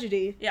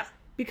tragedy. Yeah.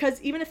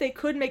 Because even if they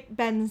could make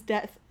Ben's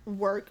death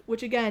work,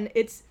 which again,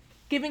 it's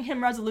giving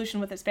him resolution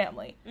with his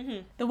family.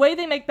 The way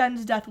they make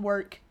Ben's death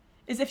work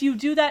is if you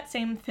do that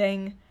same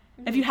thing,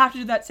 if you have to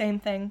do that same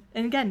thing,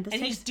 and again, this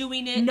And takes he's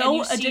doing it, no and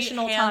you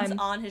additional see hands time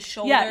on his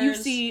shoulders. Yeah,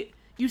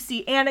 you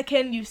see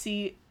Anakin, you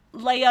see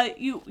Leia.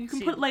 You can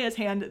See- put Leia's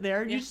hand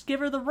there. Yeah. You just give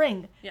her the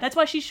ring. Yeah. That's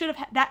why she should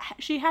have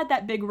she had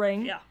that big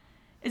ring. Yeah.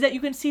 Is that you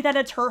can see that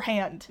it's her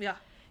hand. Yeah.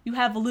 You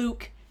have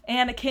Luke,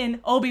 Anakin,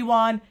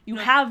 Obi-Wan. You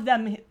have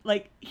them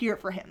like here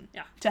for him.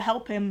 Yeah. To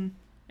help him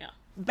Yeah.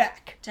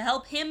 back. To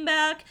help him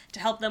back, to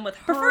help them with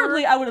her.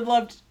 Preferably, I would have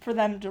loved for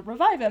them to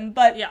revive him,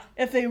 but Yeah.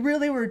 if they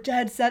really were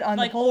dead set on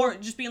like, the whole, or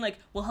just being like,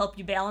 we'll help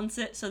you balance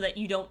it so that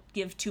you don't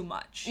give too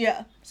much.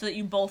 yeah, So that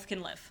you both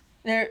can live.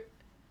 they're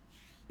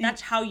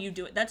That's how you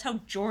do it. That's how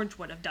George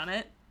would have done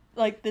it.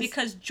 like this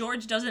Because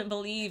George doesn't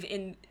believe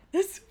in...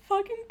 this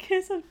fucking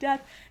kiss of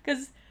death.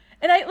 Because,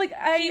 and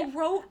I He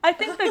wrote... I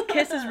think the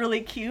kiss is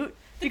really cute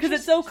because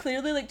it's so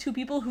clearly like two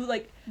people who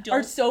like are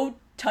Don't- so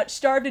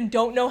touch-starved and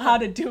don't know how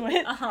to do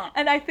it.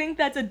 And I think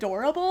that's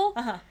adorable.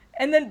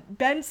 And then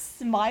Ben's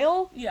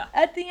smile Yeah.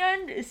 at the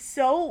end is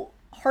so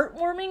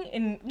heartwarming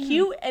and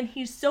cute, and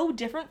he looks so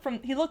different from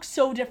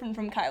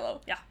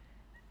Kylo. Yeah.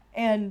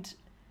 And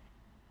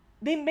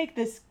they make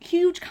this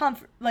huge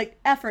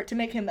effort to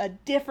make him a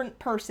different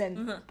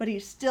person, but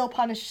he's still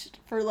punished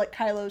for like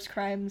Kylo's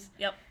crimes.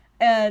 Yep.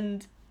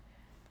 And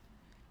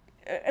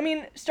I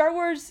mean, Star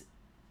Wars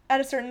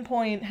at a certain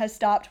point has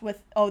stopped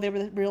with, oh, they were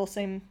the real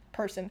same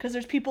person, because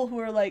there's people who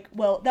are like,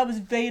 well, that was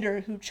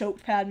Vader who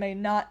choked Padme,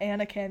 not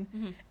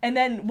Anakin, and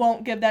then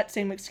won't give that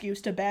same excuse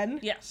to Ben.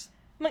 Yes.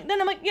 I'm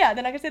like, yeah,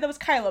 then I can say that was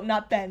Kylo,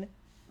 not Ben.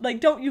 Like,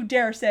 don't you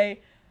dare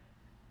say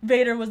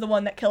Vader was the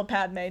one that killed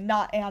Padme,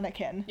 not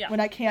Anakin, when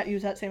I can't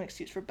use that same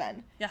excuse for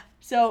Ben. Yeah.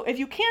 So if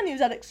you can use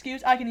that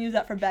excuse, I can use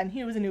that for Ben.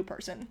 He was a new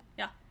person.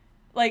 Yeah.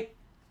 Like,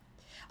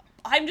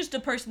 I'm just a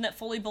person that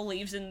fully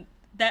believes in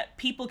that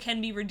people can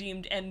be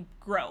redeemed and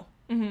grow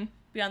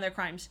beyond their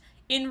crimes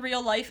in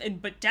real life,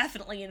 but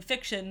definitely in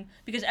fiction,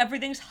 because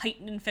everything's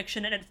heightened in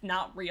fiction and it's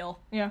not real.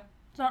 yeah,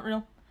 it's not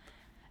real.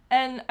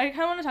 And I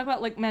kind of want to talk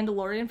about, like,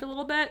 Mandalorian for a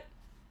little bit,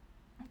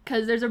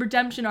 because there's a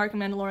redemption arc in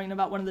Mandalorian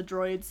about one of the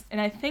droids, and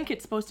I think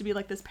it's supposed to be,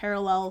 like, this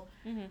parallel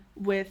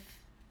with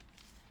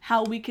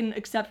how we can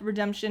accept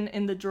redemption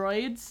in the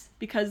droids,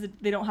 because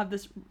they don't have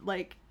this,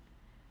 like,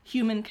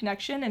 human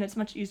connection, and it's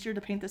much easier to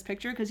paint this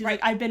picture, because he's like,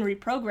 I've been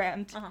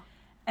reprogrammed.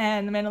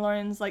 And the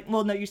Mandalorian's like,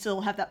 well, no, you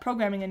still have that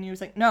programming in you.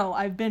 He's like, no,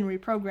 I've been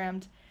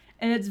reprogrammed.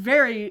 And it's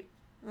very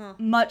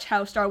much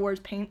how Star Wars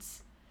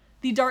paints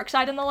the dark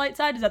side and the light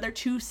side, is that they're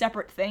two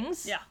separate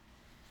things. Yeah.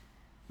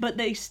 But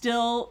they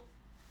still...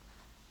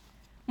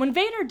 When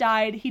Vader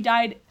died, he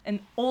died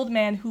an old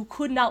man who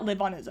could not live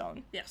on his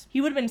own. Yes.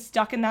 He would have been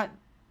stuck in that...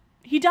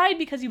 He died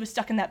because he was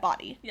stuck in that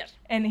body. Yes.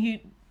 And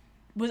he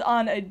was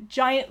on a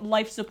giant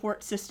life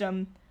support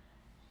system.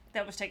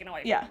 That was taken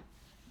away. Yeah.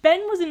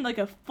 Ben was in, like,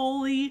 a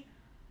fully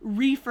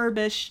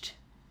refurbished,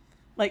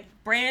 like,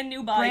 Brand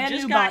new body. Brand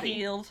Just new got body.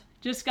 healed.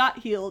 just got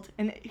healed,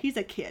 and he's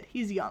a kid.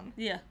 He's young.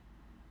 Yeah.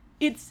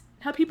 It's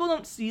how people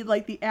don't see,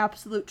 like, the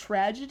absolute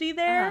tragedy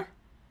there.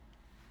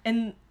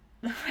 And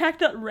the fact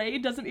that Rey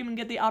doesn't even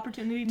get the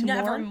opportunity to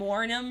Never mourn.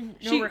 mourn him.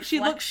 No She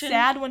reflection. looks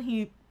sad when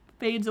he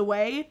fades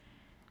away,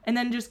 and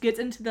then just gets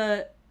into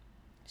the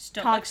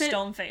Like cockpit,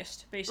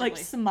 stone-faced, basically. like,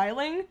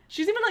 smiling.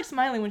 She's even, like,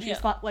 smiling when she's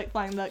Yeah.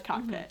 flying the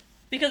cockpit.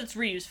 Because it's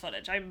reused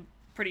footage, I'm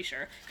pretty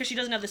sure. Because she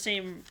doesn't have the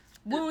same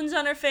wounds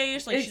on her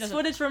face. Like, she It's doesn't...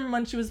 footage from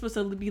when she was supposed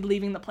to be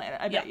leaving the planet,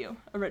 I bet Yeah. you,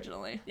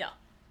 originally. Yeah.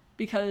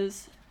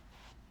 Because,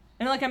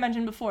 and like I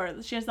mentioned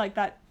before, she has, like,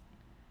 that,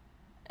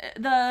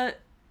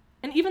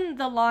 and even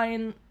the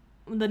line,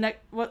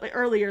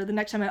 earlier, the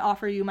next time I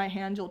offer you my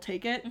hand, you'll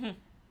take it. Mm-hmm.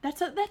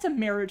 That's a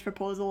marriage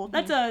proposal.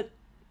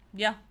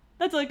 Yeah.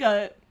 That's like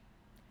a,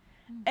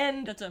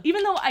 and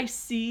even though I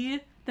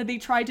see that they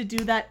tried to do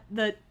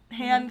the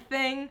hand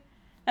thing,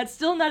 that's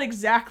still not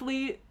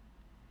exactly,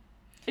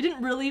 it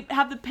didn't really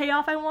have the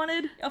payoff I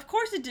wanted. Of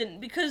course it didn't,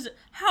 because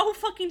how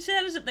fucking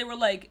sad is it? They were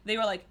like,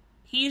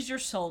 he's your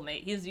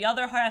soulmate. He's the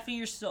other half of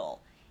your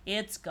soul.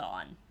 It's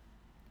gone.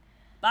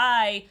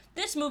 Bye.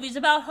 This movie's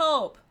about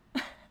hope.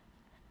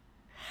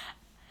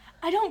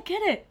 I don't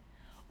get it.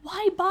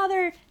 Why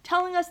bother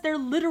telling us they're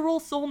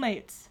literal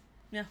soulmates?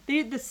 Yeah.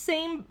 They're the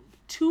same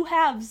two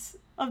halves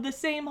of the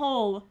same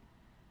whole.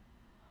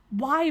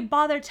 Why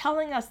bother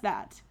telling us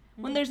that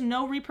when there's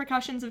no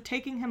repercussions of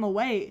taking him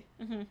away?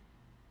 Mm-hmm.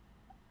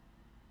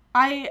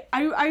 I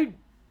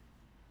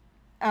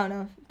don't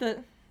know.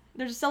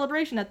 There's a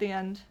celebration at the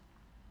end.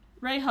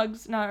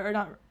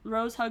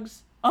 Rose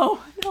hugs.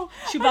 Oh no!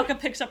 Chewbacca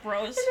picks up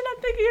Rose. And then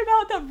I'm thinking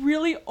about that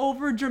really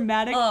over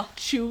dramatic Ugh.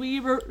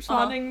 Chewie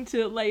responding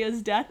to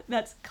Leia's death.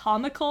 That's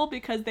comical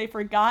because they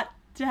forgot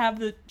to have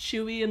the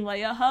Chewie and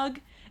Leia hug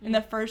in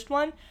the first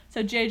one.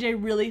 So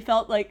JJ really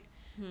felt like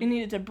he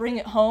needed to bring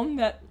it home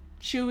that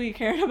Chewie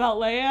cared about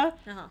Leia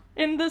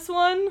in this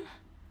one.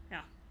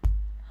 Yeah.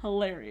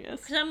 Hilarious.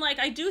 Because I'm like,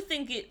 I do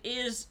think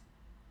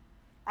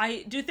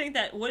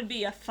that would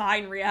be a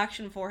fine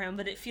reaction for him,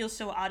 but it feels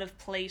so out of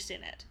place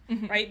in it,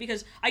 right?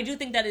 Because I do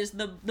think that is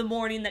the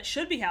mourning that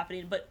should be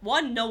happening, but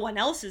one, no one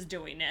else is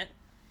doing it,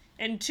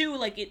 and two,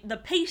 like, the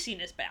pacing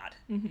is bad.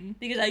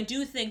 Because I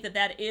do think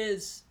that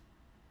is...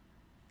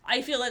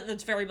 I feel like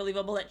that's very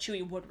believable that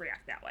Chewie would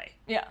react that way.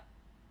 Yeah.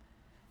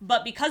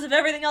 But because of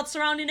everything else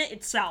surrounding it,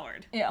 it's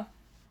soured. Yeah.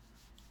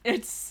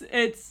 It's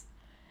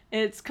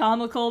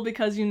comical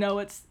because you know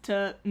it's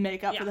to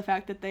make up for the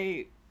fact that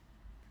they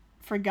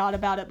forgot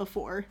about it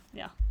before.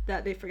 Yeah.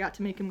 That they forgot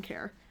to make him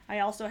care. I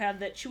also have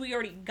that Chewie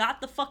already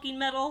got the fucking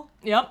medal.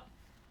 Yep.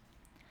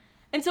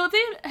 And so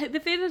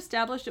if they had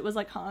established it was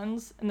like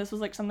Han's, and this was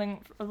like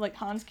something of like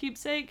Han's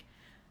keepsake,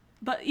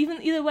 but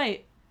either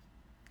way,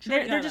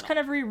 they're just kind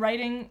of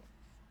rewriting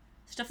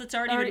stuff that's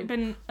already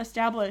been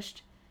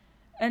established.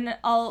 And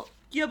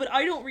Yeah, but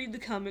I don't read the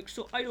comics,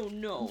 so I don't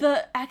know.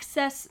 The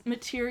excess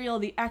material,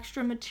 the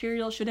extra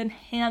material should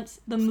enhance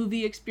the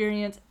movie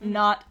experience,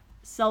 not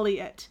sully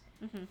it.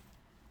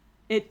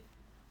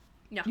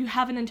 Yeah. You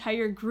have an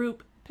entire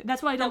group.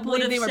 That's why I don't That would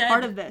believe they have were said-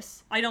 part of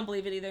this. I don't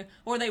believe it either.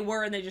 Or they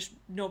were, and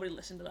nobody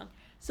listened to them.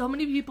 So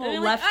many people They're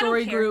like, left "I don't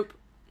Story care." Group,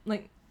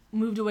 like,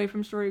 moved away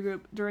from Story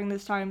Group during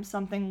this time.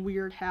 Something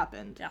weird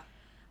happened. Yeah.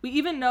 We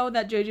even know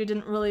that JJ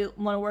didn't really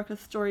want to work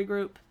with Story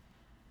Group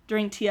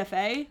during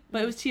TFA,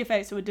 but it was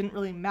TFA, so it didn't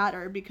really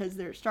matter because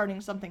they're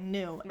starting something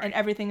new, and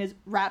everything is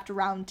wrapped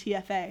around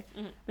TFA.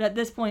 But at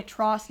this point,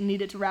 TROS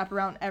needed to wrap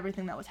around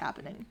everything that was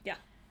happening. Yeah.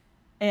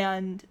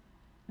 And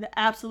the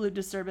absolute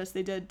disservice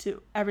they did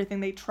to everything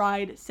they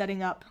tried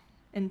setting up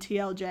in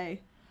TLJ,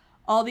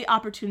 all the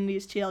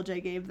opportunities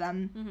TLJ gave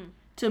them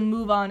to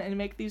move on and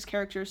make these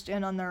characters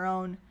stand on their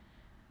own.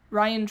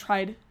 Ryan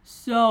tried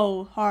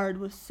so hard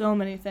with so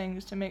many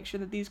things to make sure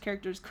that these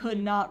characters could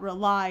not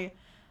rely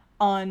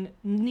on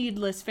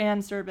needless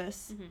fan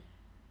service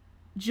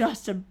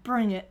just to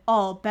bring it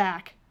all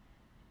back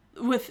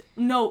with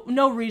no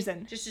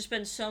reason. Just to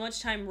spend so much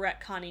time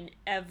retconning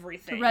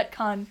everything. To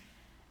retcon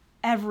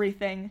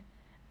everything,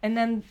 and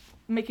then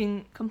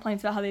making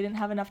complaints about how they didn't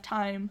have enough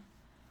time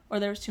or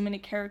there was too many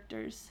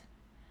characters.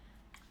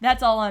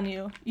 That's all on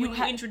you. You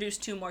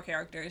introduced 2 more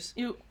characters.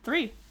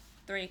 Three.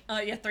 3.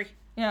 Three.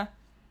 Yeah.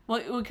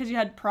 Well, because you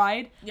had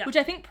Pride, Yeah. which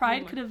I think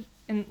Pride More. could have,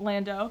 in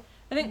Lando,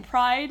 I think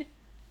Pride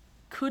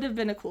could have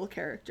been a cool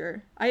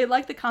character. I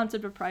like the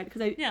concept of Pride,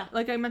 because Yeah.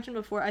 like I mentioned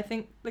before, I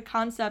think the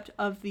concept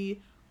of the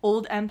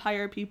old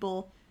Empire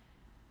people,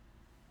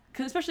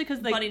 especially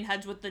because like Butting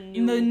heads with the the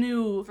new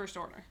new First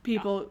Order.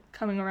 people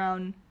coming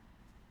around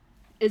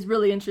is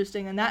really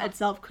interesting, and that Uh-huh.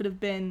 itself could have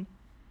been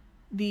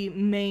the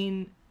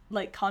main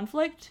like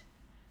conflict.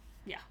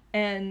 Yeah.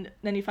 And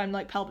then you find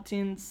like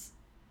Palpatine's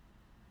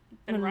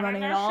And running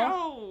it their all.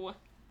 show.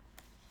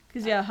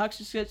 Because yeah, Hux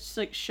just gets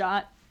like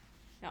shot.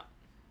 Yeah.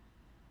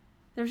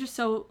 There's just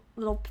so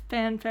little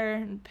fanfare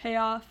and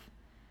payoff.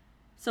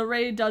 So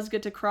Rey does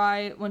get to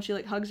cry when she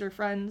like hugs her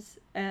friends,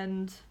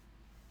 and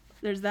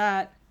there's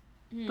that.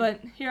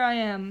 But here I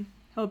am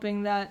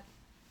hoping that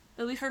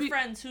at least Her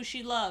friends who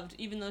she loved,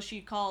 even though she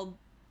called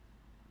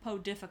Poe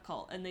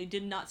difficult, and they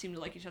did not seem to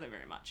like each other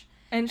very much.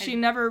 and she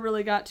never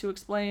really got to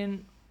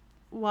explain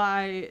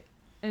why.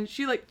 And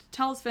she like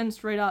tells Finn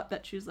straight up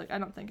that she's like, I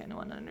don't think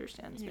anyone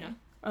understands me, Yeah.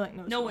 or like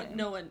knows No who I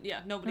one,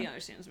 am. nobody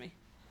understands me.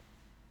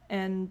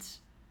 And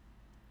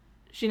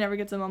she never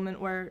gets a moment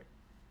where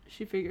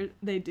she figures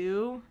they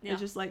do. Yeah.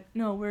 It's just like,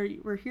 no,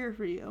 we're here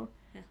for you.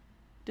 Yeah.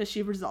 Does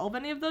she resolve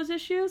any of those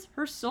issues?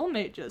 Her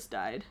soulmate just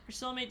died. Her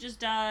soulmate just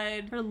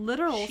died. Her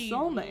literal She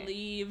soulmate.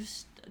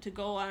 leaves to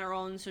go on her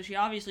own, so she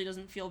obviously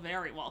doesn't feel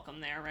very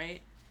welcome there,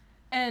 right?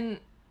 And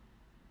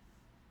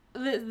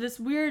this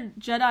weird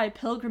Jedi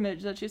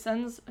pilgrimage that she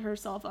sends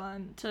herself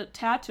on to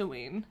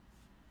Tatooine,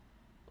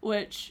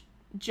 which,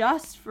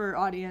 just for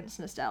audience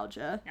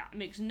nostalgia, Yeah, it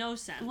makes no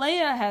sense.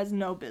 Leia has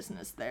no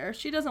business there.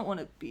 She doesn't want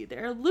to be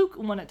there. Luke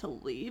wanted to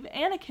leave.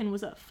 Anakin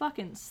was a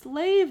fucking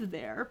slave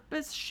there.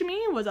 But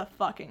Shmi was a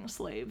fucking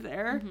slave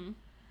there.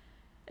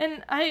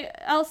 And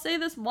I'll say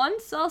this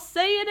once, I'll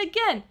say it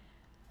again.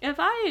 If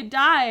I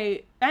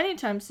die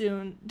anytime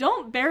soon,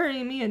 don't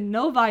bury me in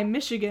Novi,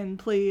 Michigan,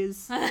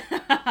 please.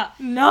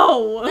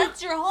 No.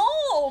 That's your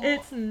home!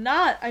 It's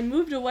not. I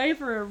moved away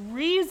for a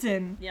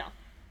reason. Yeah.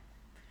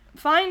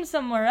 Find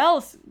somewhere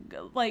else.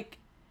 Like,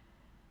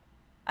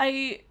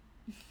 because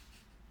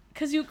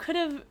you could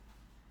have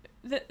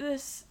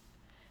this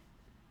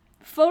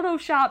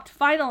photoshopped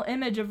final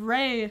image of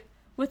Rey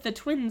with the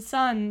twin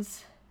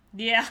sons.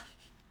 Yeah.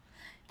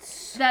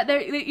 That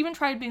they even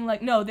tried being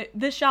like, no,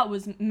 this shot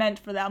was meant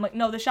for that. I'm like,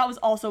 no, the shot was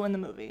also in the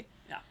movie.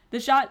 Yeah. The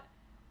shot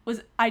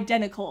was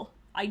identical.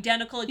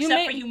 Identical,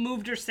 except for you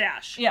moved her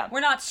sash. Yeah. We're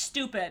not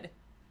stupid.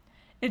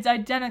 It's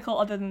identical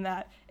other than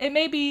that. It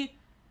may be,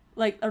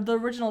 like, the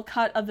original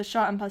cut of the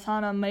shot in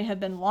Pasaana may have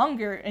been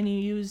longer, and you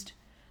used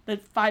the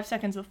 5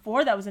 seconds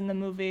before that was in the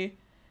movie,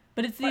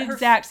 but it's the But her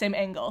exact same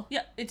angle.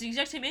 Yeah, it's the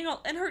exact same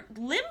angle, and her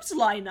limbs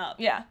line up.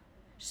 Yeah.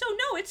 So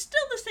no, it's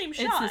still the same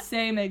shot. It's the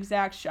same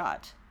exact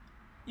shot.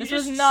 You This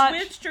just was not...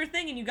 switched her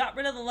thing and you got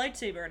rid of the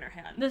lightsaber in her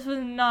hand. This was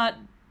not...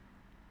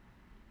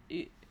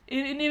 And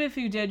even if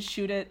you did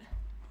shoot it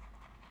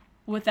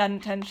with that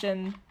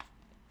intention,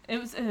 it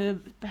was a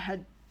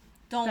bad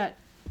Don't.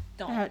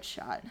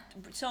 shot.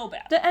 So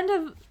bad. The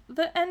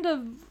end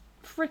of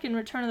frickin'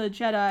 Return of the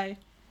Jedi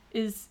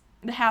is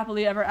the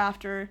happily ever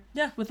after.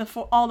 Yeah. With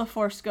all the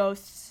Force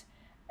ghosts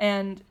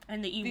and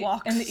And the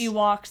Ewoks. and the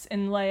Ewoks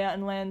and Leia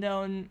and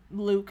Lando and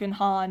Luke and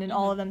Han and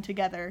all of them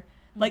together,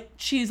 like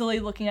cheesily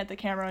looking at the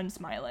camera and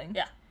smiling.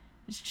 Yeah.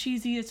 It's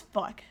cheesy as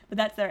fuck, but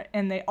that's there,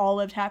 and they all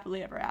lived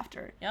happily ever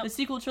after. Yep. The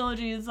sequel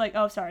trilogy is like,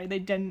 oh, sorry, they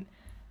didn't,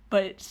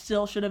 but it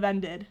still should have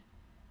ended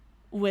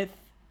with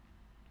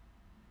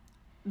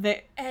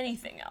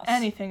anything else.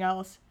 anything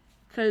else,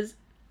 because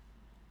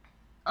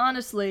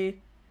honestly,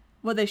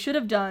 what they should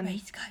have done, Rey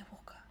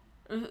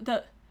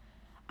Skywalker.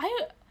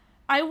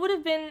 I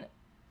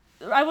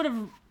would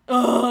have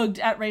ugged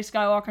at Rey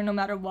Skywalker no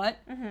matter what,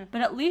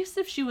 but at least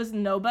if she was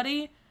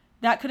nobody,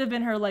 that could have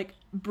been her like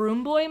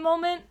broom boy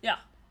moment Yeah.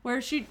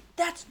 where she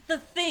That's the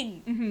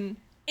thing.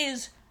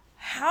 Is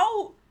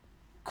how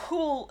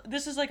cool,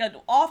 this is like an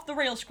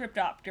off-the-rails script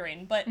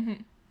doctrine, but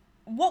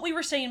what we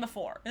were saying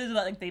before is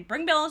that, like, they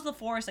bring balance to the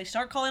Force, they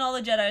start calling all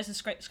the Jedis the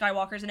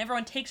Skywalkers, and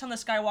everyone takes on the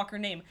Skywalker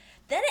name.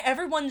 Then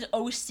everyone's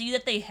OC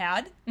that they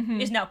had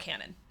is now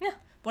canon. Yeah.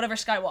 Whatever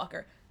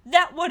Skywalker.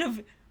 That would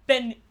have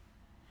been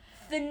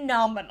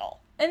phenomenal.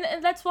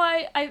 And that's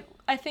why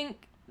I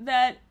think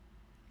that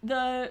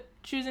the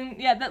choosing,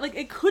 that, like,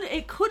 it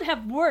could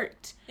have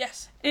worked.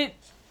 Yes.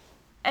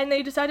 And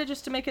they decided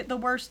just to make it the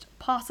worst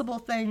possible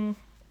thing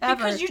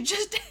ever.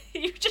 Because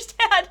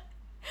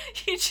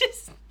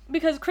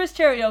Because Chris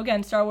Terrio,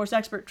 again, Star Wars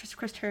expert,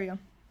 Chris Terrio.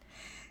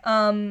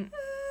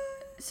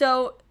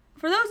 So,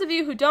 for those of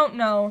you who don't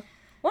know,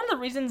 one of the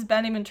reasons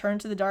Ben even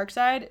turned to the dark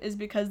side is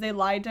because they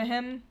lied to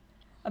him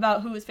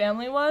about who his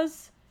family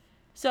was.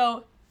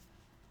 So,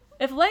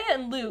 if Leia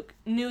and Luke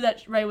knew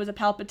that Rey was a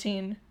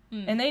Palpatine,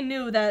 and they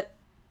knew that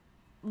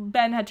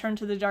Ben had turned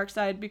to the dark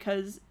side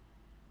because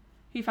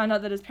he found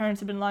out that his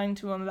parents had been lying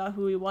to him about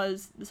who he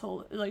was his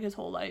whole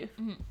life,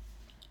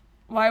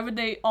 why would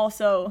they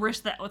also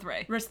risk that with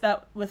Rey?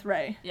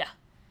 Yeah.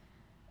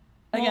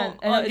 Again,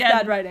 Well, and it's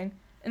bad writing.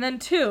 And then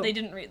 2, They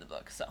didn't read the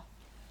book, so.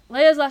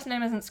 Leia's last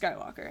name isn't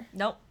Skywalker.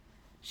 Nope.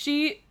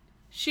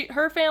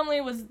 Her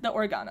family was the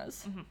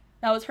Organas.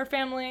 That was her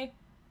family.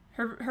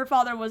 Her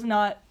father was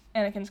not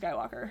Anakin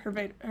Skywalker.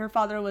 Her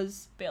father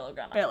was Bail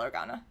Organa. Bail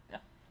Organa. Yeah.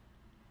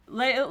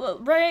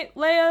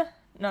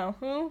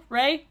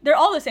 Rey? They're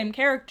all the same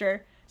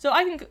character. So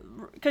I can,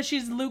 because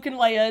she's Luke and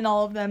Leia and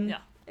all of them. Yeah.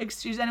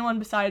 Excuse anyone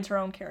besides her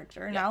own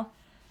character now.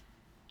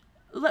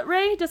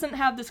 Rey doesn't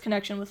have this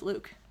connection with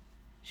Luke.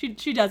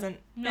 She doesn't.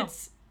 No.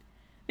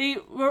 They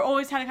were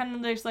always kind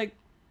of this, like,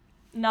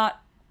 she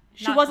Not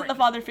wasn't great. the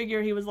father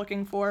figure he was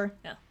looking for.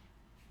 Yeah,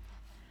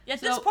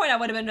 at this point, I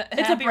would have been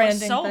It's a happy with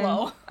branding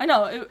Solo. thing. I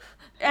know.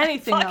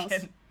 Anything else.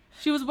 Fucking-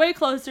 She was way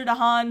closer to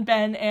Han,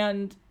 Ben,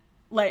 and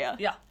Leia.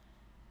 Yeah.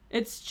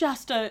 It's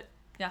just a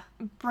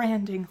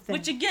branding thing.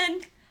 Which,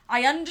 again,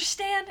 I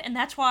understand, and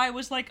that's why I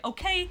was like,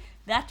 okay,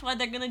 that's why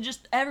they're gonna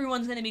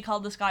everyone's gonna be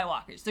called the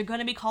Skywalkers. They're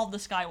gonna be called the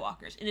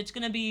Skywalkers, and it's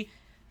gonna be,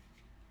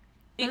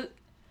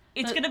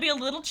 it's gonna be a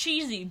little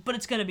cheesy, but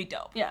it's gonna be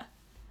dope. Yeah.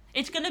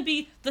 It's gonna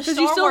be the Because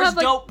Star you still Wars have,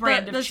 like, dope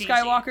brand the of cheesy.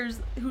 Skywalkers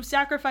who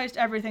sacrificed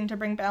everything to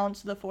bring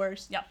balance to the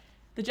Force. Yeah.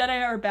 The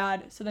Jedi are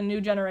bad, so the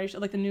new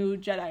generation, like the new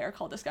Jedi, are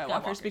called the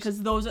Skywalkers.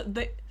 Because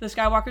the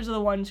Skywalkers are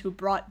the ones who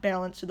brought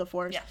balance to the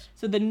Force. Yes.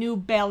 So the new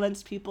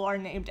balanced people are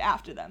named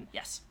after them.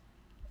 Yes.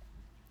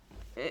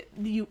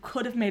 You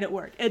could have made it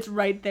work. It's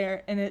right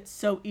there, and it's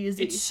so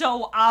easy. It's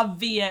so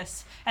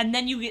obvious. And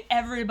then you get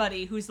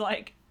everybody who's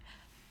like,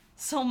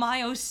 so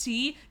my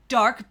OC,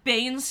 Dark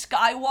Bane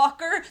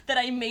Skywalker, that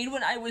I made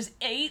when I was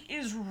 8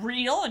 is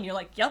real? And you're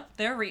like, yep,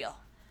 they're real.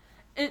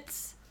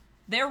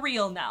 They're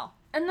real now.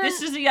 And then,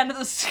 this is the end of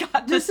the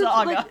saga.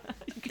 like,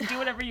 you can do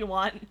whatever you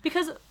want.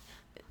 Because,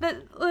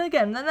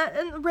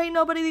 and Rey,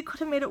 nobody could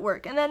have made it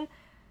work. And then,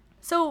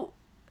 so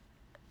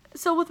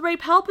with Rey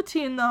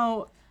Palpatine,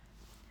 though,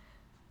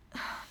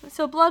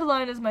 so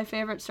Bloodline is my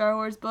favorite Star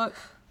Wars book.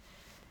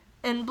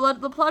 And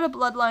the plot of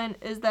Bloodline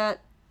is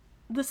that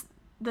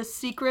the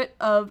secret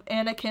of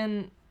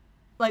Anakin,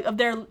 like, of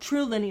their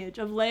true lineage,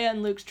 of Leia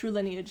and Luke's true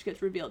lineage,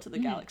 gets revealed to the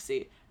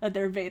galaxy, that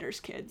they're Vader's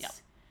kids. Yep.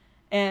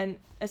 And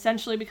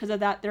essentially because of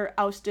that, Leia's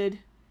ousted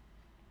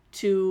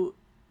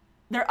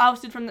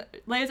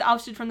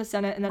from the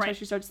Senate, and that's why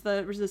she starts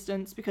the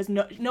Resistance, because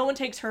no one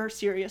takes her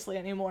seriously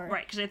anymore.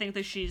 Right, because I think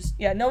that she's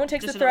No one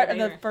takes the threat of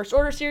the First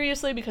Order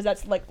seriously, because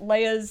that's, like,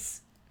 Leia's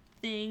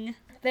thing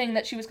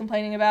that she was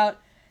complaining about.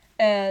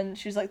 And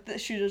she's like,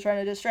 she's just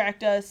trying to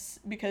distract us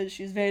because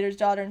she's Vader's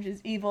daughter and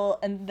she's evil.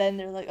 And then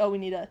they're like, oh, we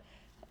need to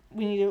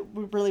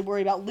really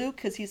worry about Luke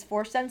because he's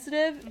Force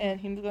sensitive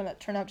and he's going to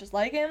turn out just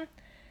like him.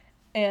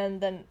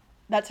 And then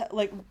that's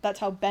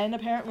how Ben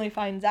apparently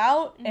finds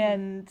out,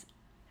 and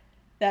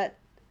that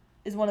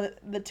is one of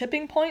the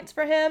tipping points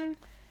for him.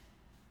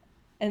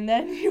 And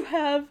then you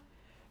have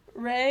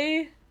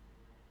Rey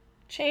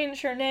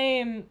change her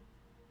name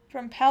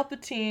from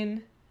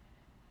Palpatine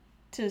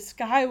to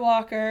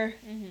Skywalker,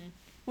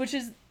 which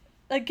is,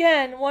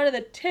 again, one of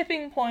the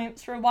tipping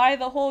points for why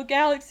the whole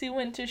galaxy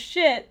went to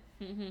shit,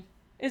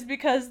 is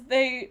because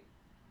they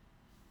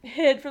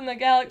hid from the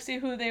galaxy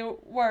who they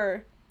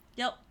were.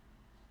 Yep.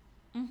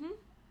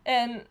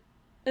 And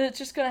it's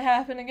just gonna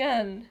happen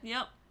again.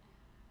 Yep.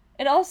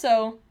 And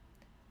also,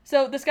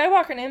 so the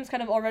Skywalker name's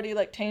kind of already,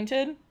 like,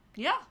 tainted.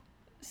 Yeah.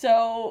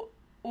 So,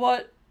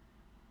 what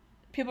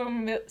people are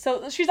gonna be...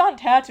 So, she's on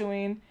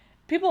Tatooine.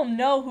 People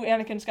know who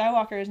Anakin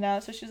Skywalker is now,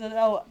 so she says,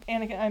 oh,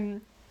 Anakin,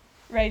 I'm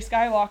Rey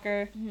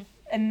Skywalker.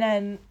 And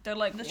then they're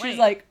like, she's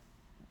like,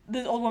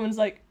 this old woman's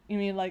like, you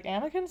mean, like,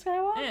 Anakin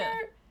Skywalker? Yeah.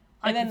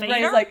 And then Vader?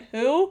 Rey's like,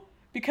 who?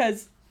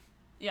 Because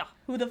yeah,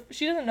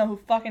 she doesn't know who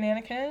fucking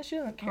Anakin is. She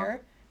doesn't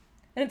care.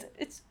 And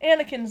it's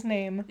Anakin's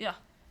name. Yeah.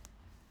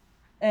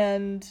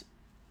 And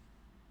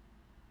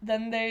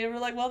then they were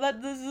like, well,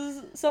 this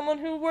is someone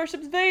who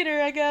worships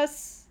Vader, I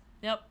guess.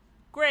 Yep.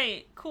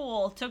 Great.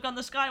 Cool. Took on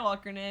the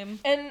Skywalker name.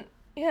 And,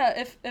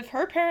 yeah, if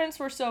her parents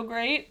were so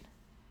great,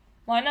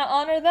 why not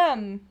honor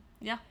them?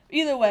 Yeah.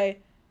 Either way,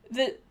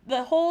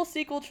 the whole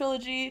sequel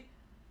trilogy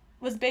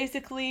was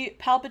basically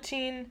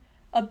Palpatine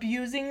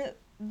abusing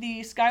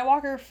the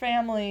Skywalker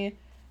family,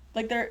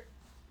 like their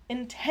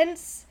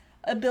intense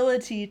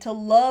ability to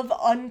love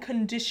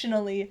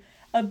unconditionally,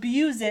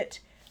 abuse it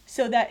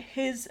so that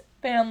his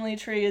family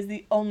tree is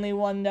the only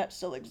one that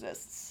still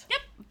exists.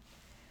 Yep.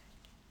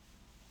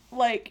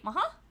 Like,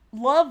 Uh-huh.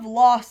 love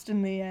lost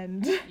in the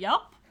end.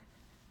 Yup.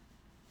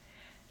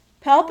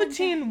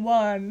 Palpatine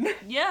won.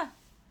 Yeah.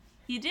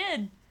 He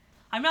did.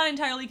 I'm not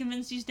entirely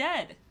convinced he's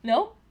dead.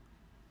 No?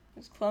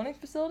 His cloning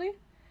facility?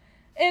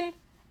 And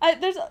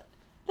there's a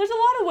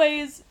lot of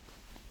ways.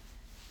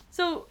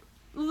 So,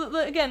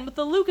 again, with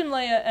the Luke and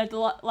Leia at the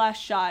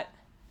last shot,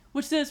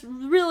 which is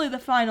really the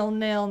final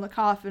nail in the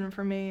coffin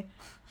for me,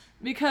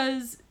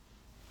 because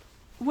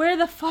where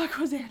the fuck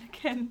was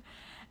Anakin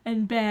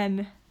and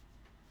Ben?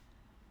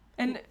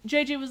 And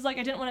JJ was like,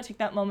 I didn't want to take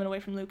that moment away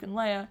from Luke and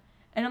Leia.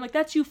 And I'm like,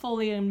 that's you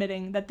fully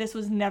admitting that this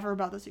was never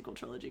about the sequel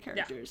trilogy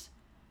characters. Yeah.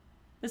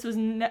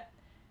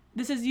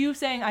 This is you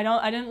saying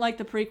I didn't like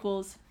the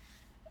prequels,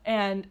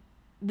 and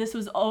this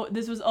was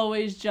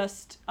always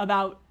just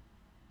about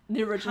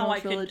the original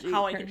trilogy.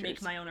 How I could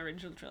make my own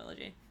original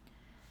trilogy.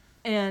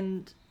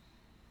 And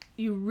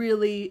you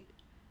really,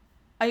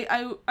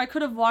 I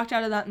could have walked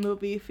out of that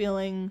movie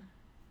feeling,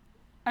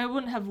 I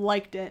wouldn't have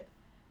liked it,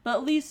 but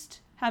at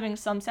least having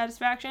some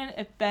satisfaction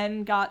if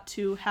Ben got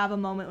to have a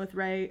moment with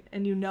Rey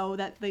and you know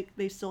that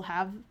they still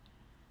have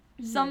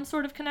some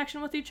sort of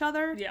connection with each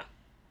other. Yeah.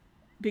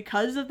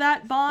 Because of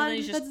that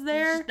bond that's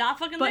there. He's just not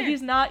fucking but there.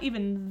 He's not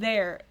even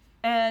there.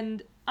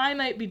 And I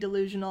might be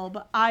delusional,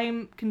 but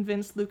I'm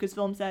convinced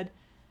Lucasfilm said,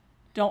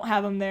 don't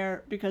have him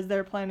there because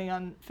they're planning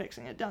on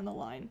fixing it down the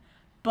line.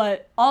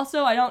 But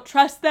also, I don't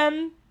trust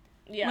them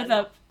with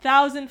a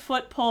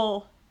 1,000-foot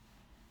pole.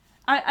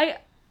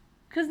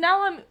 Because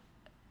now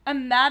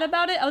I'm mad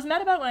about it. I was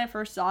mad about it when I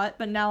first saw it,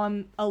 but now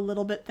I'm a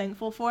little bit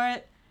thankful for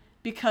it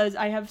because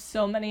I have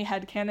so many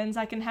headcanons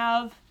I can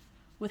have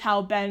with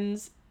how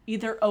Ben's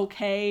either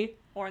okay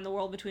or in the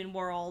world between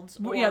worlds.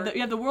 Or...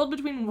 Yeah, the world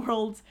between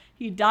worlds.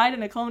 He died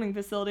in a cloning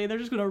facility. They're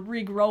just going to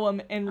regrow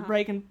him and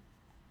Rey can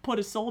put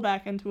his soul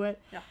back into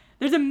it. Yeah.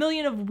 There's a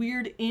million of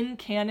weird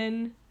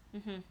in-canon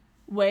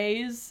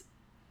ways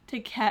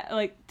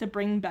to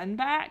bring Ben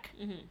back.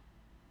 Mm-hmm.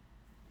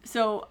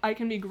 So I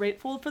can be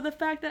grateful for the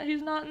fact that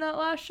he's not in that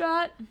last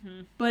shot,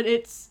 but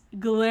it's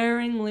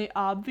glaringly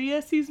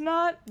obvious he's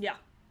not. Yeah.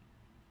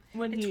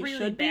 When it's he really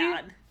should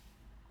bad. Be.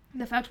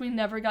 The fact we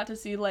never got to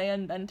see Leia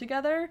and Ben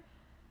together.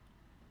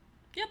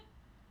 Yep.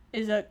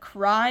 Is a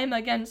crime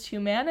against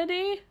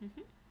humanity.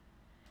 Mm-hmm.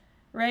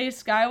 Rey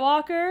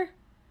Skywalker,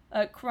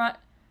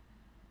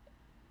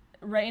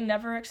 Rey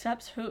never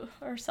accepts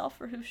herself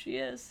for who she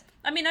is.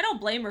 I mean, I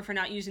don't blame her for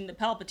not using the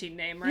Palpatine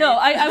name, right? No,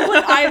 I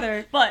wouldn't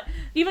either. But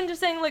even just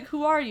saying, like,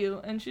 who are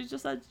you? And she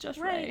just says, just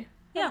Rey.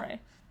 Yeah. I'm Rey.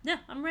 Yeah,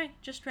 I'm Rey.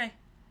 Just Rey.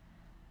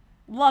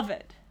 Love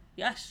it.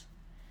 Yes.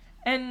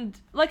 And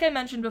like I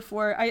mentioned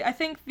before, I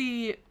think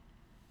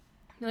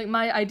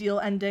my ideal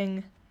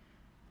ending,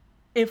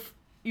 if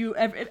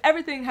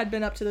everything had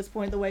been up to this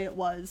point the way it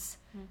was,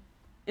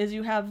 is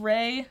you have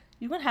Rey,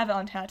 you wouldn't have it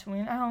on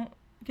Tatooine, I don't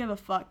give a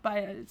fuck by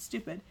it, it's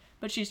stupid,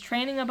 but she's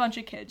training a bunch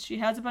of kids, she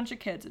has a bunch of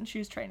kids, and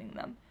she's training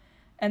them,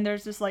 and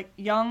there's this, like,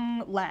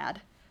 young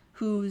lad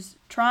who's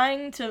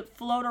trying to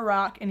float a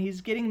rock, and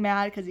he's getting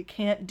mad because he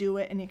can't do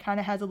it, and he kind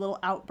of has a little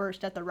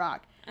outburst at the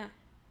rock.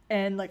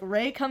 And, like,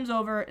 Rey comes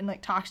over and,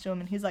 like, talks to him,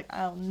 and he's like,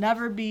 I'll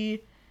never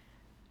be,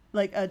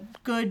 like, a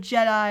good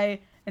Jedi,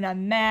 and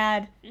I'm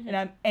mad, and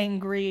I'm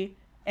angry,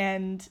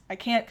 and I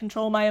can't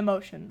control my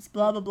emotions,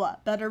 blah, blah, blah.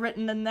 Better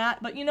written than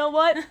that, but you know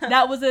what?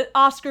 That was an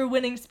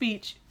Oscar-winning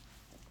speech.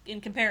 In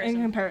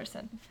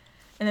comparison.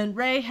 And then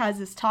Rey has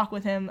this talk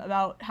with him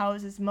about how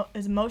his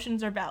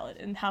emotions are valid,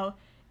 and how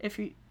if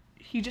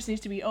he just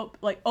needs to be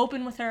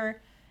open with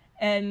her,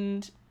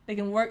 and they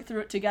can work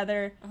through it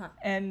together,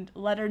 and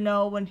let her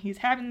know when he's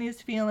having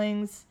these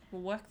feelings.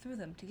 We'll work through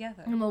them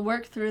together. And we'll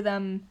work through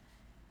them,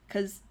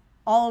 because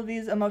all of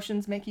these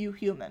emotions make you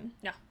human.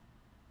 Yeah.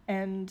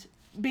 And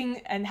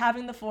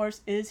having the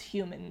Force is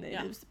human. It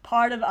is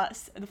part of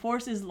us. The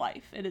Force is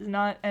life. It is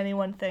not any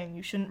one thing.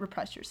 You shouldn't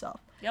repress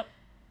yourself. Yep.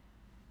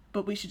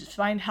 But we should just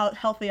find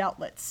healthy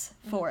outlets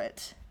for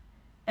it.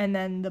 And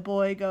then the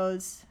boy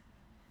goes,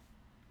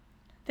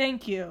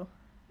 thank you,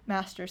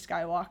 Master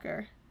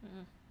Skywalker.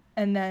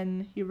 And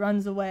then he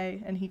runs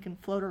away and he can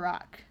float a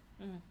rock.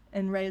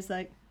 And Rey's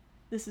like,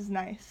 this is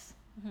nice.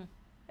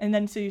 And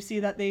then so you see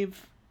that they've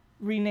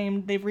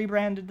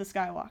rebranded the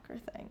Skywalker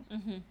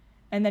thing.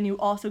 And then you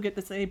also get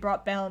this, they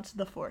brought balance to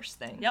the Force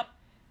thing. Yep.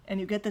 And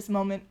you get this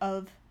moment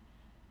of,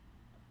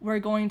 we're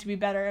going to be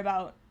better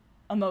about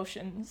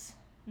emotions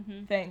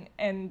thing,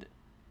 and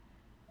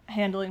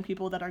handling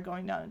people that are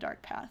going down a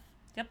dark path.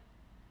 Yep.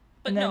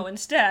 But no,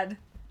 instead,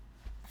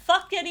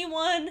 fuck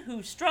anyone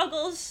who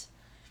struggles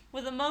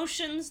with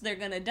emotions. They're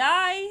gonna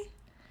die.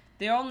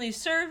 They're only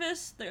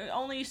served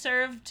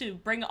to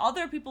bring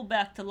other people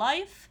back to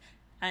life,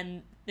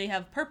 and they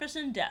have purpose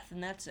in death,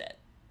 and that's it.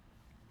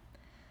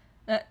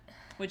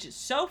 which is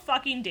so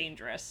fucking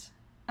dangerous.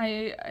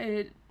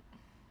 Why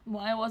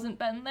wasn't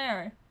Ben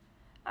there?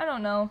 I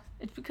don't know.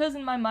 It's because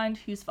in my mind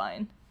he's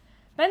fine.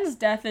 Ben's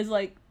death is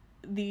like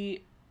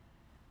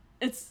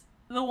it's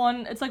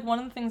one of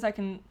the things I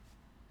can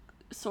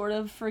sort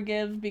of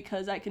forgive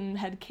because I can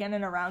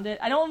headcanon around it.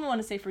 I don't even want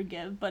to say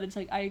forgive, but it's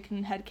like I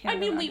can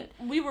headcanon around it.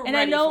 we were And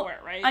ready for it,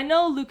 right? I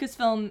know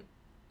Lucasfilm,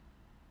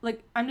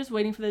 like, I'm just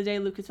waiting for the day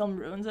Lucasfilm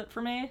ruins it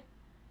for me,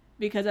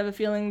 because I have a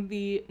feeling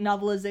the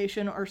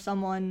novelization or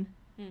someone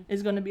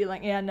is going to be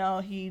like, yeah, no,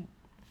 There he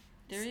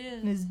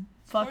is. he's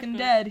fucking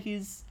dead.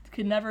 He's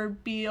could never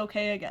be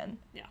okay again.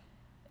 Yeah.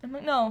 I'm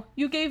like, no,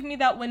 you gave me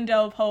that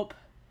window of hope.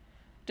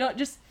 Don't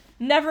just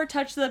never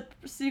touch the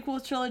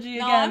sequel trilogy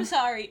again. No, I'm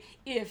sorry.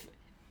 If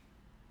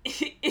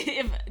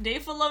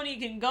Dave Filoni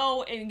can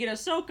go and get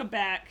Ahsoka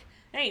back,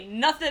 there ain't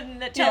nothing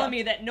that telling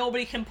me that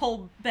nobody can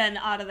pull Ben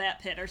out of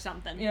that pit or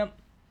something. Yep.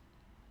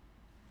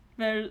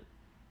 World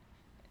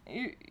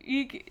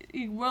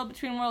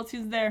Between Worlds,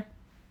 he's there.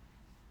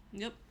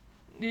 Yep.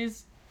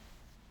 He's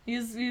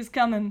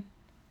coming.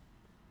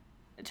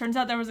 It turns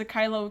out there was a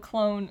Kylo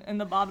clone in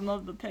the bottom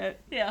of the pit.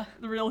 Yeah.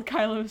 The real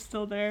Kylo is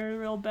still there, the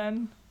real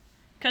Ben.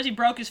 Because he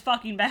broke his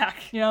fucking back.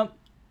 Yep.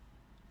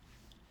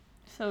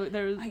 So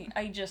there's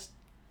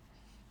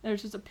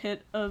just a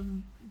pit of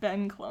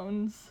Ben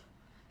clones.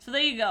 So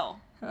there you go.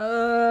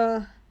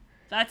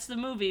 That's the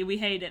movie. We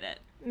hated it.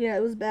 Yeah,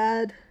 it was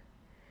bad.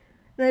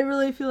 And I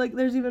really feel like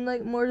there's even,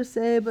 like, more to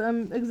say, but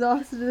I'm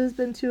exhausted. It has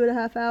been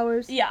 2.5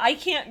 hours. Yeah, I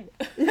can't...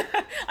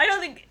 I don't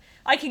think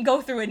I can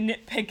go through and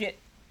nitpick it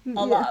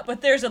a lot,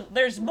 but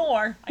there's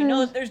more. I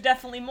know that there's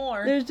definitely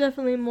more. There's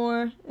definitely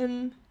more,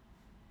 and...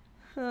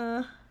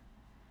 But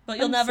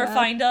you'll I'm never sad.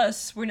 find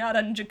us. We're not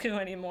on Jakku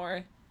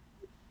anymore.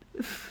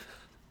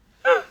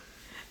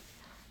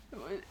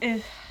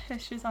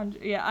 She's on.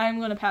 Yeah, I'm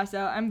gonna pass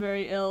out. I'm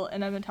very ill,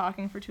 and I've been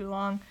talking for too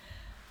long.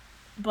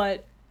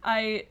 But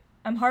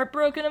I'm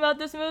heartbroken about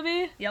this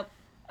movie. Yep.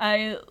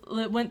 I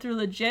went through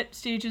legit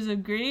stages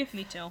of grief.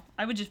 Me too.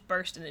 I would just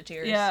burst into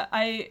tears. Yeah,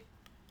 I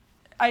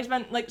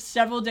spent like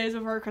several days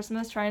before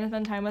Christmas trying to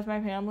spend time with my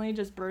family,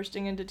 just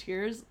bursting into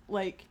tears.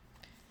 Like,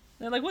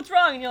 They're like, what's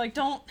wrong? And you're like,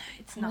 don't.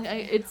 It's nothing.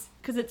 it's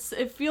because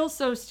it feels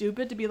so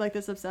stupid to be like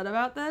this upset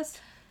about this.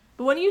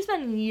 But when you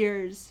spend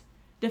years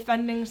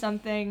defending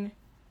something,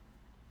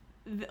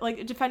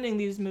 like defending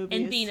these movies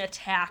And being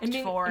attacked and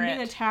for being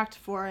it. attacked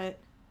for it,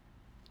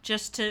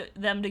 Just to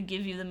them to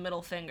give you the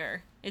middle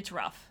finger. It's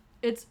rough.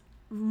 it's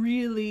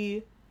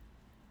really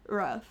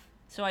rough.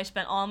 So I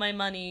spent all my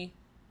money,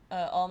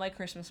 all my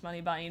Christmas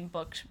money buying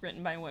books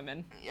written by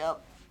women.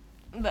 Yep.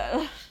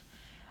 But,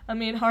 I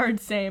mean, hard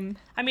same.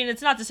 I mean,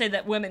 it's not to say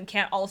that women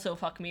can't also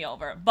fuck me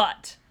over,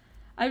 but...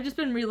 I've just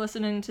been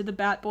re-listening to the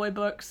Bat Boy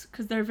books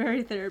because they're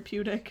very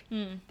therapeutic.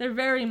 They're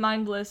very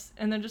mindless,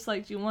 and they're just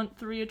like, do you want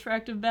 3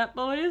 attractive Bat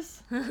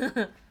Boys?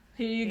 Here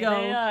you go.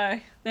 They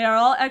are. They are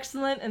all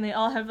excellent, and they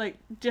all have, like,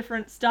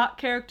 different stock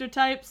character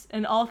types,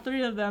 and all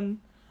 3 of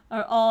them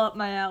are all up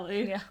my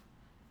alley. Yeah.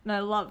 And I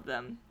love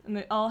them. And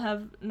they all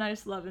have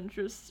nice love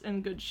interests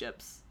and good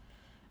ships.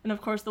 And, of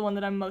course, the one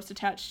that I'm most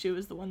attached to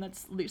is the one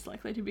that's least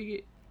likely to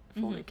be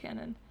fully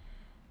canon.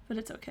 But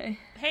it's okay.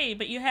 Hey,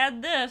 but you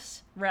had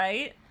this,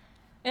 right?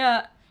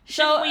 Yeah.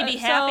 Shouldn't we be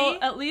happy? So,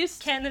 at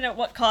least Canon at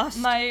what cost?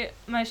 my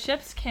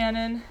ship's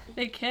canon.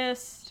 They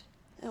kissed.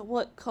 At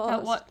what cost?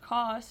 At what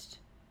cost?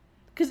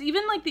 Because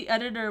even, like, the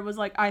editor was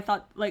like, I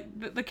thought,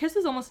 like, the kiss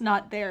is almost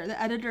not there.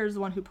 The editor is the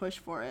one who pushed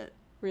for it.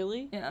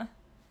 Really? Yeah.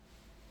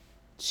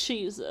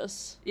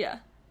 Jesus. Yeah.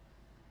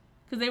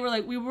 Because they were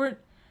like, we weren't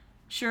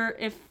sure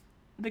if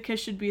the kiss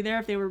should be there,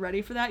 if they were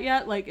ready for that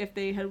yet, like, if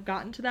they had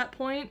gotten to that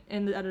point,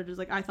 and the editor's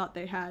like, I thought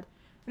they had.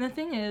 And the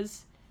thing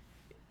is,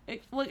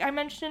 like I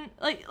mentioned,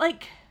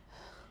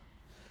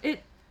 if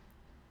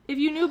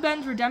you knew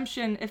Ben's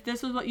redemption, if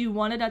this was what you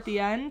wanted at the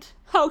end,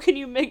 How can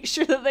you make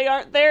sure that they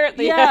aren't there at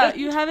the yeah, end?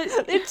 you have it.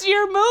 It's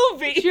your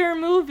movie. It's your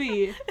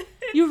movie.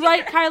 You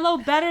write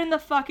Kylo better in the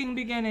fucking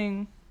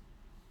beginning.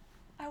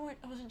 I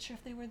wasn't sure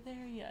if they were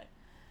there yet.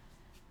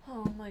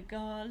 Oh my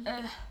god.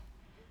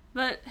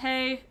 But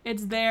hey,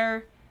 it's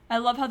there. I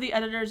love how the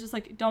editor's just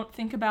like, don't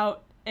think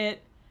about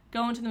it.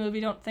 Go into the movie,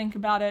 don't think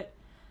about it.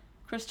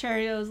 Chris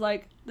Cherrio's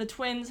like, the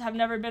twins have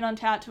never been on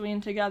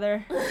Tatooine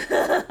together.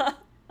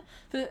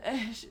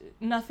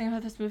 Nothing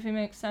about this movie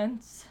makes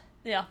sense.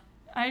 Yeah.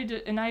 I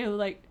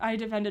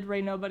defended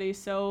Rey Nobody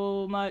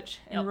so much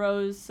and Yep.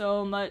 Rose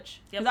so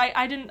much. Yep.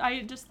 Because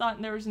I just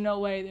thought there was no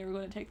way they were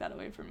going to take that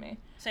away from me.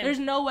 Same. There's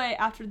no way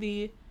after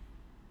the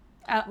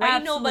Ray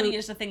Nobody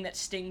is the thing that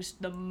stings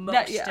the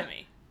most to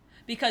me.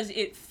 Because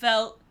it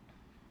felt...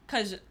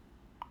 Because,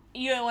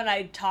 you know, when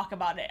I talk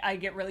about it, I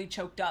get really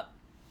choked up.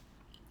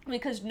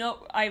 Because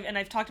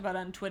I've talked about it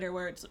on Twitter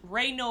where it's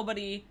Ray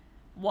Nobody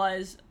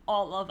was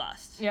all of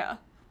us. Yeah.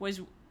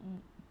 Was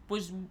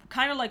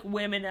kind of like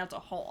women as a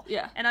whole.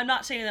 Yeah. And I'm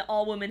not saying that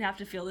all women have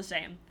to feel the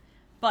same.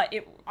 But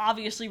it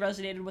obviously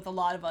resonated with a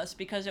lot of us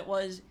because it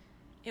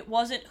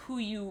wasn't who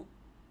you...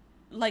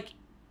 Like,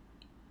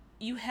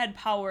 you had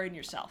power in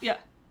yourself. Yeah.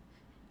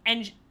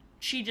 And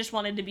she just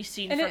wanted to be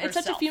seen And for it's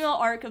herself. such a female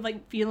arc of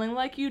like feeling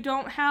like you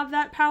don't have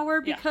that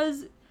power Yeah.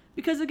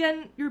 because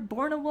again, you're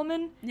born a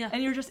woman Yeah.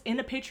 and you're just in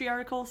a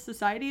patriarchal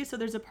society, so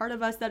there's a part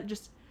of us that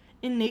just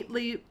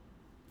innately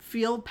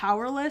feel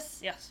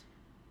powerless Yes.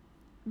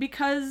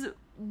 because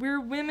we're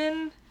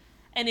women.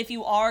 And if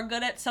you are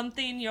good at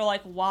something, you're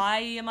like, why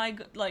am I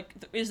good? Like,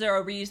 is there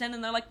a reason?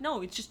 And they're like,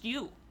 no, it's just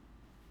you.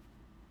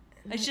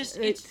 It's just,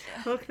 They it's,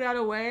 took that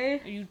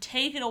away. you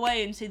take it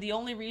away and say the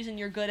only reason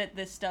you're good at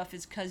this stuff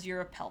is because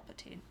you're a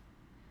Palpatine.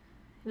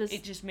 This,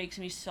 It just makes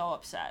me so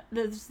upset.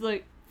 this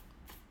like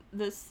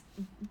this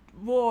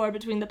war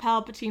between the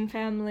Palpatine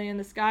family and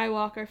the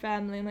Skywalker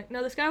family. And like,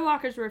 no, the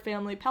Skywalkers were a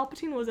family.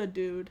 Palpatine was a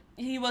dude.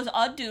 He was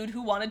a dude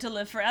who wanted to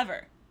live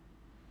forever.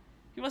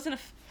 He wasn't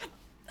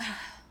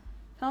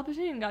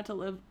Palpatine got to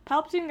live.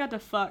 Palpatine got to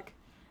fuck.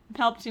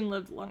 Palpatine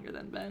lived longer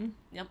than Ben.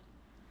 Yep.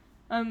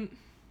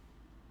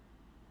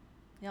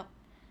 Yep.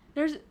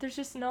 There's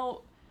just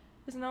no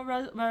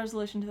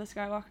resolution to the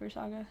Skywalker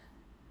saga.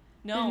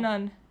 No. There's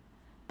none.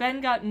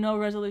 Ben got no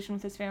resolution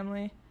with his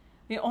family.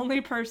 The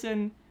only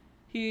person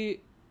he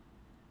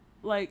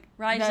like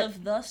Rise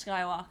of the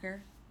Skywalker.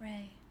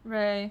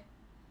 Rey.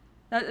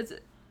 That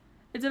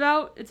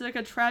it's like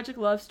a tragic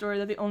love story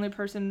that the only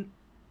person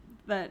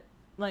that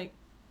like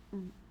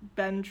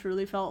Ben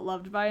truly felt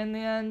loved by in the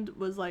end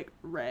was like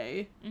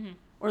Rey. Mm-hmm.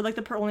 Or like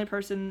the only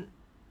person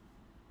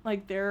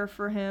like there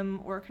for him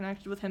or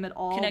connected with him at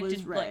all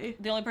was Rey. Like,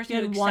 the only He person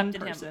who had one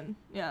accepted person. him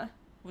Yeah.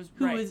 was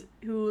Who Rey.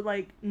 who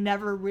like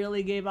never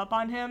really gave up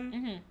on him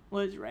Mm-hmm.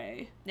 was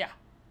Rey. Yeah.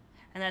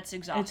 And that's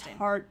It's exhausting.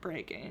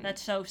 heartbreaking.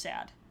 That's so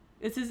sad.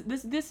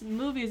 This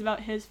movie is about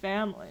his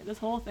family. This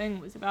whole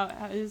thing was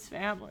about his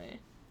family.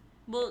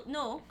 Well,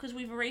 no, because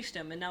we've erased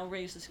him and now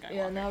Rey's the Skywalker.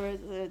 Yeah, now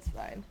it's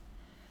fine.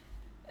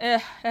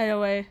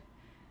 Anyway,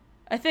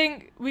 I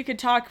think we could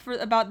talk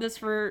about this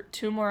for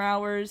 2 more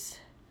hours,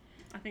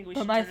 I think we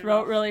but should my turn it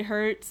throat off. really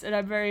hurts and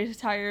I'm very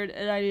tired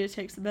and I need to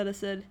take some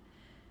medicine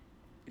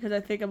because I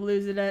think I'm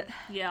losing it.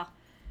 Yeah.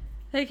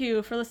 Thank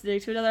you for listening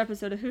to another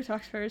episode of Who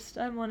Talks First.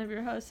 I'm one of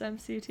your hosts, I'm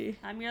CT.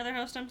 I'm your other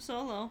host, I'm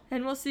Solo.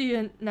 And we'll see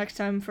you next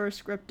time for a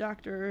script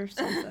doctor or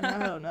something.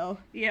 I don't know.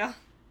 Yeah.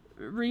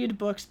 Read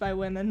books by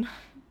women.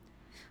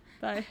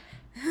 Bye.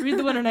 Read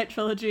the Winter Night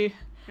Trilogy.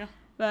 Yeah.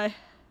 Bye.